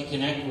would you like to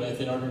connect with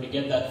in order to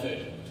get that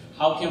food?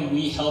 How can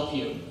we help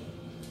you?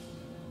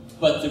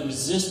 But the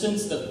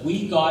resistance that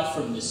we got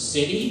from the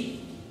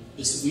city,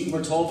 we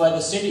were told by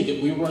the city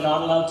that we were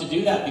not allowed to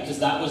do that because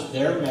that was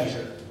their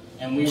measure.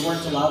 And we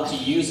weren't allowed to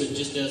use it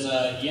just as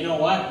a, you know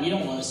what, we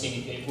don't want to see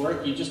any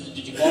paperwork. Did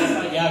you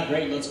qualify? Yeah,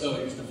 great, let's go,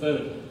 here's the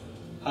food.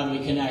 How do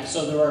we connect?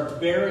 So there are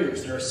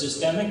barriers, there are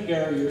systemic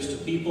barriers to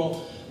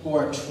people who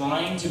are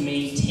trying to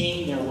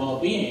maintain their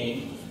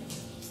well-being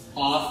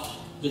off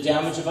the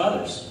damage of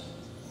others.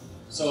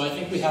 So I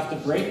think we have to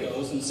break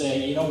those and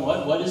say, you know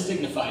what is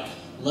dignified?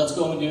 Let's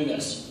go and do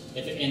this.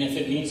 If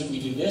it means that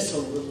we do this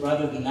or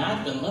rather than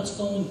that, then let's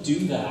go and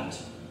do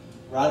that.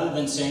 Rather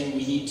than saying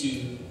we need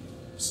to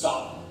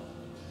stop.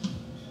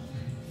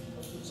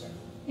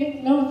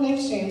 Yeah, no,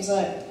 thanks, James.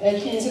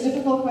 It's a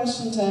difficult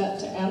question to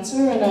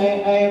answer, and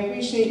I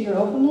appreciate your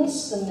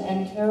openness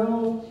and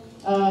Carole,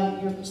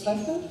 your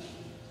perspective.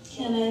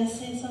 Can I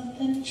say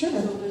something? Sure.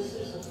 So this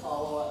is a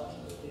follow-up.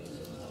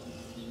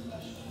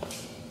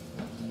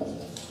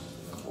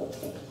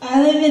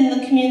 I live in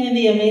the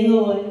community of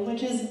Inglewood,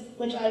 which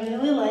I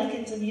really like.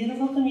 It's a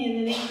beautiful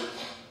community.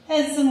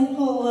 Has some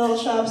cool little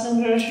shops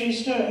and grocery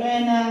store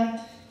and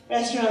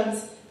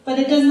restaurants, but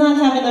it does not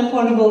have an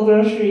affordable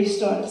grocery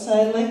store. So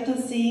I'd like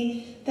to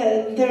see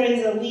that there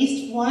is at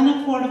least one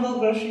affordable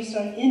grocery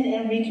store in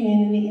every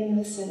community in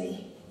the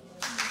city.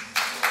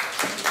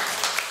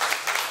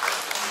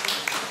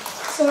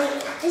 So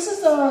this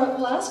is our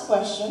last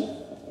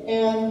question,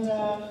 and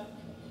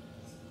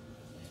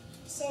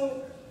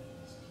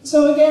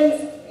so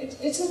again,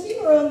 it's a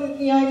theme around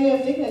the idea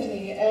of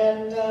dignity,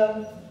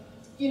 and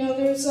you know,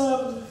 there's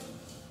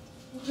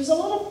a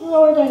lot of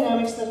power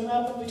dynamics that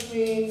happen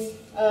between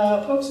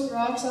folks who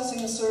are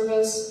accessing a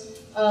service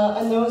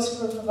and those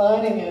who are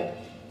providing it,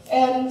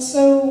 and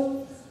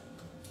so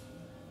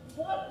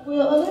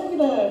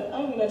and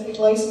I'm gonna take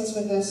license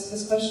with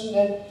this question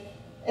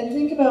and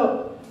think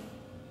about,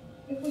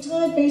 if we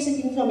tie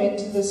basic income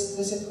into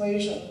this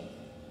equation,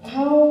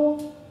 how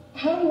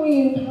do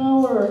we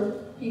empower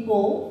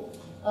people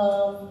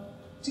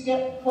to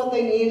get what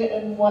they need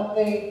and what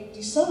they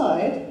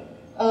decide,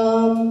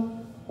 and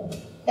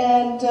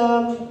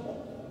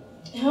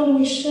how do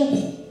we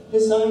shift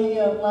this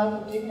idea of lack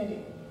of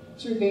dignity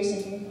through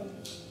basic income?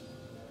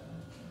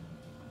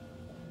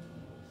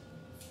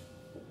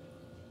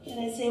 Can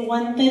I say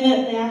one thing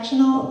that the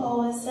Action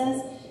always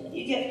says?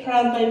 You get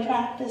proud by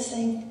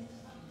practicing.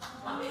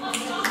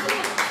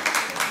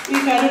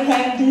 You gotta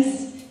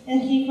practice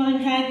and keep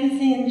on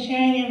practicing and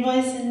sharing your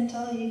voice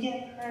until you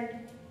get heard.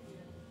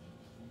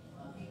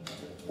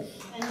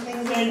 And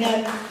things are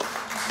done.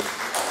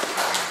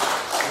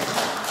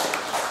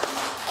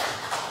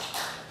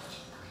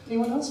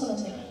 Anyone else want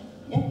to take it?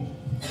 Yeah?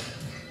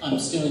 I'm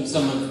stealing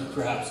some of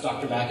perhaps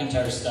Dr.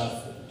 McIntyre's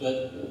stuff,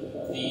 but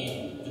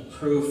the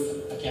proof,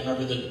 I can't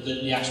remember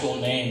the actual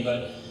name,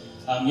 but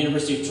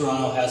University of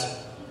Toronto has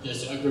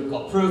a group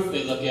called Proof.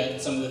 They look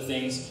at some of the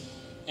things,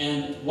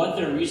 and what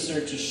their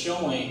research is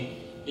showing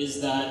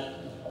is that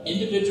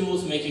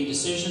individuals making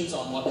decisions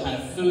on what kind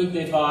of food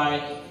they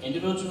buy,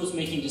 individuals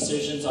making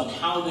decisions on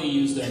how they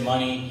use their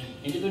money,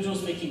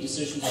 individuals making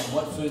decisions on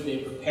what food they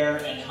prepare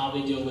and how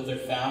they deal with their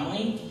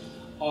family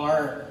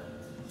are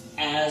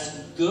as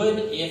good,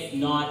 if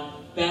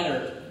not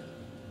better,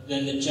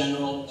 than the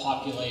general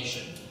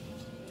population.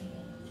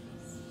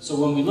 So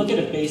when we look at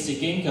a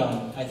basic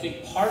income, I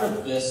think part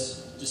of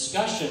this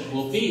discussion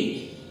will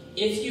be,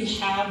 if you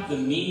have the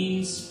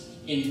means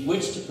in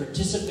which to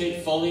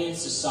participate fully in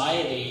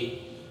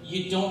society,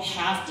 you don't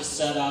have to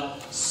set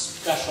up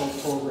special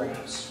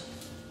programs.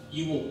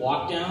 You will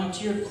walk down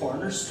to your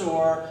corner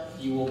store,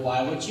 you will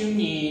buy what you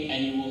need,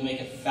 and you will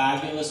make a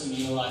fabulous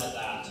meal out of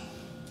that.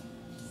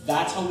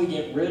 That's how we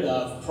get rid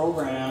of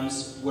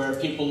programs where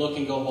people look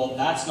and go, well,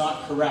 that's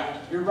not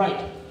correct. You're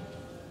right.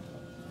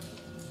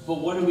 But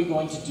what are we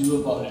going to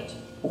do about it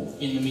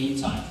in the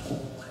meantime?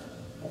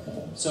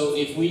 So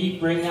if we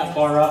bring that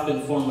bar up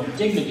in form of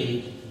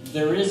dignity,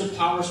 there is a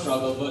power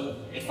struggle, but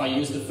if I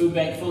use the food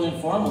bank fully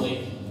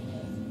informally,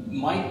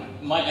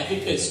 I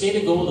think the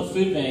stated goal of the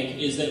food bank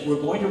is that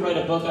we're going to write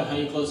a book on how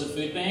you close a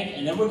food bank,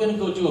 and then we're going to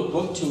go do a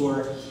book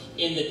tour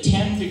in the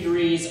 10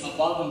 degrees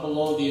above and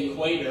below the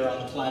equator on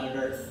the planet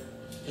Earth.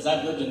 Because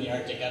I've lived in the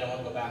Arctic, I don't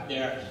want to go back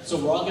there. So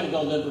we're all going to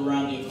go live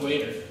around the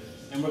equator.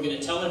 And we're going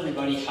to tell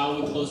everybody how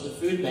we close the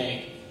food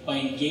bank by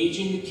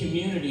engaging the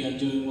community on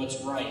doing what's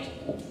right.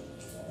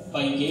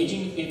 By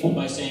engaging the people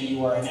by saying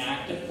you are an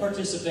active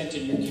participant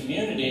in your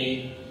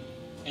community,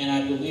 and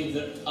I believe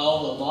that a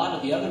lot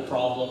of the other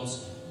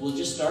problems will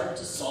just start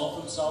to solve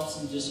themselves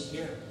and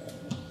disappear.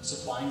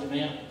 Supply and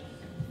demand.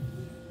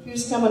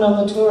 Who's coming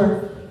on the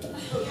tour?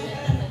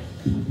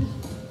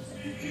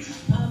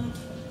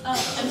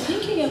 I'm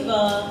thinking of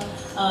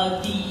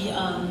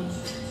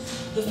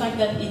the fact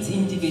that it's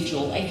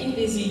individual. I think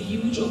there's a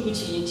huge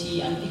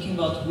opportunity. I'm thinking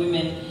about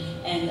women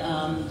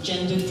and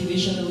gender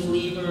division of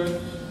labor,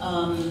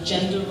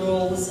 gender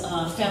roles,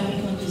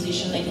 family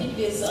composition. I think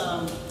there's,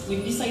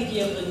 with this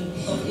idea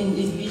of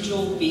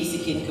individual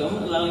basic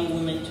income, allowing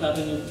women to have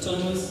an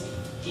autonomous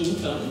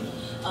income,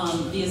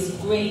 there's a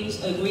great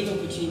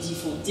opportunity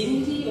for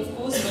dignity, of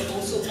course, but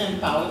also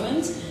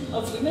empowerment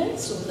of women.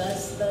 So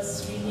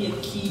that's really a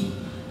key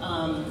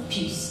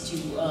piece to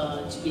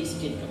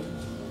basic income.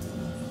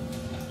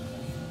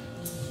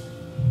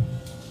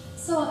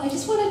 So I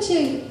just wanted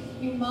to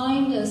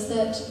remind us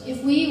that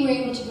if we were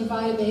able to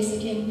provide a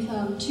basic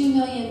income, 2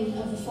 million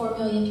of the 4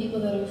 million people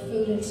that are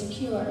food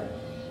insecure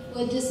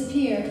would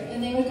disappear,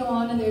 and they would go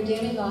on in their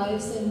daily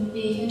lives and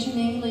be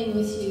intermingling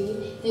with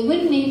you. They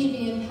wouldn't need to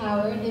be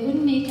empowered. They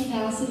wouldn't need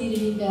capacity to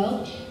be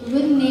built. We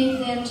wouldn't need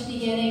them to be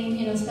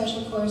getting,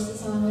 special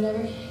courses on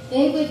whatever.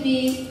 They would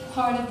be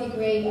part of the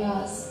great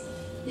us,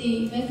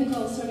 the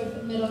mythical sort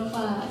of middle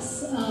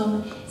class.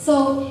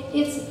 So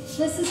this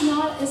is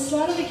not a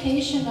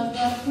stratification of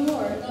the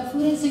poor, the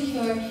food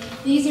insecure.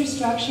 These are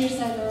structures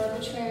that are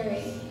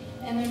arbitrary,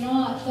 and they're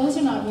not. Those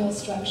are not real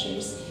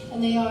structures,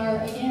 and they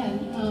are,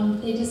 again,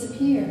 they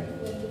disappear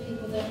with the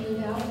people that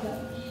move out of them.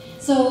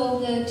 So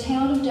the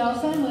town of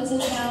Dauphin was a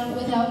town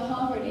without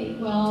poverty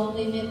while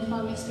the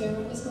mid-com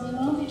experiment was going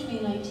on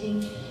between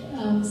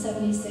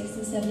 1976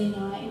 and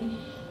 79,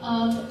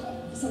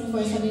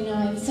 74,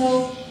 79.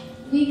 So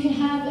we could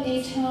have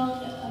a town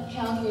of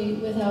Calgary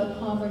without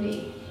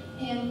poverty.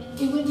 And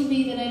it wouldn't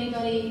be that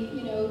anybody,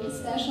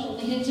 special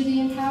needed to be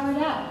empowered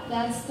up.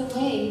 That's the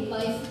way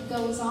life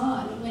goes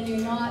on when you're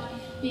not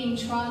being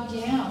trod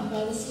down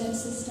by the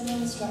system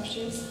and the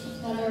structures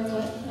that are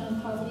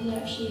what poverty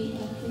actually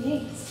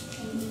creates.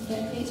 And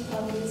that creates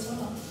poverty as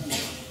well.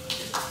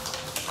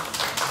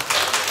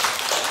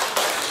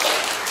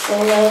 So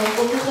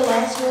we'll give the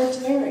last word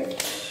to Mary.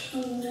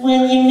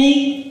 When you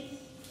make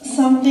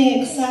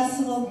something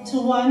accessible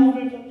to one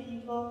group of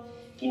people,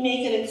 you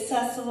make it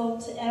accessible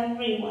to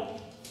everyone.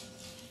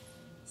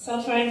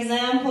 So for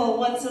example,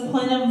 what's the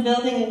point of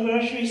building a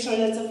grocery store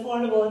that's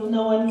affordable if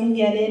no one can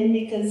get in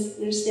because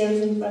there's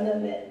stairs in front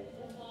of it?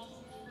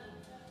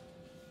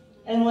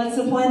 And what's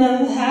the point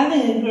of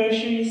having a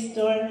grocery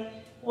store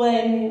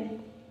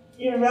when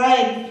your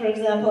ride, for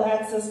example,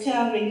 Access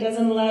Calgary,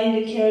 doesn't allow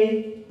you to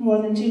carry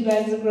more than 2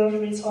 bags of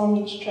groceries home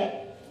each trip?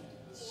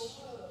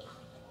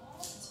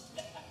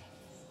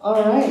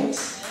 All right.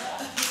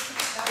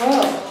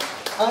 Well,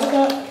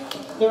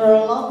 there are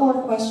a lot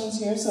more questions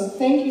here, so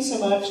thank you so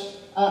much.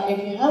 If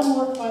you have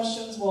more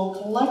questions, we'll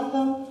collect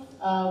them.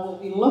 We'll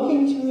be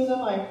looking through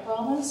them, I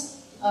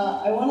promise.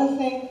 I want to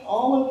thank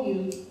all of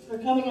you for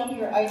coming up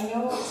here. I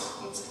know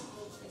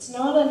it's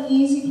not an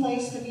easy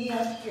place to be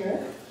up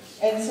here,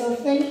 and so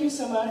thank you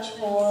so much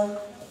for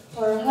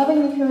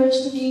having the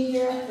courage to be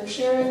here, for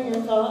sharing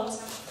your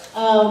thoughts.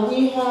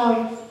 We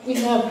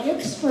have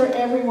gifts for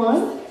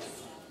everyone.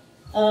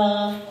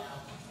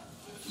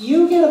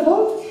 You get a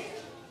book,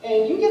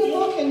 and you get a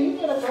book, and you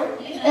get a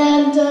book.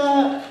 And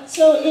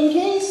so in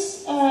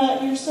case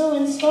you're so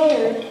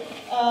inspired,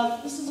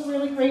 this is a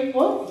really great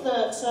book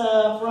that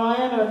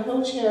Brian, our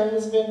co-chair,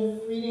 has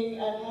been reading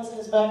and has in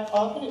his back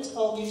pocket. It's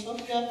called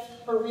Utopia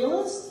for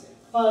Realists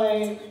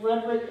by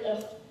Frederick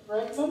F.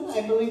 Bregman,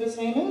 I believe his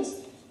name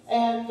is.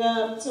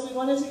 And so we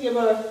wanted to give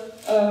our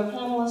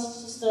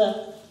panelists just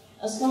a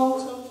small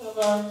token of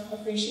our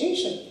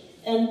appreciation.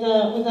 And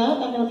with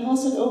that, I'm going to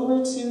pass it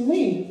over to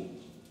Lee.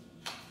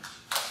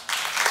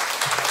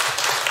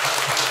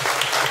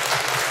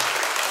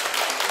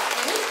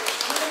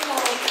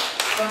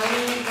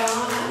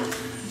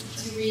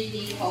 To read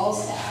the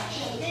calls to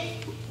action.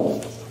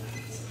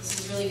 This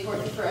is really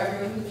important for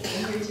everyone who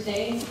came here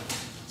today.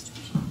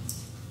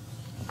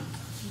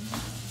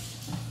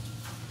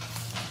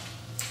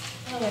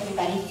 Hello,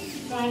 everybody.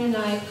 Brian and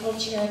I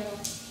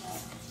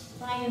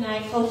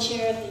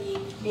co-chair the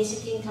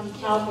Basic Income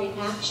Calgary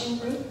Action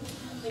Group,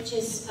 which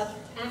is an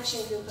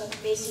action group of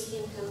Basic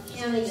Income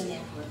Canada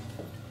Network.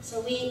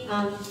 So we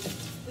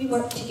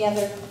work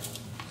together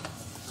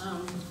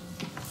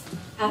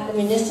at the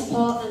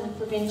municipal and the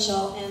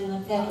provincial and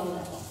the federal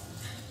level.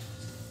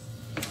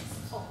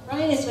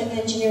 Brian is with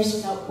Engineers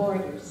Without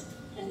Borders,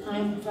 and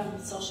I'm from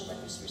Social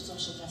Workers for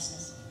Social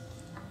Justice.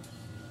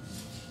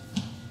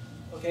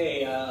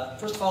 Okay,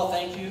 first of all,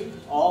 thank you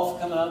all for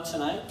coming out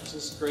tonight. This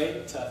is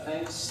great.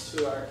 Thanks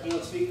to our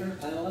keynote speaker,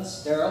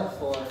 panelists, Daryl,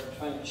 for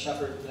trying to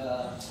shepherd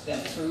them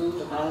through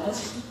the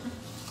panelists.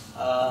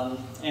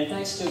 And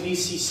thanks to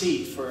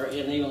BCC for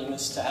enabling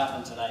this to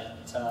happen tonight.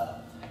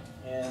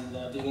 And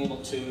being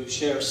able to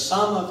share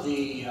some of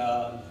the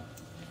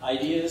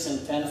ideas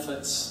and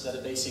benefits that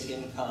a basic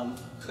income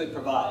could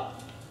provide.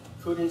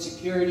 Food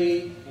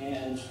insecurity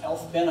and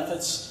health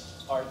benefits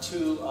are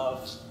two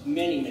of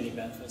many, many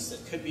benefits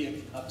that could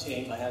be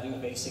obtained by having a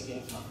basic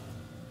income.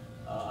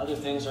 Other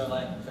things are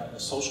like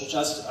social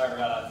justice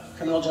or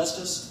criminal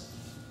justice.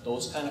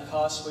 Those kind of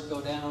costs would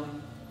go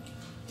down.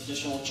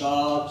 Additional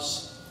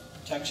jobs,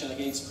 protection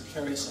against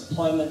precarious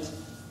employment.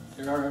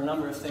 There are a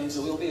number of things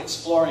that we'll be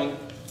exploring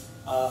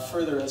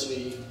further as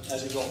we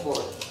go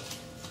forward.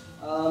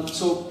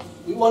 So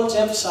we wanted to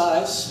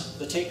emphasize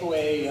the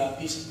takeaway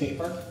piece of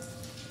paper,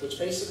 which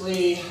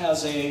basically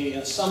has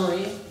a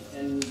summary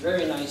and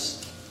very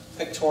nice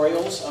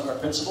pictorials of our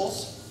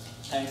principles.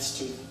 Thanks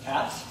to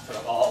Kat for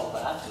all of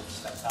that. It's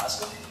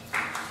fantastic.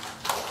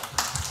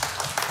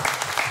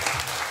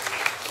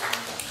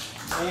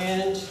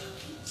 And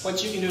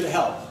what you can do to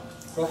help.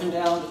 Broken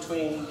down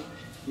between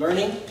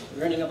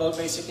learning about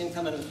basic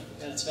income and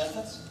its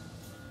benefits,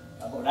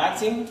 about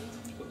acting,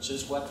 which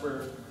is what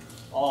we're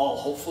all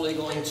hopefully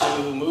going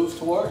to move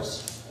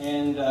towards,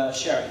 and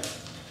sharing.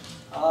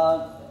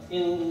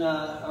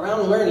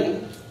 Around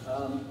learning,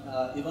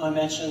 Yvonne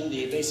mentioned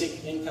the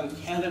Basic Income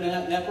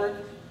Canada Network.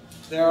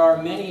 There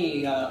are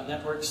many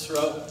networks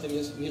throughout the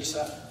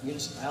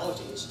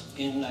municipalities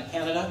in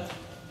Canada,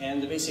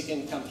 and the Basic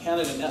Income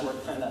Canada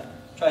Network kind of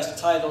tries to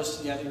tie those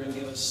together and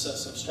give us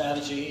some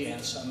strategy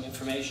and some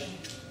information.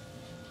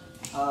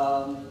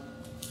 I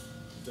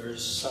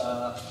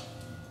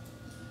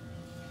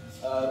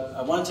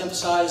wanted to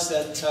emphasize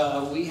that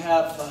we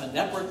have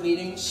network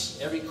meetings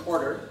every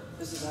quarter.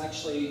 This is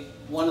actually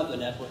one of the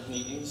network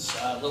meetings,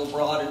 a little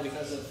broader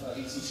because of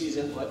BCC's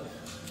input.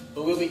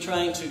 But we'll be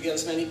trying to get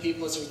as many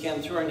people as we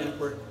can through our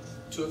network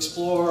to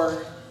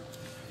explore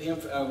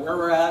where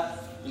we're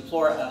at,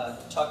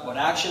 talk about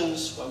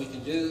actions, what we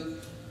can do,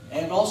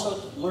 and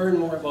also learn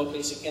more about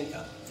basic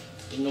income.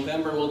 In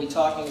November, we'll be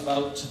talking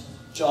about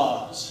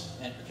jobs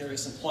and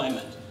precarious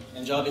employment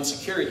and job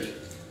insecurity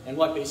and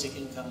what basic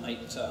income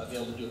might be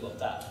able to do about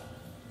that.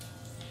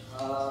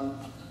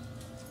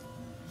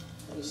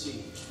 Let me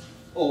see.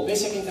 Oh,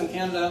 Basic Income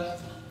Canada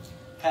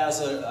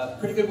has a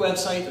pretty good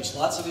website. There's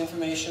lots of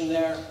information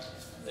there.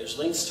 There's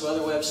links to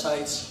other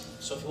websites.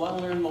 So if you want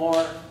to learn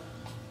more,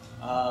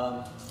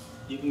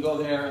 you can go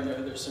there, and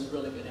there's some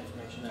really good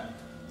information there.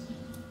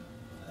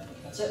 I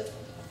think that's it.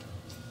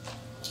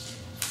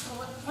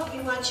 What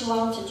we want you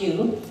all to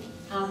do,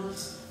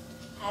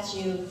 as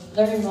you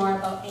learn more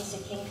about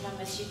basic income,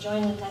 as you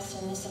join with us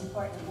in this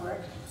important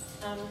work,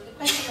 the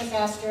question was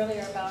asked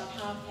earlier about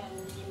how can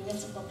the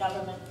municipal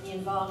government be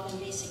involved in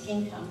basic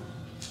income.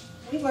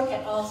 We work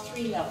at all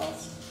three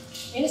levels.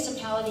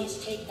 Municipalities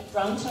take the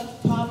brunt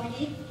of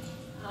poverty,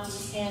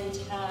 and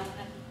a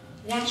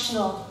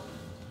national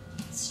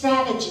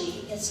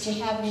strategy is to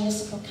have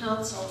municipal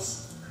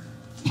councils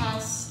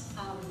pass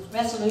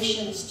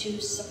resolutions to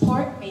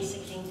support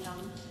basic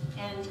income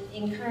and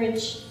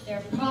encourage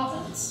their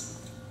province,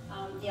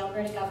 the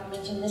Alberta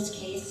government in this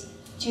case,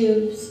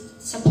 to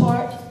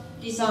support,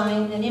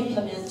 design, and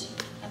implement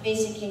a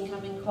basic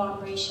income in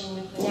cooperation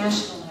with the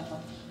national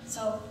level.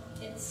 So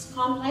it's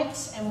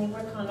complex, and we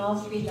work on all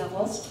three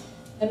levels.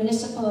 The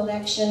municipal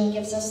election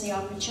gives us the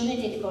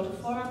opportunity to go to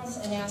forums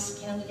and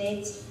ask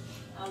candidates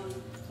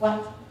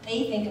what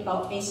they think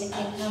about basic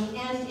income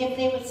and if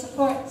they would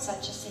support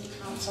such a city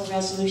council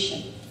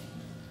resolution.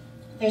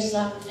 There's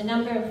a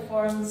number of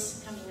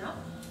forums coming up.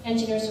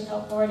 Engineers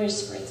Without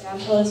Borders, for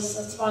example, is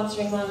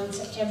sponsoring one on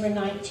September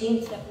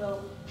 19th that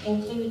will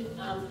include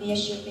the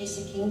issue of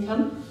basic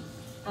income.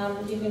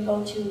 You can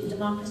go to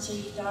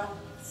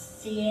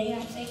democracy.ca,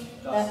 I think.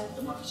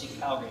 Democracy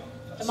Calgary.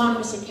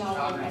 Democracy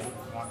Calgary, right.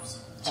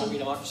 Calgary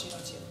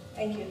Democracy.ca.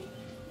 Thank you.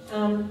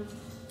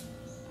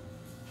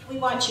 we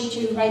want you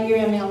to write your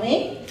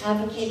MLA,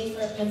 advocating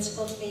for a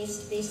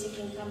principles-based basic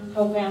income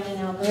program in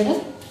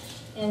Alberta.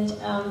 And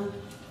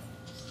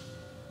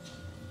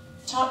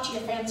talk to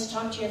your friends,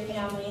 talk to your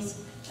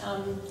families.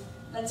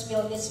 Let's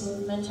build this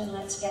movement and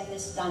let's get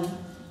this done.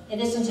 It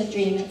isn't a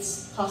dream,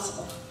 it's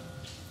possible.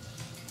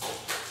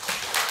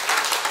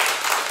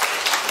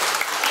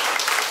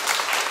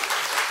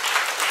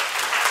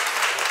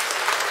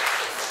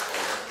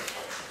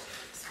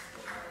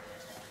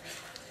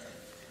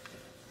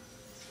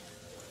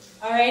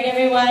 All right,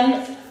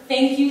 everyone.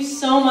 Thank you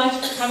so much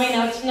for coming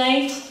out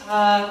tonight.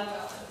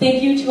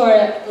 Thank you to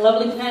our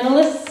lovely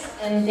panelists,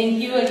 and thank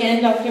you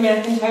again, Dr.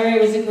 McIntyre.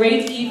 It was a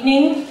great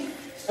evening.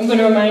 I'm going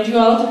to remind you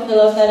all to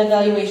fill out that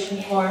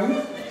evaluation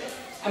form.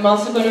 I'm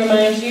also going to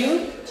remind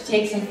you to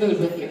take some food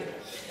with you.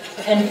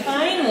 And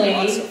finally,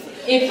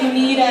 if you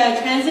need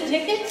a transit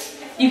ticket,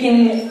 you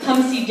can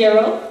come see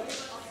Daryl.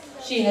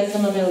 She has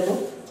them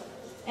available.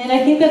 And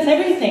I think that's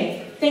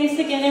everything. Thanks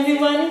again,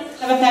 everyone.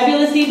 Have a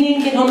fabulous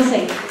evening. Get home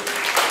safe.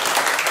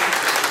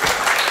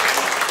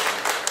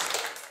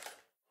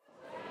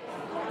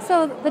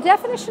 So the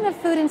definition of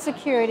food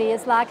insecurity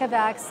is lack of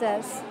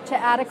access to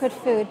adequate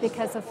food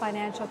because of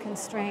financial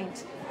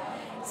constraint.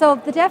 So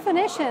the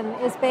definition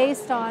is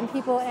based on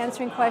people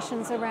answering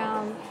questions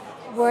around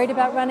worried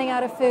about running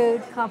out of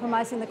food,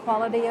 compromising the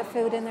quality of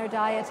food in their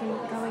diet, and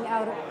going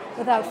out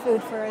without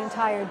food for an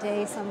entire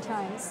day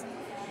sometimes.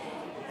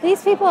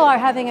 These people are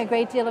having a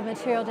great deal of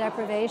material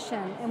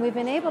deprivation, and we've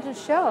been able to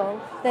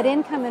show that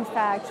income, in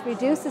fact,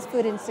 reduces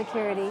food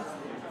insecurity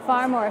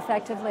far more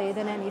effectively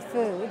than any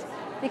food,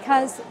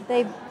 because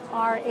they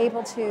are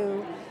able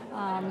to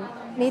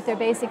meet their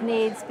basic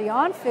needs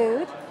beyond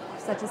food,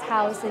 such as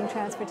housing,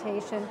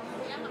 transportation,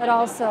 but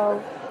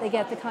also they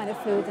get the kind of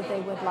food that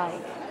they would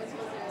like.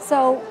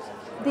 So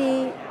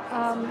the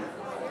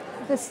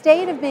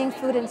state of being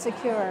food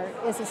insecure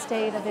is a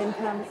state of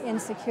income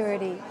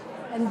insecurity,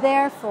 and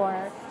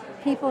therefore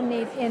people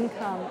need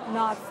income,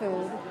 not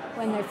food,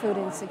 when they're food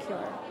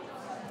insecure.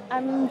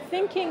 I'm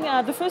thinking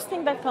the first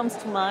thing that comes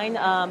to mind,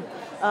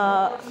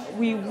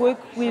 we work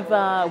with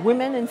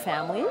women and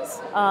families,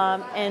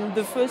 and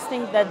the first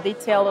thing that they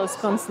tell us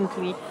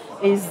constantly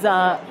is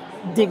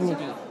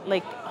dignity,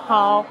 like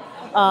how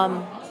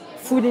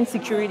food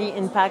insecurity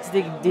impacts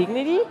their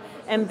dignity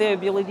and their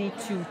ability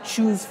to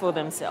choose for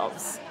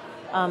themselves.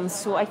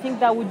 So I think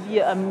that would be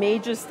a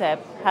major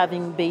step,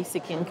 having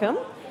basic income,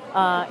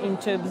 in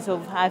terms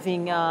of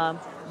having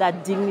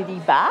that dignity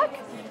back.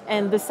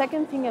 And the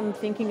second thing I'm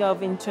thinking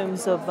of in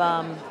terms of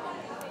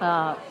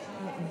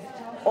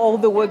all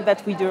the work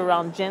that we do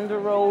around gender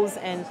roles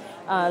and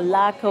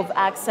lack of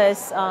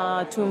access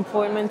to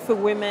employment for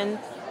women,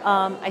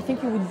 I think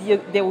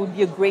there would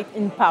be a great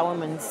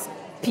empowerment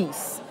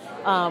piece.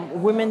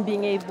 Women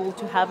being able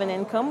to have an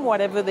income,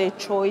 whatever their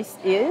choice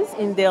is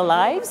in their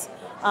lives,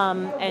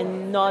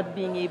 and not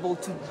being able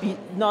to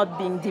not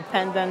being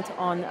dependent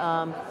on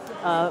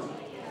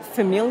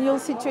familial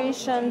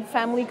situation,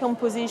 family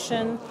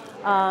composition,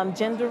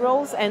 gender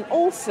roles, and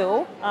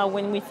also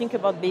when we think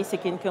about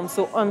basic income,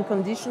 so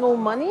unconditional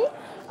money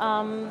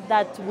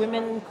that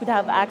women could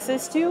have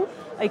access to,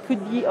 it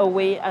could be a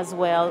way as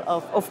well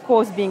of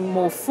course, being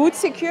more food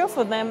secure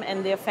for them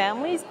and their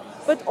families,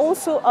 but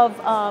also of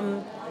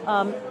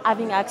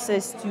having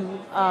access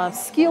to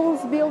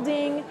skills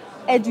building,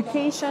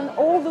 education,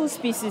 all those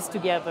pieces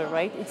together,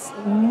 right? It's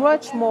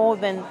much more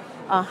than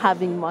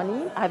having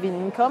money, having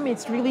income.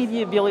 It's really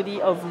the ability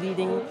of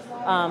leading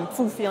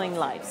fulfilling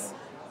lives.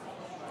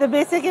 The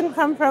basic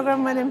income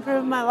program would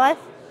improve my life.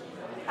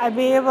 I'd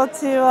be able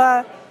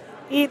to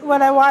eat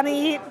what I want to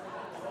eat,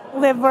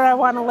 live where I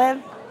want to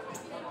live,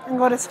 and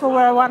go to school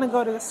where I want to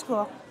go to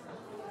school.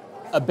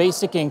 A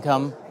basic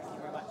income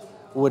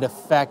would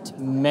affect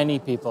many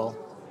people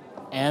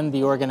and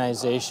the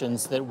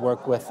organizations that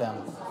work with them,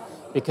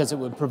 because it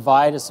would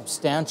provide a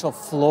substantial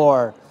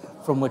floor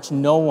from which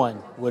no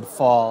one would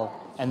fall,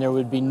 and there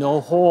would be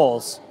no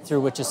holes through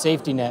which a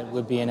safety net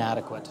would be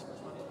inadequate.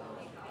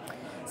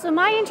 So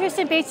my interest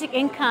in basic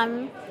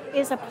income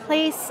is a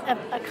place,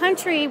 a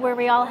country where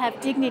we all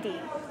have dignity,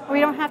 where we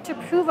don't have to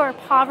prove our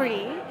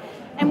poverty,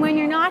 and when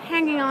you're not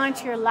hanging on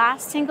to your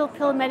last single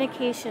pill of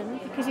medication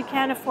because you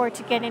can't afford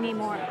to get any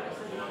more.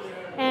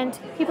 And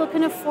people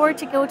can afford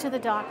to go to the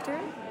doctor.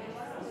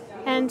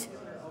 And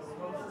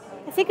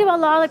I think about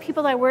a lot of the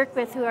people I work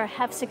with who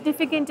have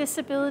significant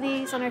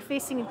disabilities and are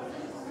facing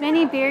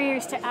many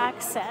barriers to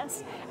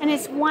access, and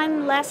it's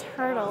one less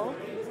hurdle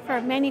for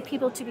many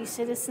people to be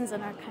citizens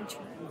in our country.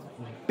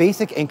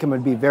 Basic income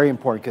would be very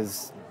important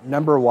because,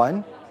 number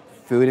one,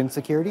 food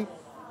insecurity.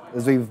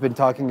 As we've been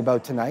talking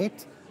about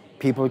tonight,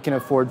 people can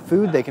afford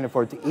food, they can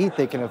afford to eat,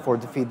 they can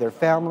afford to feed their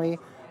family,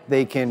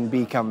 they can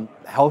become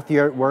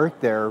healthier at work,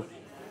 they're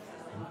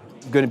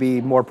going to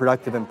be more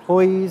productive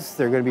employees,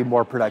 they're going to be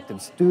more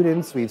productive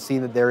students. We've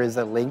seen that there is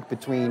a link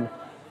between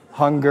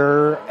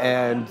hunger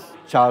and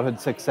childhood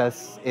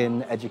success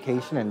in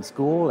education and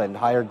school and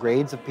higher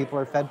grades if people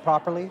are fed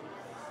properly,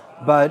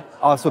 but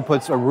also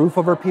puts a roof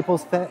over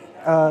people's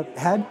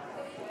head.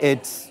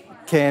 It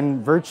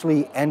can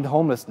virtually end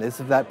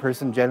homelessness if that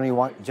person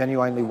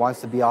genuinely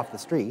wants to be off the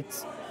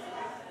streets.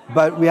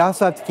 But we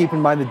also have to keep in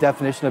mind the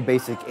definition of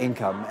basic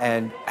income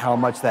and how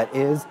much that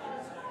is,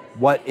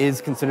 what is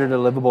considered a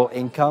livable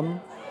income.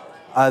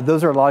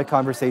 Those are a lot of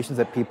conversations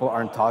that people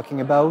aren't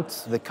talking about.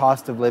 The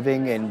cost of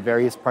living in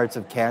various parts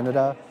of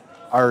Canada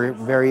are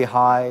very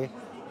high.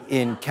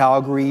 In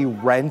Calgary,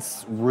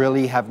 rents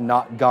really have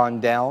not gone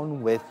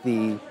down with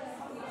the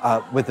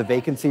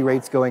vacancy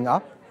rates going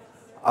up.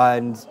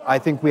 And I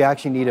think we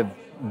actually need a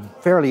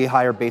fairly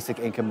higher basic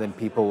income than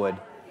people would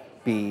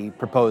be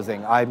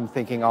proposing. I'm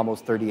thinking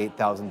almost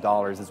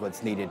 $38,000 is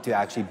what's needed to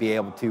actually be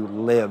able to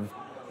live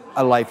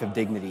a life of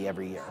dignity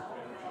every year.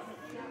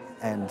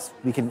 And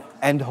we can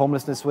end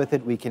homelessness with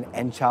it, we can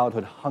end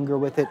childhood hunger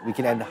with it, we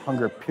can end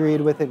hunger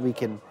period with it, we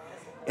can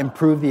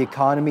improve the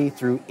economy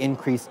through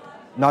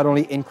not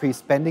only increased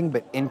spending,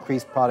 but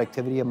increased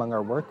productivity among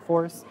our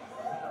workforce.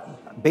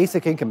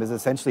 Basic income is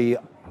essentially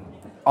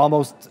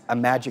almost a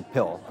magic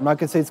pill. I'm not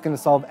going to say it's going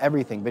to solve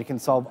everything, but it can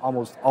solve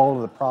almost all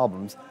of the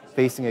problems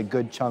facing a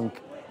good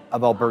chunk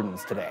of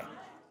Albertans today.